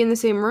would they be in the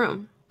same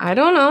room? I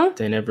don't know.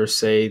 They never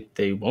say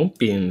they won't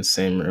be in the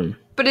same room.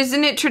 But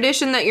isn't it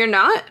tradition that you're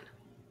not?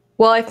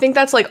 Well, I think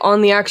that's, like,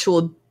 on the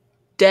actual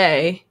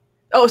day.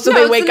 Oh, so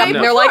they wake up and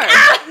they're like,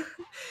 ah!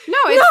 No,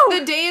 it's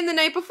the day and the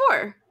night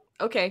before.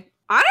 Okay.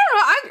 I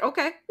don't know.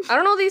 Okay. I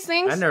don't know these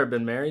things. I've never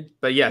been married.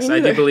 But yes, I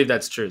do believe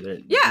that's true.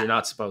 You're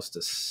not supposed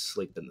to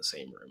sleep in the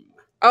same room.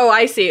 Oh,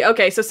 I see.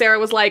 Okay, so Sarah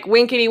was like,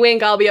 winkety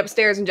wink, I'll be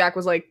upstairs. And Jack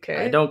was like,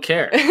 okay. I don't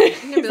care.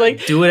 He's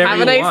like, do whatever you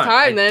want. Have a nice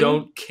time then. I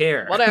don't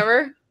care.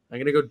 Whatever. I'm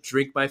going to go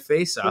drink my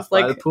face off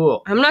like, by the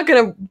pool. I'm not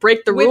going to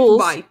break the rules.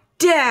 With my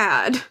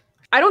dad.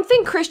 I don't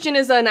think Christian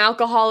is an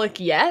alcoholic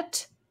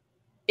yet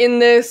in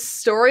this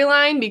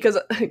storyline because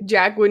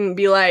Jack wouldn't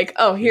be like,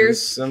 oh,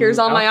 here's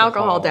all my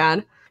alcohol,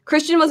 Dad.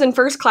 Christian was in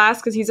first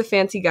class because he's a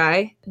fancy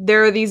guy.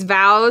 There are these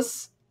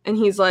vows, and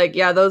he's like,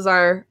 yeah, those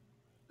are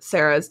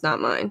Sarah's, not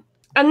mine.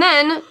 And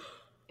then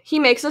he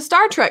makes a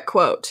Star Trek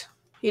quote.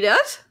 He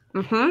does?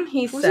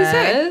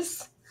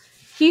 Mm-hmm.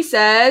 He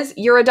says,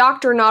 you're a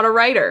doctor, not a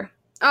writer.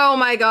 Oh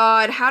my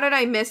god, how did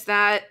I miss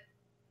that?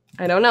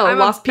 I don't know.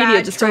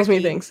 Lostpedia just tells me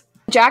things.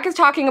 Jack is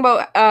talking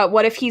about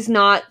what if he's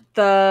not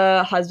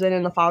the husband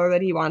and the father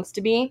that he wants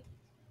to be.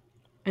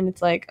 And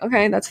it's like,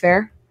 okay, that's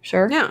fair.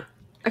 Sure. Yeah.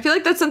 I feel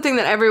like that's something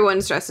that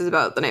everyone stresses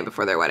about the night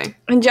before their wedding.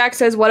 And Jack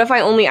says, what if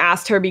I only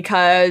asked her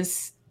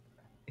because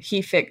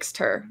he fixed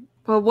her?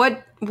 Well,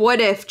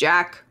 what if,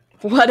 Jack?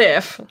 What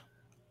if?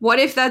 What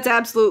if that's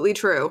absolutely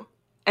true?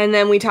 And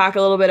then we talk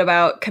a little bit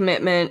about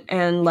commitment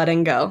and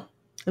letting go.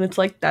 And it's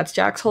like, that's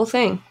Jack's whole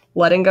thing.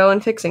 Letting go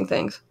and fixing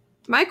things.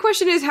 My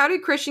question is, how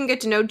did Christian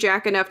get to know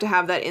Jack enough to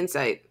have that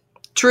insight?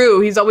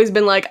 True. He's always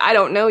been like, I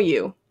don't know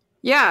you.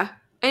 Yeah.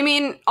 I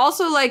mean,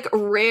 also, like,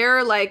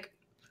 rare, like,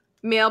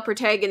 male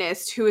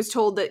protagonist who is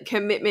told that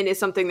commitment is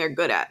something they're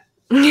good at.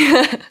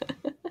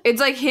 It's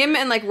like him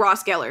and, like,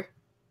 Ross Geller.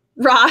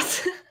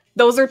 Ross.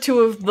 Those are two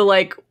of the,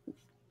 like,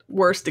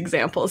 worst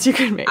examples you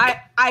can make.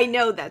 I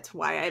know that's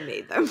why I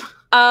made them.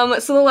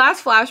 So the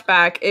last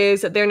flashback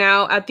is that they're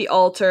now at the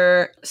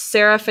altar.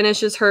 Sarah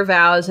finishes her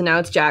vows, and now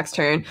it's Jack's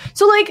turn.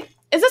 So, like,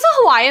 is this a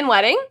Hawaiian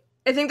wedding?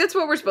 I think that's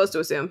what we're supposed to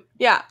assume.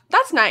 Yeah,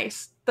 that's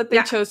nice that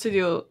they chose to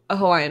do a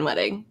Hawaiian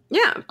wedding.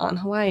 Yeah. On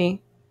Hawaii.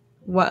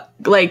 What?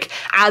 Like,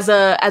 as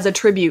a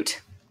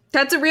tribute.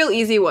 That's a real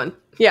easy one.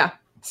 Yeah.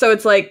 So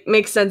it's like,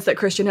 makes sense that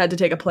Christian had to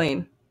take a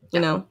plane, you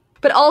know?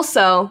 But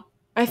also,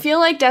 I feel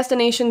like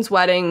destinations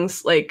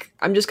weddings, like,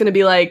 I'm just gonna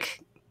be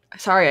like,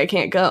 sorry, I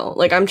can't go.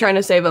 Like, I'm trying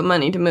to save up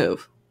money to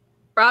move.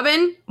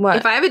 Robin, what?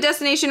 If I have a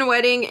destination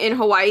wedding in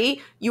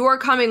Hawaii, you are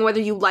coming whether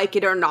you like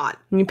it or not.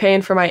 You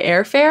paying for my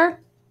airfare?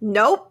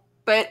 Nope.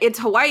 But it's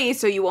Hawaii,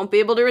 so you won't be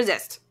able to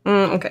resist.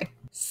 Okay.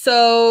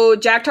 So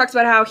Jack talks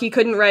about how he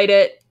couldn't write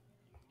it,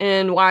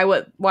 and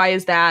why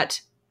is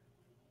that?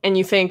 And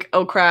you think,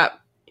 oh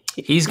crap,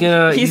 he's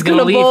gonna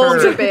leave bowl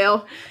her. to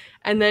bail.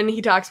 And then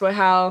he talks about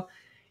how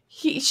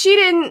he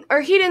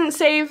didn't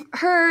save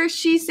her,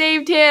 she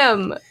saved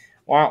him.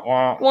 Wah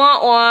wah.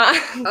 Wah wah.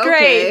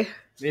 Great.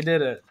 They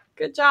did it.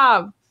 Good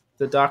job.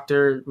 The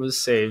doctor was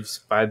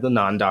saved by the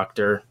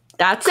non-doctor.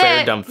 That's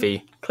Claire it.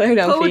 Dumphy. Claire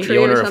Dumphy. Poetry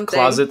The owner or of something.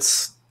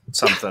 Closets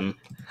something.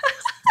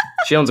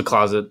 She owns a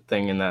closet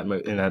thing in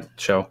that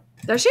show.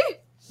 Does she?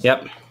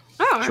 Yep.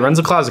 Oh, She runs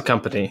a closet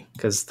company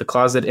because the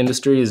closet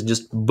industry is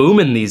just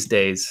booming these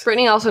days.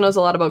 Brittany also knows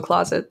a lot about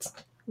closets.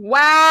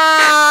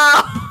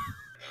 Wow.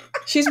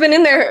 She was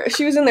in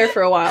there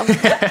for a while.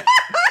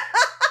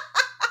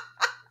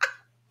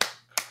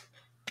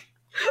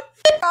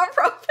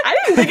 I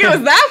didn't think it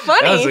was that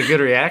funny. That was a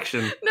good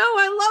reaction. No,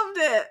 I loved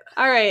it.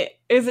 All right.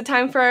 Is it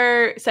time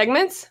for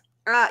segments?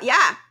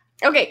 Yeah.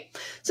 Okay.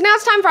 So now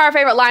it's time for our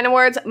favorite line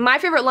awards. My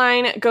favorite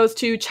line goes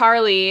to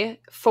Charlie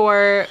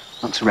for...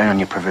 Not to rain on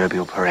your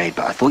proverbial parade,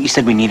 but I thought you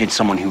said we needed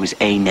someone who was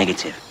A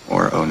negative.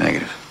 Or O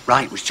negative.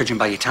 Right, was judging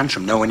by your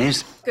tantrum, no one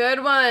is.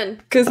 Good one.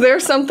 Because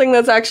there's something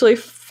that's actually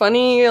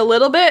funny a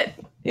little bit.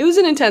 It was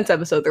an intense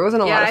episode. There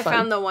wasn't a lot of fun. I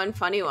found the one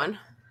funny one.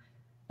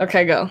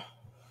 Okay, go.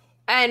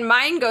 And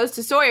mine goes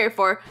to Sawyer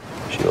for...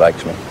 She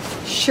likes me.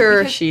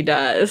 Sure she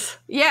does.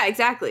 Yeah,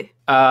 exactly.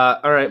 All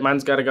right,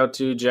 mine's got to go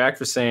to Jack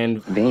for saying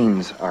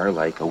Veins are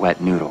like a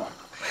wet noodle.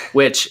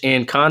 which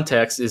in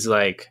context is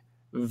like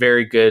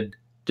very good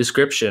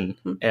description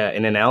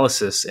and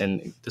analysis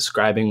and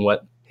describing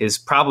what his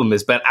problem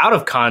is. But out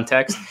of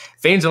context,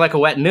 veins are like a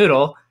wet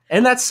noodle.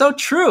 And that's so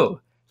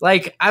true.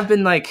 Like, I've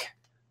been like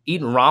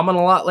eating ramen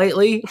a lot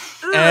lately,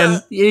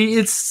 and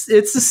it's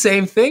the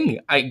same thing,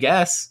 I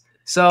guess.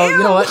 So, you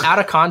know what? Out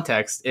of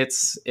context,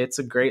 it's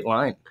a great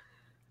line.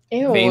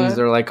 Ew. Veins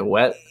are like a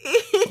wet,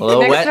 Next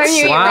time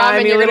you eat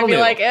ramen, you're gonna be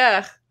like,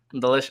 ugh.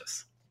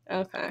 Delicious.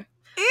 Okay.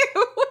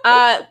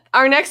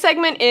 Our next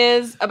segment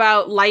is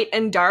about light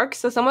and dark.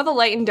 So some of the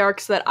light and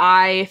darks that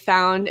I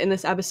found in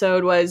this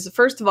episode was,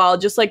 first of all,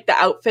 just like the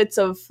outfits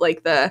of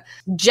like the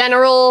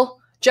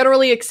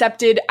generally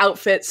accepted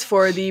outfits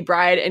for the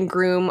bride and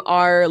groom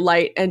are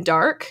light and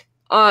dark.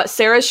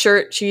 Sarah's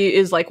shirt, she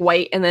is like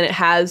white, and then it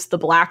has the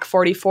black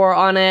 44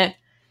 on it.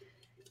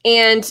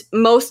 And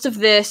most of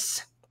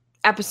this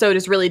episode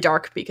is really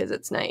dark because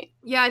it's night.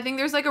 Yeah, I think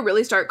there's like a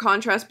really stark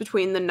contrast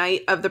between the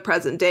night of the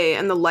present day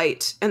and the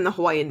light and the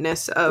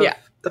Hawaiian-ness of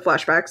the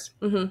flashbacks.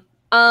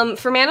 Mm-hmm.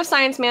 For Man of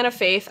Science, Man of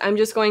Faith, I'm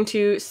just going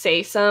to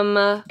say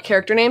some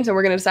character names, and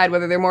we're going to decide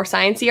whether they're more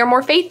sciencey or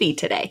more faithy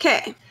today.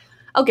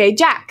 Okay,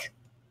 Jack.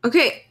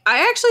 Okay,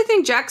 I actually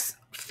think Jack's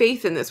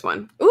faith in this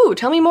one. Ooh,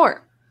 tell me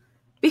more.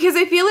 Because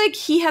I feel like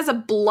he has a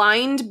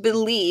blind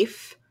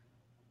belief,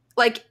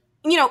 like,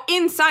 you know,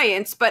 in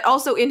science, but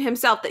also in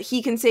himself, that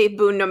he can save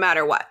Boone no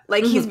matter what.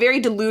 Like, he's very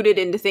deluded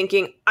into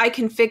thinking, I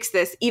can fix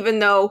this, even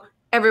though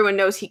everyone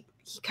knows he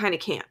kind of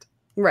can't.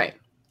 Right.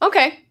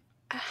 Okay.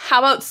 How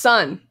about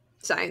Sun?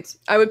 Science.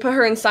 I would put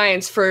her in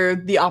science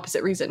for the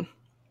opposite reason.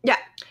 Yeah.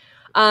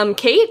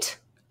 Kate?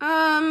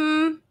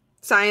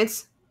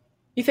 Science.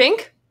 You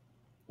think?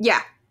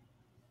 Yeah.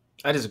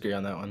 I disagree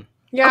on that one.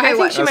 Yeah, Okay, I think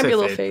what? she I'll might say be a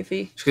little faith.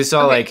 faithy. Because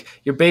all like,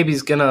 your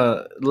baby's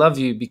gonna love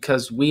you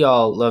because we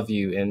all love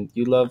you and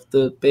you love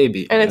the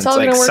baby. And it's all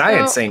like gonna work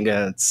science out. ain't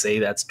gonna say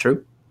that's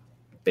true.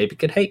 Baby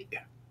could hate you.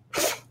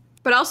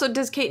 But also,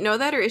 does Kate know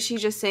that, or is she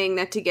just saying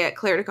that to get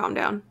Claire to calm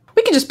down?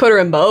 We could just put her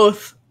in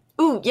both.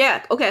 Ooh,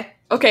 yeah, okay.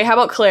 Okay, how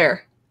about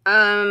Claire?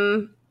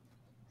 Um,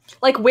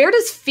 Like, where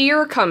does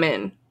fear come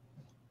in?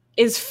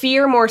 Is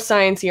fear more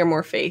sciencey or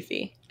more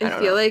faithy? I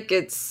feel like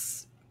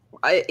it's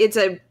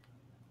the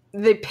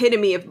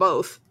epitome of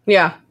both.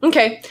 Yeah.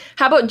 Okay.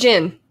 How about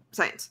Jin?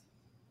 Science.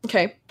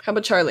 Okay. How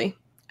about Charlie?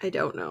 I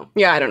don't know.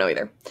 Yeah, I don't know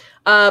either.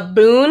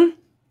 Boone?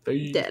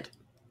 Dead.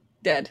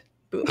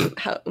 Boone.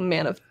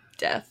 Man of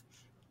death.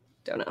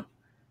 Don't know.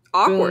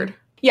 Awkward. Boone.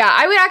 Yeah,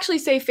 I would actually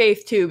say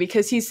faith too,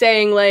 because he's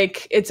saying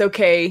like, it's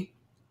okay,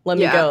 let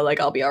me go, like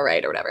I'll be all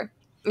right or whatever.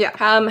 Yeah.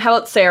 How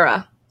about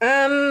Sarah?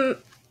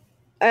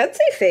 I'd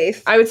say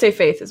faith. I would say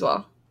faith as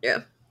well. Yeah.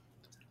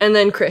 And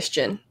then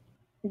Christian.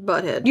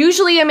 Butthead.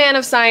 Usually a man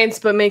of science,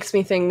 but makes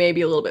me think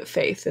maybe a little bit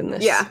faith in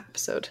this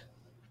episode.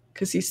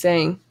 Because he's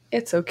saying,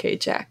 it's okay,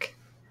 Jack.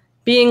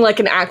 Being like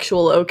an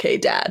actual okay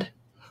dad.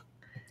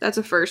 That's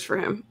a first for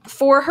him.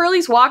 For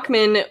Hurley's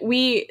Walkman,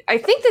 I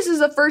think this is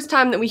the first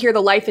time that we hear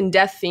the life and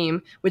death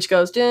theme, which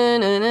goes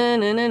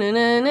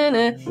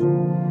da-na-na-na-na-na-na.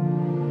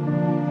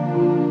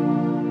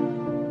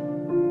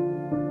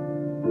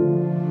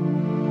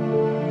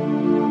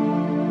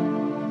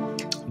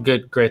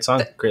 Good, great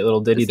song. Great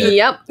little ditty there.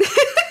 Yep.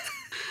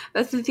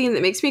 That's the theme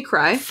that makes me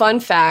cry. Fun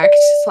fact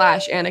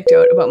 /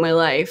 anecdote about my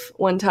life.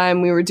 One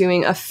time we were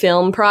doing a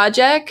film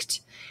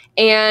project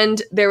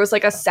and there was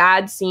like a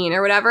sad scene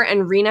or whatever,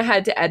 and Rena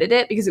had to edit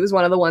it because it was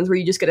one of the ones where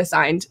you just get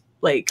assigned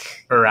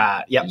like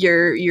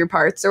your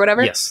parts or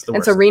whatever. Yes.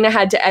 And so Rena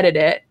had to edit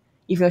it,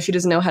 even though she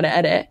doesn't know how to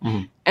edit.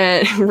 Mm-hmm.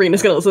 And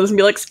Rena's gonna listen to this and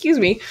be like, excuse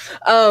me.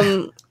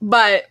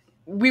 But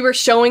we were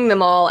showing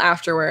them all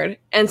afterward.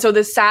 And so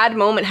this sad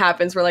moment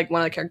happens where like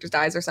one of the characters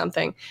dies or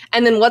something.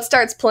 And then what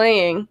starts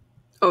playing?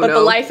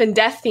 The life and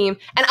death theme.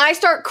 And I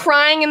start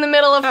crying in the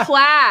middle of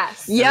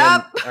class.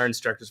 Yep. Our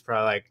instructor's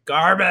probably like,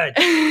 garbage.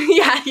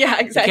 yeah,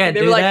 exactly.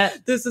 They were like,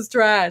 that. This is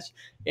trash.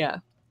 Yeah.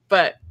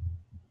 But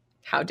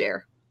how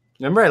dare.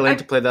 Remember I learned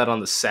to play that on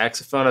the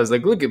saxophone? I was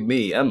like, look at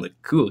me. I'm the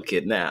cool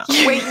kid now.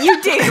 Wait,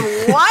 you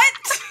did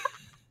what?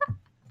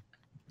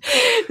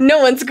 No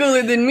one's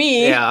cooler than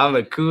me. Yeah, I'm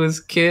the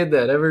coolest kid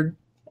that ever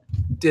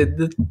did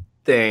the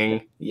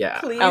thing. Yeah.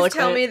 Please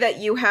tell me that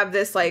you have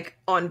this like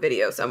on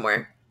video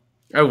somewhere.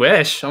 I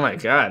wish. Oh my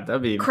god,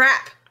 that'd be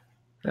crap.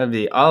 That'd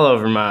be all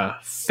over my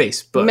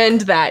Facebook. Mend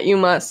that, you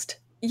must.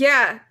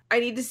 Yeah, I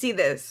need to see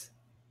this.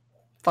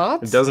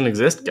 Thoughts? It doesn't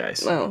exist,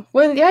 guys. No.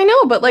 Well, yeah, I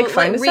know, but like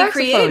find a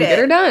saxophone, get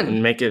her done.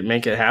 And make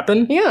it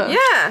happen? Yeah.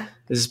 Yeah.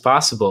 This is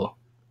possible.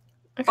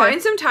 Okay.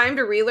 Find some time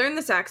to relearn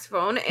the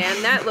saxophone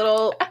and that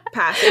little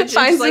passage.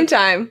 Find some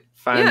time.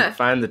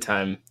 Find the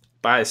time.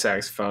 Buy a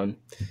saxophone.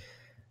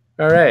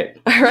 All right.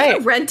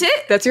 Rent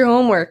it? That's your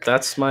homework.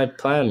 That's my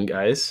plan,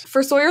 guys.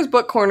 For Sawyer's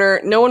Book Corner,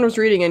 no one was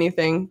reading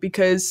anything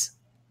because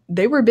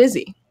they were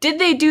busy. Did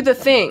they do the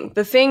thing?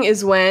 The thing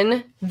is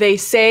when they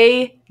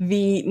say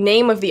the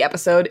name of the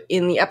episode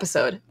in the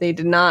episode. They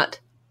did not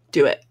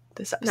do it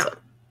this episode. No.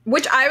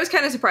 Which I was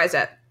kind of surprised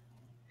at.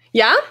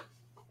 Yeah?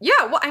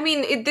 Yeah, well, I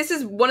mean, this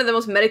is one of the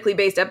most medically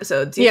based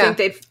episodes. You think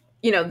they'd,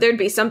 there'd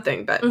be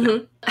something, but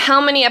no.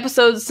 How many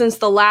episodes since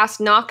the last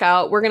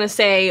knockout? We're going to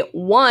say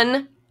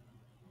 1,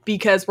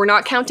 because we're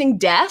not counting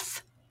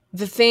death.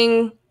 The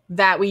thing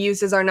that we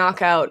used as our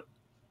knockout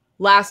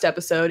last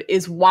episode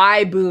is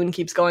why Boone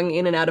keeps going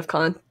in and out of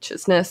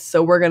consciousness.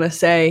 So we're going to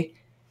say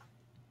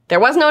there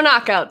was no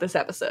knockout this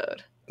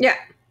episode. Yeah.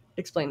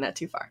 Explain that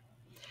too far.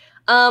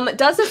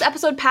 Does this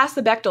episode pass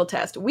the Bechdel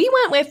test? We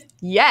went with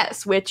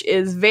yes, which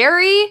is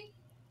very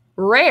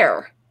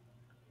rare.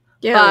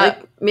 Yeah,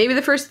 like maybe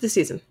the first of the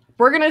season.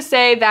 We're going to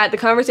say that the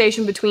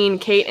conversation between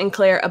Kate and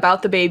Claire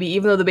about the baby,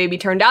 even though the baby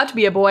turned out to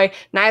be a boy,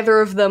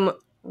 neither of them,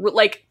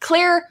 like,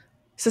 Claire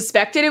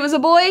suspected it was a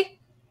boy,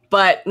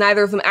 but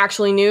neither of them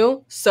actually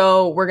knew,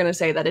 so we're going to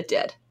say that it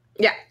did.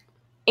 Yeah.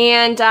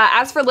 And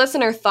as for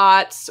listener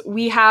thoughts,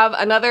 we have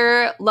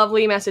another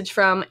lovely message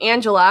from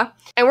Angela,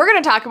 and we're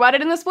going to talk about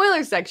it in the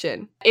spoilers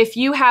section. If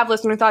you have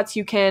listener thoughts,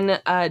 you can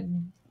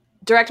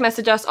direct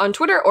message us on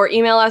Twitter or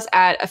email us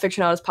at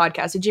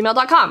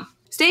afictionadospodcast@gmail.com.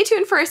 Stay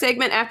tuned for a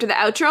segment after the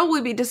outro.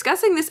 We'll be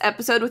discussing this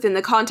episode within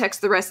the context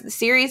of the rest of the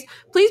series.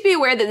 Please be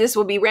aware that this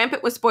will be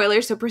rampant with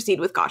spoilers, so proceed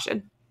with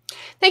caution.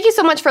 Thank you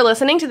so much for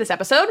listening to this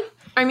episode.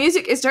 Our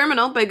music is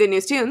Terminal by Good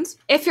News Tunes.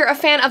 If you're a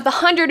fan of The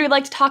 100, we'd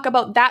like to talk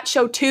about that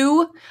show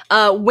too.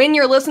 When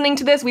you're listening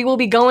to this, we will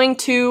be going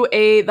to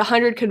The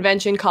 100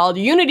 convention called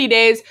Unity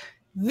Days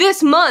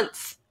this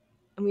month.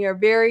 And we are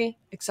very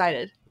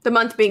excited. The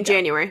month being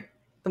January.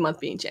 The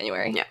month being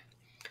January. Yeah.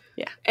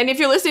 Yeah. And if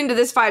you're listening to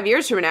this 5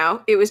 years from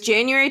now, it was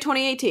January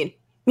 2018.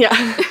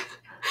 Yeah.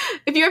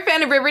 If you're a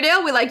fan of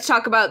Riverdale, we like to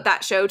talk about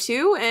that show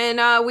too.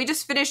 And we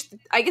just finished,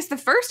 I guess, the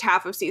first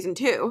half of season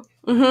 2.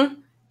 Mm-hmm.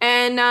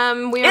 And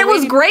it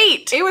was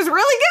great. It was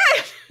really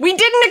good. We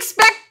didn't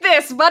expect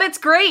this, but it's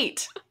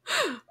great.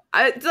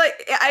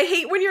 I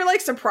hate when you're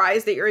like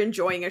surprised that you're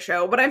enjoying a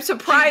show, but I'm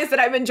surprised that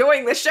I'm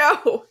enjoying the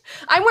show.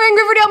 I'm wearing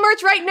Riverdale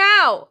merch right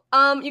now.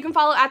 You can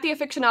follow at The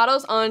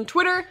Afictionados on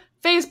Twitter,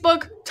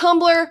 Facebook,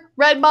 Tumblr,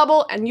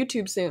 Redbubble, and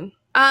YouTube soon.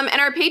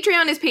 And our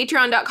Patreon is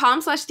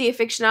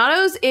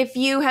patreon.com/theafictionados. If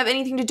you have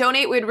anything to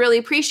donate, we'd really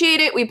appreciate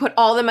it. We put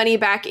all the money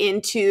back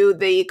into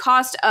the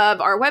cost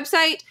of our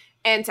website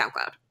and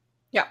SoundCloud.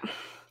 Yeah.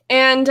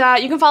 And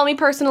you can follow me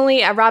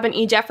personally at Robin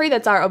E. Jeffrey.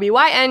 That's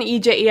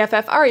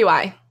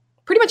ROBYNEJEFFREY.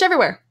 Pretty much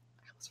everywhere.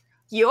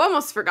 You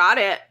almost forgot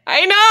it.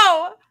 I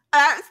know!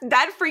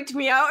 That freaked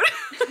me out.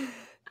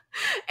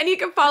 And you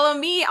can follow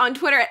me on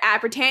Twitter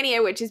at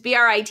Britannia, which is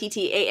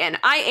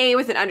BRITTANIA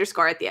with an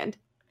underscore at the end.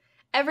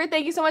 Everett,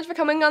 thank you so much for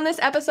coming on this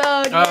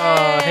episode.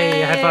 Oh,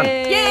 hey, I had fun.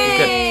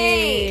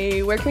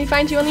 Yay! Where can we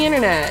find you on the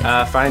internet?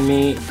 Find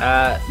me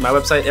at my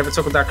website,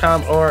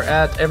 everettsokol.com, or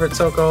at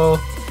everettsokol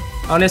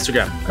on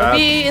Instagram. It'll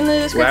be in the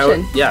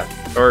description.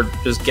 Or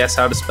just guess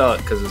how to spell it,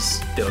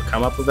 because it'll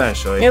come up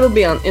eventually. It'll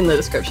be in the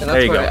description. That's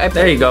there you go.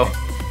 There you go.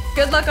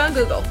 Good luck on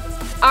Google.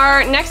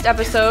 Our next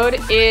episode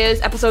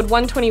is episode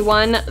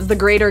 121, The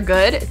Greater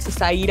Good. It's a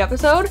Sayid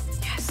episode.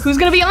 Yes. Who's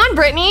going to be on,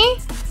 Brittany?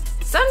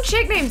 Some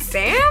chick named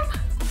Sam?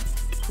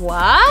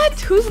 What?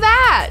 Who's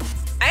that?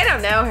 I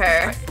don't know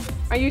her.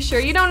 Are you sure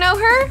you don't know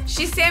her?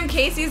 She's Sam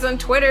Casey's on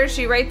Twitter.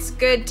 She writes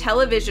good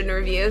television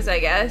reviews, I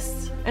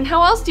guess. And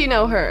how else do you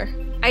know her?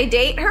 I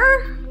date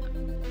her?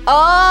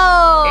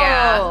 Oh!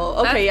 Yeah.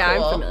 Okay, yeah,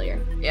 cool. I'm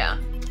familiar. Yeah.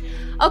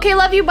 Okay,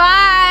 love you,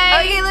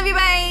 bye! Okay, love you,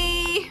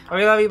 bye!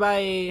 Okay, love you,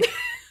 bye!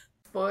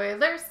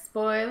 Spoilers,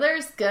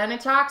 gonna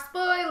talk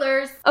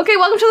spoilers. Okay,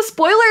 welcome to the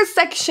spoilers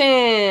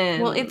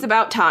section. Well, it's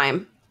about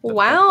time.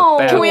 Wow.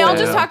 Can we all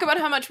just talk about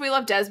how much we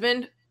love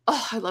Desmond?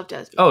 Oh, I love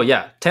Desmond. Oh,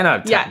 yeah. 10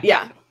 out of 10.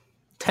 Yeah.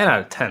 10 out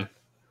of 10.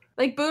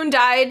 Like, Boone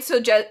died so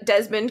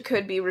Desmond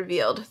could be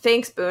revealed.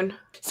 Thanks, Boone.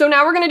 So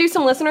now we're going to do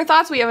some listener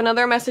thoughts. We have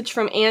another message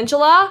from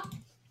Angela.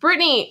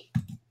 Brittany,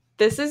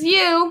 this is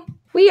you.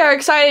 We are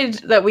excited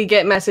that we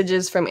get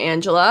messages from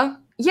Angela.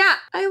 Yeah,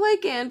 I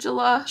like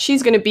Angela.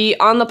 She's going to be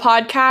on the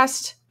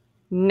podcast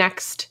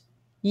next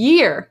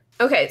year.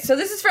 Okay, so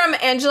this is from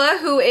Angela,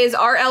 who is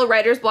RL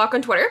Writer's Block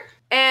on Twitter.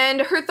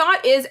 And her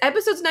thought is,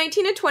 episodes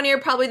 19 and 20 are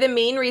probably the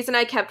main reason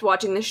I kept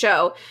watching the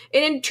show.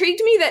 It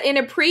intrigued me that in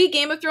a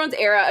pre-Game of Thrones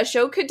era, a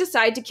show could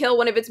decide to kill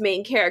one of its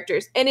main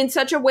characters, and in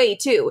such a way,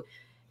 too.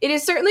 It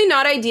is certainly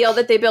not ideal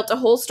that they built a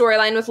whole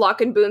storyline with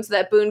Locke and Boone so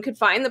that Boone could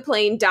find the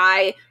plane,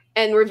 die,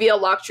 and reveal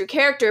Locke's true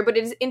character, but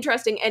it is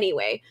interesting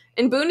anyway.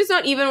 And Boone is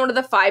not even one of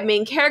the 5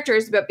 main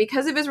characters, but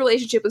because of his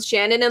relationship with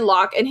Shannon and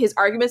Locke and his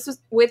arguments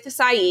with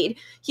Sayid,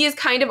 he is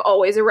kind of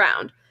always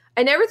around.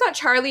 I never thought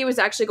Charlie was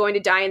actually going to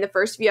die in the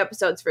first few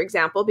episodes, for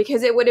example,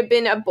 because it would have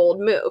been a bold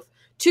move.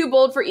 Too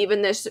bold for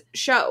even this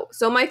show.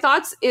 So my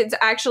thoughts is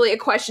actually a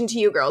question to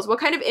you girls. What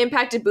kind of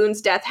impact did Boone's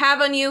death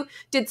have on you?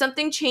 Did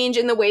something change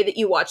in the way that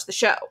you watched the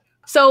show?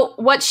 So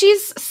what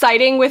she's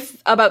citing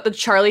with about the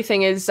Charlie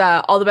thing is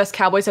All the Best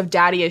Cowboys Have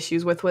Daddy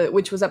Issues,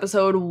 which was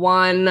episode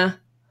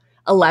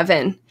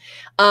 111,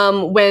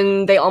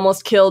 when they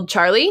almost killed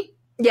Charlie.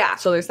 Yeah.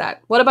 So there's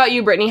that. What about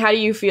you, Brittany? How do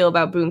you feel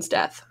about Boone's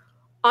death?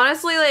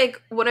 Honestly,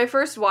 like, when I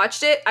first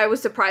watched it, I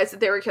was surprised that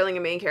they were killing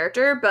a main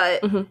character,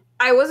 but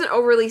I wasn't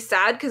overly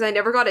sad because I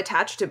never got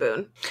attached to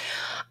Boone.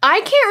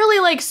 I can't really,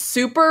 like,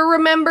 super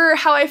remember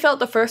how I felt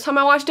the first time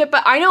I watched it,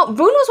 but I know Boone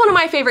was one of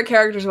my favorite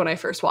characters when I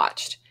first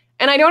watched.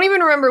 And I don't even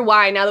remember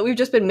why, now that we've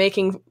just been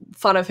making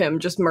fun of him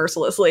just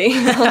mercilessly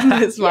on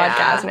this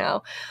podcast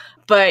now.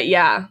 But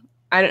yeah,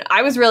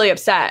 I was really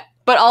upset.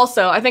 But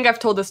also, I think I've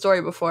told this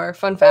story before,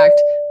 fun fact,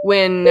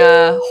 when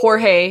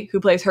Jorge, who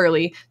plays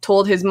Hurley,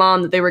 told his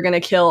mom that they were going to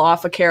kill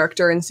off a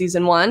character in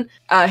season 1,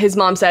 his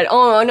mom said,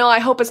 "Oh, no, I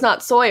hope it's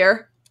not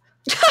Sawyer."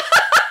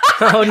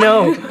 Oh,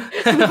 no.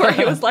 And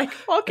Jorge was like,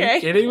 okay. Are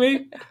you kidding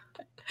me?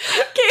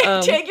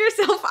 Take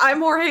yourself, I'm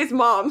Jorge's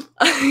mom.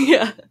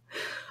 Yeah.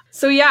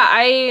 So yeah,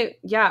 I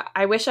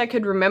wish I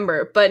could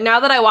remember. But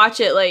now that I watch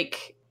it,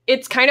 like,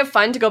 it's kind of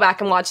fun to go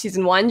back and watch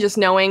season 1, just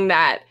knowing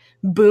that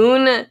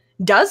Boone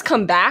does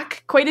come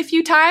back quite a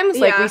few times.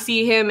 Like, we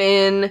see him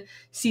in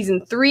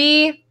season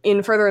 3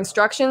 in Further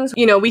Instructions.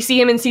 You know, we see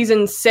him in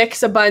season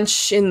 6 a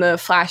bunch in the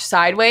Flash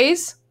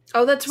Sideways.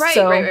 Oh, that's right.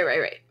 So,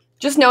 Right.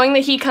 Just knowing that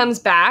he comes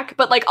back,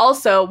 but like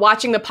also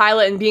watching the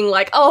pilot and being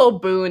like, "Oh,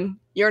 Boone,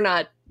 you're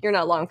not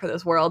long for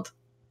this world."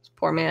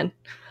 Poor man.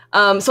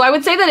 So I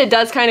would say that it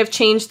does kind of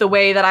change the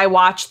way that I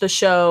watch the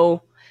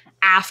show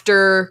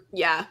after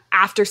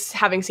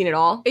having seen it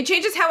all. It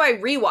changes how I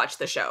rewatch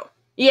the show.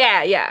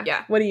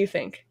 Yeah. What do you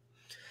think?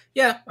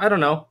 Yeah, I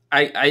don't know.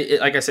 I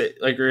like I said,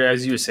 like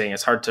as you were saying,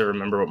 it's hard to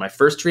remember what my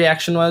first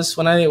reaction was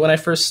when I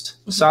first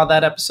saw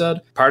that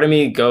episode. Part of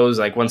me goes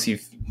like, once you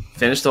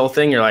finish the whole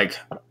thing, you're like,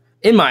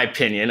 in my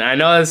opinion, I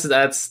know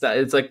that's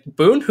it's like,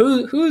 Boone,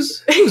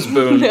 who's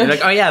Boone? You're like,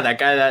 oh yeah, that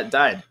guy that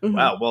died. Mm-hmm.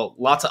 Wow. Well,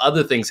 lots of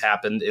other things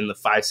happened in the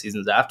 5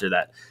 seasons after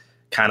that,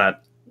 kind of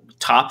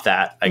top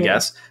that, I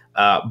guess.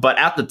 But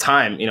at the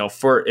time, you know,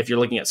 if you're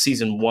looking at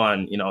season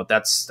 1, you know,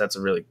 that's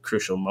a really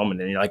crucial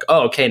moment, and you're like,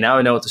 oh, okay, now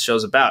I know what the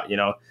show's about. You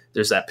know,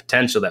 there's that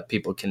potential that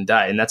people can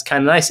die, and that's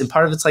kind of nice. And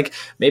part of it's like,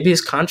 maybe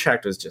his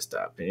contract was just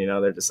up, and you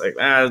know, they're just like,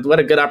 what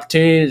a good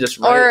opportunity to just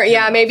write.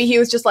 Or maybe he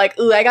was just like,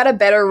 ooh, I got a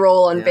better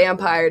role on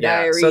Vampire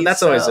Diaries. So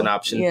that's always an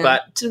option.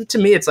 But to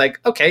me, it's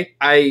like, okay,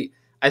 I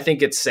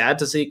think it's sad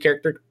to see a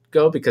character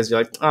go, because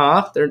you're like,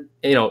 they're,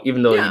 you know,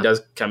 even though he does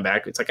come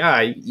back, it's like,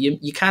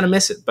 you kind of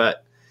miss it.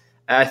 But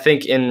I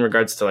think in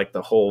regards to like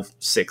the whole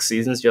 6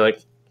 seasons, you're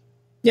like,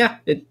 Yeah,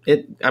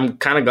 I'm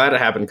kind of glad it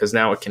happened because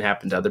now it can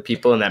happen to other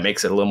people, and that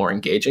makes it a little more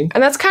engaging.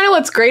 And that's kind of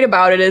what's great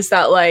about it is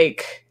that,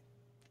 like,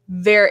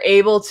 they're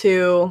able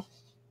to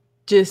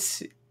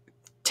just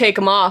take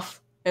them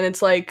off, and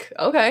it's like,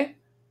 okay,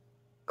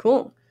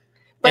 cool.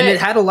 But and it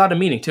had a lot of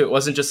meaning too. It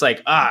wasn't just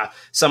like,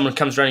 someone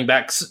comes running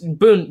back,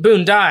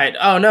 Boone died.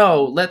 Oh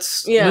no,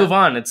 let's move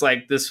on. It's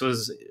like this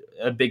was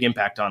a big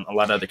impact on a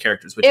lot of other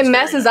characters. Which it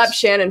messes up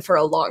Shannon for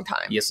a long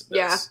time. Yes, it does.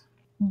 Yeah.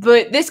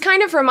 But this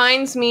kind of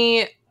reminds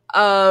me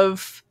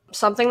of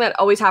something that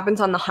always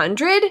happens on The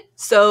 100.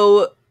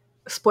 So,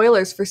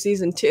 spoilers for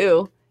season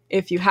 2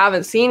 if you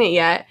haven't seen it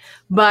yet.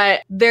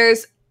 But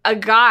there's a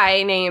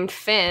guy named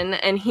Finn,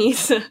 and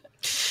he's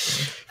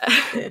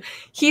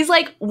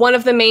like one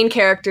of the main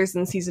characters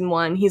in season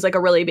 1. He's like a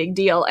really big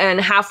deal.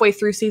 And halfway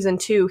through season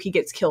 2, he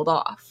gets killed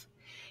off.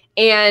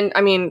 And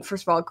I mean,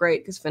 first of all,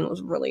 great, because Finn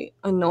was really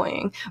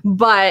annoying.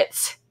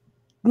 But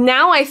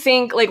now I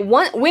think, like,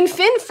 when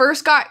Finn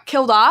first got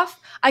killed off,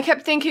 I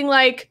kept thinking,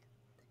 like,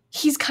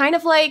 he's kind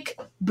of like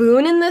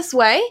Boone in this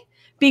way,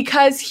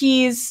 because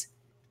he's,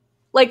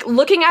 like,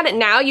 looking at it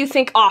now, you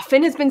think,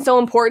 Finn has been so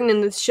important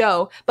in this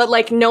show. But,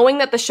 like, knowing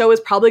that the show is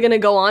probably going to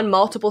go on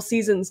multiple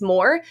seasons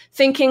more,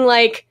 thinking,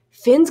 like,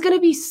 Finn's going to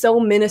be so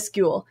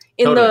minuscule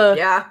in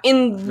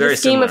the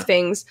scheme of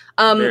things.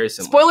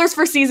 Spoilers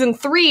for season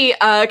 3,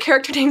 a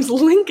character named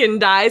Lincoln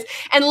dies,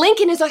 and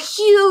Lincoln is a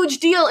huge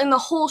deal in the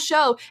whole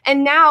show.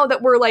 And now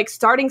that we're, like,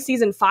 starting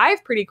season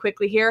 5 pretty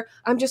quickly here,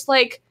 I'm just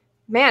like,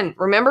 man,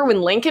 remember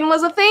when Lincoln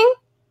was a thing?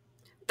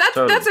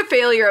 That's a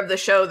failure of the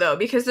show, though,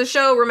 because the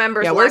show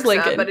remembers where's Lexa,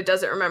 Lincoln? but it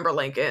doesn't remember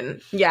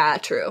Lincoln. Yeah,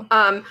 true.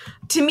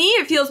 To me,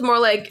 it feels more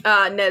like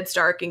Ned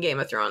Stark in Game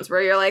of Thrones,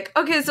 where you're like,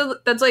 okay, so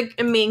that's like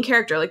a main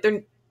character. Like,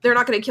 they're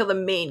not going to kill the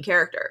main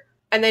character.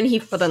 And then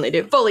but then they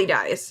do. Fully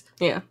dies.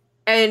 Yeah.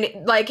 And,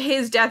 like,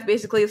 his death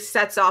basically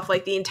sets off,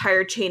 like, the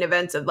entire chain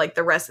events of, like,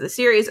 the rest of the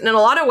series. And in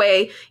a lot of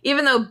way,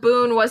 even though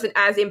Boone wasn't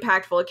as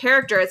impactful a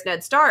character as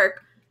Ned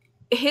Stark,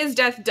 his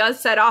death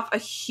does set off a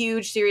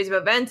huge series of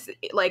events,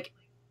 like,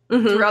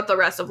 throughout the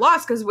rest of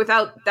Lost, because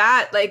without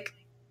that, like,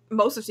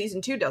 most of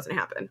season 2 doesn't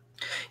happen.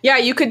 Yeah,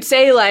 you could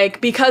say, like,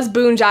 because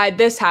Boone died,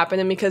 this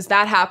happened, and because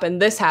that happened,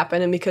 this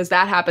happened, and because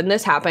that happened,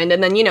 this happened,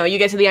 and then, you know, you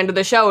get to the end of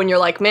the show, and you're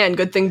like, man,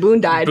 good thing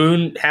Boone died.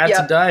 Boone had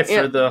to die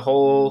for the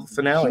whole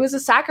finale. He was a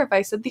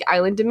sacrifice that the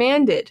island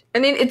demanded.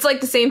 And then it's like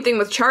the same thing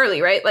with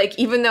Charlie, right? Like,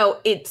 even though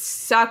it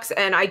sucks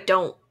and I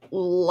don't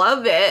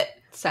love it.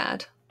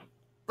 Sad.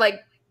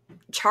 Like,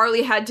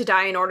 Charlie had to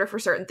die in order for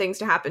certain things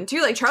to happen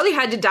too. Like, Charlie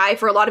had to die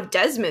for a lot of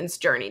Desmond's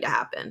journey to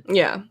happen.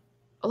 Yeah.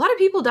 A lot of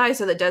people die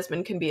so that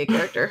Desmond can be a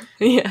character.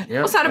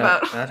 Yeah. What's that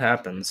about? That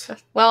happens.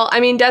 Well, I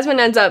mean, Desmond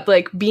ends up,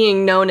 like,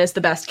 being known as the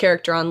best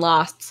character on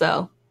Lost,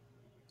 so.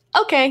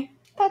 Okay.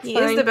 That's He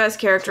fine. is the best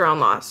character on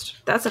Lost.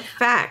 That's a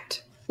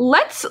fact.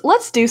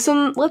 Let's do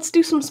some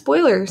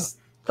spoilers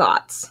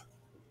thoughts.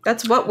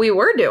 That's what we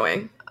were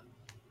doing.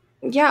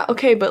 Yeah,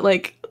 okay, but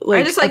like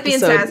I just like being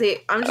episode- sassy.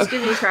 I'm just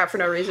giving you crap for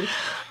no reason.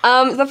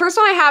 The first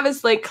one I have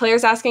is, like,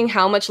 Claire's asking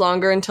how much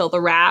longer until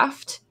the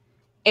raft.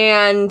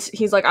 And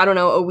he's like, I don't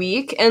know, a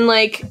week. And,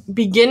 like,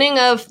 beginning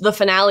of the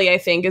finale, I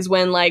think, is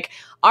when, like,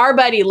 our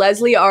buddy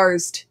Leslie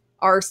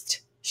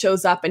Arst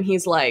shows up and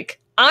he's like,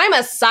 I'm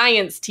a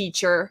science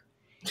teacher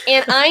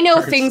and I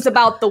know things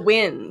about the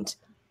wind.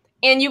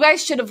 And you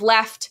guys should have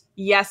left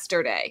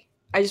yesterday.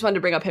 I just wanted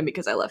to bring up him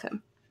because I love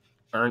him.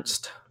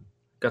 Ernst.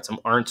 Got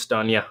some Ernst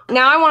on ya.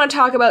 Now I want to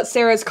talk about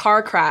Sarah's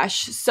car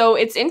crash. So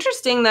it's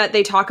interesting that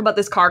they talk about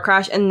this car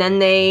crash and then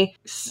they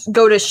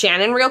go to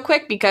Shannon real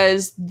quick,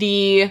 because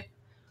the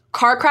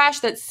car crash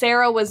that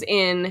Sarah was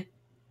in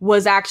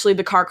was actually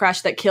the car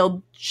crash that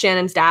killed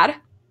Shannon's dad,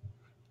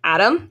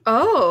 Adam.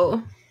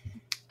 Oh.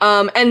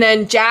 And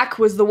then Jack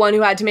was the one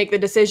who had to make the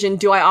decision,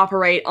 do I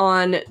operate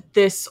on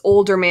this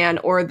older man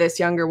or this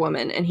younger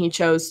woman? And he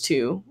chose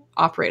to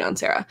operate on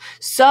Sarah.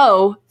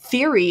 So,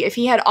 theory, if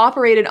he had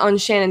operated on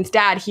Shannon's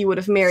dad, he would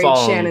have married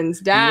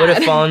Shannon's dad. He would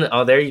have fallen.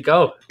 Oh, there you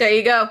go. There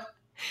you go.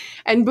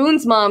 And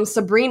Boone's mom,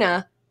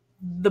 Sabrina,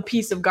 the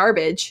piece of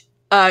garbage,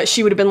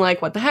 she would have been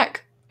like, what the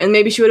heck? And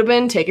maybe she would have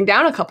been taken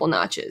down a couple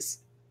notches.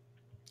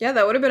 Yeah,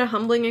 that would have been a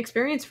humbling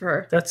experience for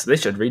her. They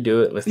should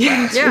redo it with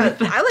that. Yeah,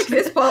 I like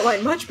this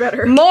plotline much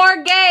better.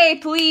 More gay,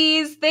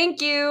 please.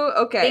 Thank you.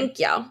 Okay. Thank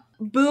you.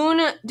 Boone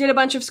did a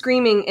bunch of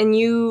screaming, and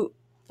you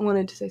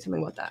wanted to say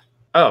something about that.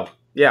 Oh,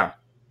 yeah.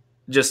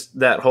 Just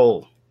that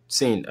whole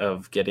scene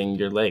of getting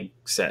your leg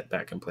set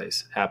back in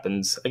place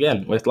happens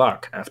again with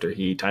Locke after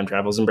he time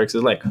travels and breaks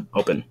his leg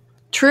open.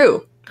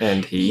 True.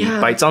 And he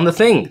bites on the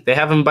thing. They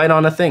have him bite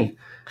on a thing.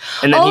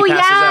 And then he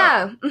passes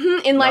out.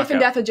 Mm-hmm. In Life and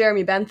Knockout. Death of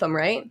Jeremy Bentham,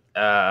 right?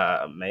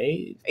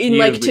 Maybe. In,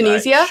 like,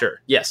 Tunisia? Sure.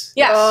 Yes.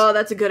 Yes. Oh,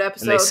 that's a good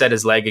episode. And they set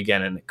his leg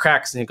again and it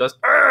cracks and he goes,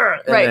 "Arr!"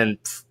 And Right. then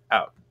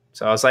out.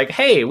 So I was like,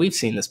 hey, we've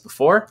seen this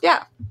before.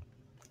 Yeah.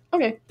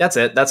 Okay. That's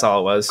it. That's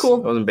all it was. Cool.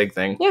 It wasn't a big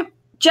thing. Yeah.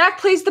 Jack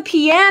plays the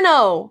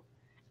piano.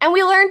 And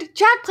we learned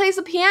Jack plays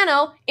the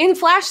piano. In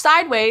Flash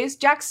Sideways,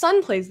 Jack's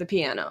son plays the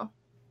piano.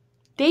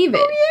 David.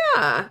 Oh,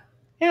 yeah.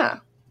 Yeah.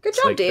 Good It's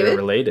job, like they're David.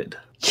 related.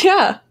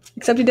 Yeah.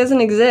 Except he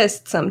doesn't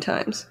exist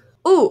sometimes.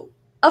 Ooh,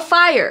 a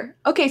fire.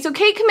 Okay, so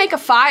Kate can make a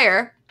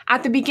fire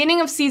at the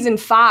beginning of season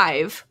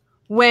 5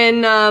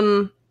 when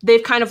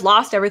they've kind of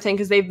lost everything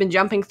because they've been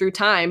jumping through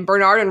time.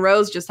 Bernard and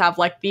Rose just have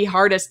like the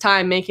hardest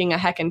time making a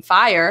heckin'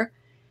 fire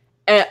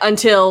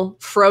until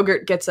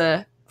Frogurt gets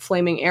a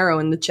flaming arrow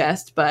in the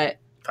chest, but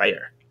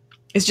Fire.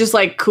 it's just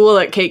like cool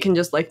that Kate can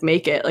just like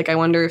make it. Like I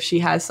wonder if she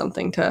has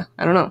something to,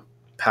 I don't know.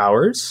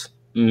 Powers?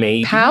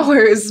 Maybe.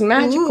 Powers,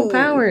 magical Ooh.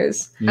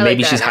 powers.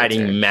 Maybe that she's answer.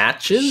 hiding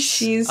matches?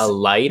 She's- a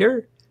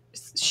lighter?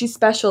 She's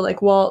special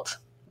like Walt.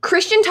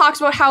 Christian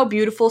talks about how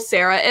beautiful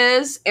Sarah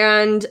is,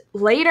 and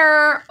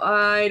later,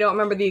 I don't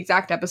remember the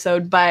exact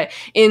episode, but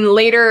in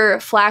later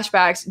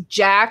flashbacks,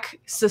 Jack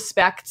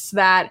suspects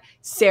that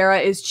Sarah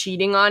is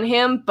cheating on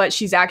him, but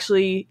she's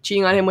actually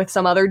cheating on him with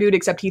some other dude,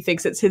 except he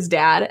thinks it's his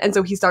dad, and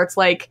so he starts,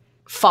 like,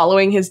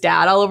 following his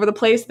dad all over the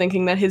place,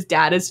 thinking that his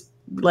dad is,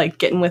 like,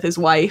 getting with his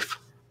wife.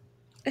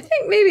 I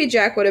think maybe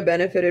Jack would have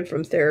benefited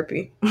from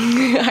therapy.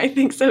 I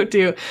think so,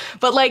 too.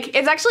 But, like,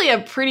 it's actually a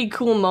pretty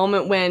cool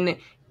moment when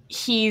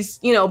he's,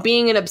 you know,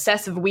 being an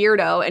obsessive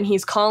weirdo and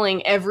he's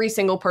calling every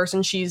single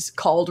person she's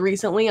called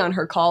recently on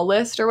her call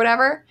list or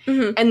whatever.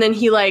 Mm-hmm. And then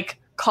he like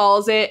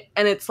calls it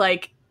and it's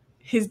like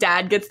his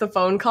dad gets the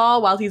phone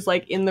call while he's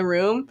like in the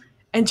room.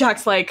 And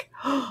Jack's like,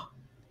 oh,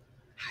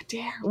 how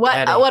dare.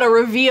 What a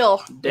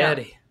reveal.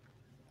 Daddy.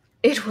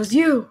 It was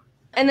you.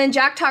 And then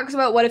Jack talks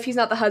about what if he's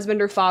not the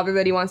husband or father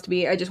that he wants to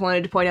be. I just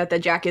wanted to point out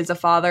that Jack is a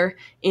father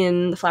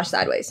in The Flash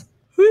Sideways.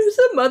 Who's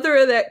the mother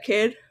of that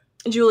kid?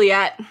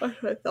 Juliet. That's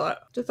what I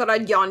thought. Just thought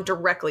I'd yawn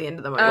directly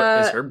into the mic.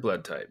 What is her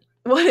blood type?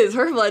 What is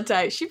her blood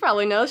type? She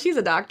probably knows. She's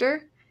a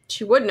doctor.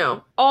 She would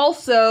know.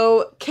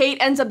 Also, Kate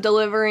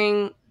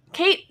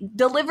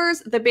delivers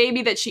the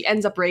baby that she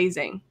ends up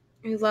raising.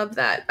 I love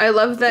that. I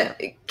love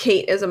that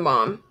Kate is a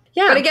mom.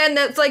 Yeah. But again,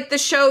 that's like the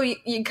show,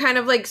 you kind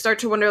of like start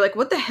to wonder, like,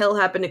 what the hell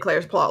happened to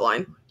Claire's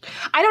plotline?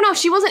 I don't know.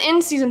 She wasn't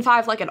in season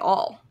 5 like at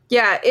all.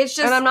 Yeah, it's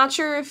just. And I'm not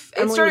sure if it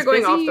Emily started was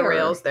going off busy the or-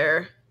 rails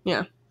there.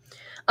 Yeah.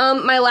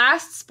 My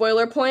last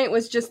spoiler point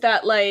was just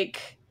that,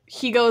 like,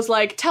 he goes,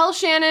 like, tell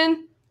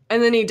Shannon,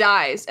 and then he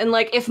dies. And,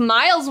 like, if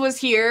Miles was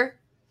here,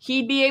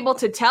 he'd be able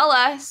to tell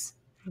us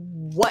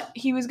what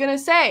he was going to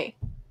say.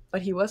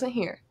 But he wasn't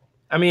here.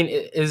 I mean,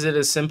 is it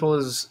as simple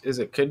as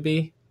it could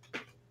be?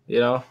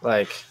 You know,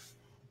 like,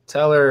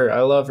 tell her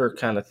I love her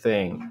kind of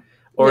thing.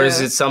 Or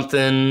is Yeah. it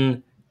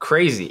something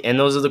crazy? And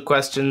those are the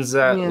questions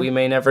that we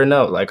may never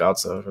know. Like,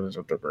 also,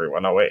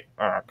 well, no, wait,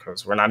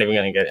 because we're not even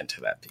going to get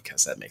into that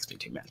because that makes me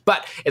too mad.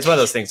 But it's one of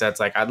those things that's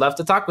like, I'd love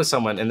to talk with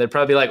someone, and they'd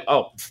probably be like,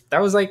 oh,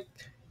 that was like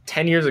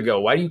 10 years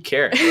ago. Why do you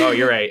care? Oh,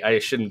 you're right. I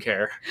shouldn't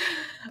care.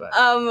 But.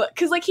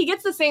 Because, like, he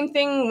gets the same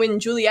thing when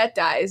Juliet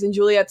dies, and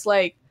Juliet's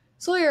like,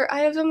 Sawyer,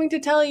 I have something to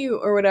tell you,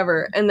 or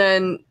whatever. And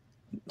then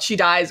she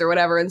dies or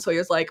whatever, and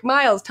Sawyer's like,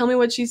 Miles, tell me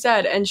what she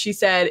said. And she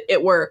said,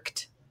 it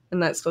worked.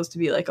 And that's supposed to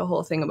be like a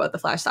whole thing about the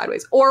Flash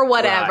Sideways or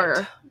whatever.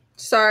 Right.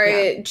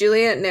 Sorry,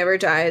 Juliet never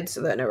died,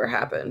 so that never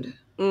happened.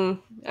 I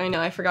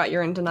know, I forgot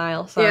you're in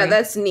denial. Sorry. Yeah,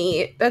 that's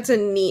neat. That's a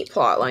neat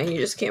plot line you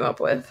just came up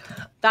with.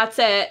 That's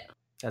it.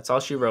 That's all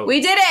she wrote. We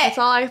did it! That's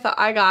all I thought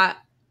I got.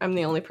 I'm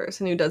the only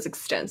person who does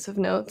extensive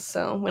notes,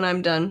 so when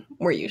I'm done,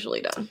 we're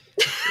usually done.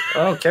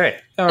 Okay.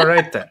 All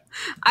right, then.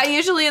 I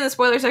usually, in the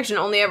spoiler section,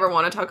 only ever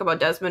want to talk about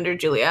Desmond or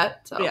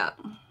Juliet. So. Yeah.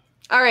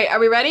 All right, are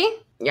we ready?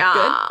 Yeah.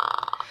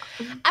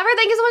 Good. Ever,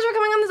 thank you so much for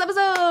coming on this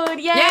episode.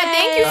 Yay! Yeah,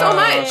 thank you so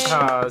much.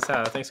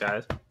 Thanks,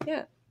 guys.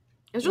 Yeah.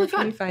 It was really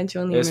fun. We find you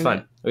on the It was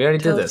internet. fun. We already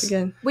Tell did us this.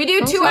 again. We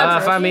do 2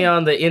 Find me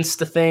on the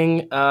Insta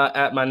thing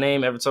at my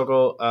name, Everett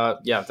Sokol.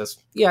 That's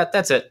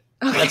it.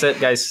 That's it,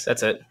 guys.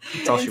 That's it.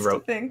 That's all she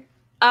wrote.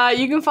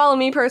 You can follow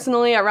me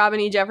personally at Robin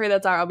E. Jeffrey.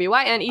 That's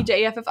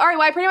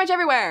ROBYNEJEFFREY pretty much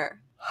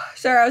everywhere.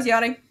 Sorry, I was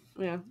yawning.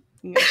 Yeah.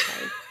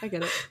 I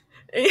get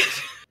it.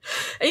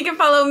 And you can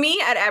follow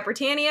me at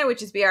Britannia,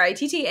 which is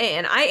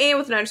BRITTANIA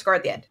with an underscore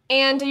at the end.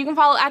 And you can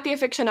follow at The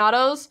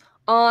Afictionados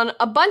on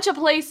a bunch of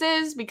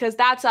places because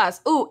that's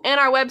us. Ooh, and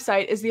our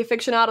website is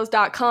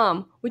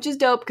theafictionados.com, which is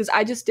dope because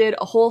I just did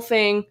a whole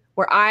thing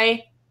where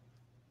I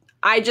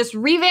just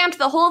revamped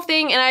the whole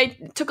thing and I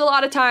took a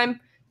lot of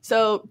time.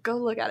 So go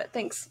look at it.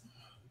 Thanks.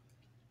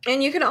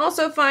 And you can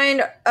also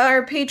find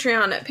our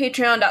Patreon at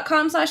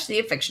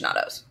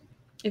patreon.com/theafictionados.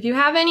 If you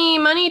have any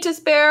money to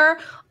spare,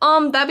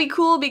 that'd be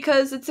cool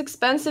because it's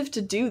expensive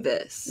to do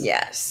this.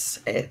 Yes,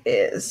 it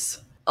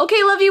is.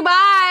 Okay, love you,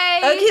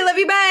 bye! Okay, love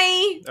you,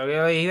 bye!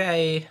 Okay,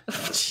 hey.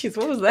 Jeez,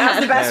 what was That's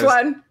that? the best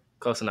one.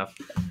 Close enough.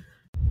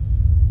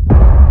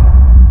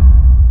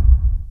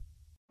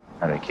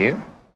 Are they cute?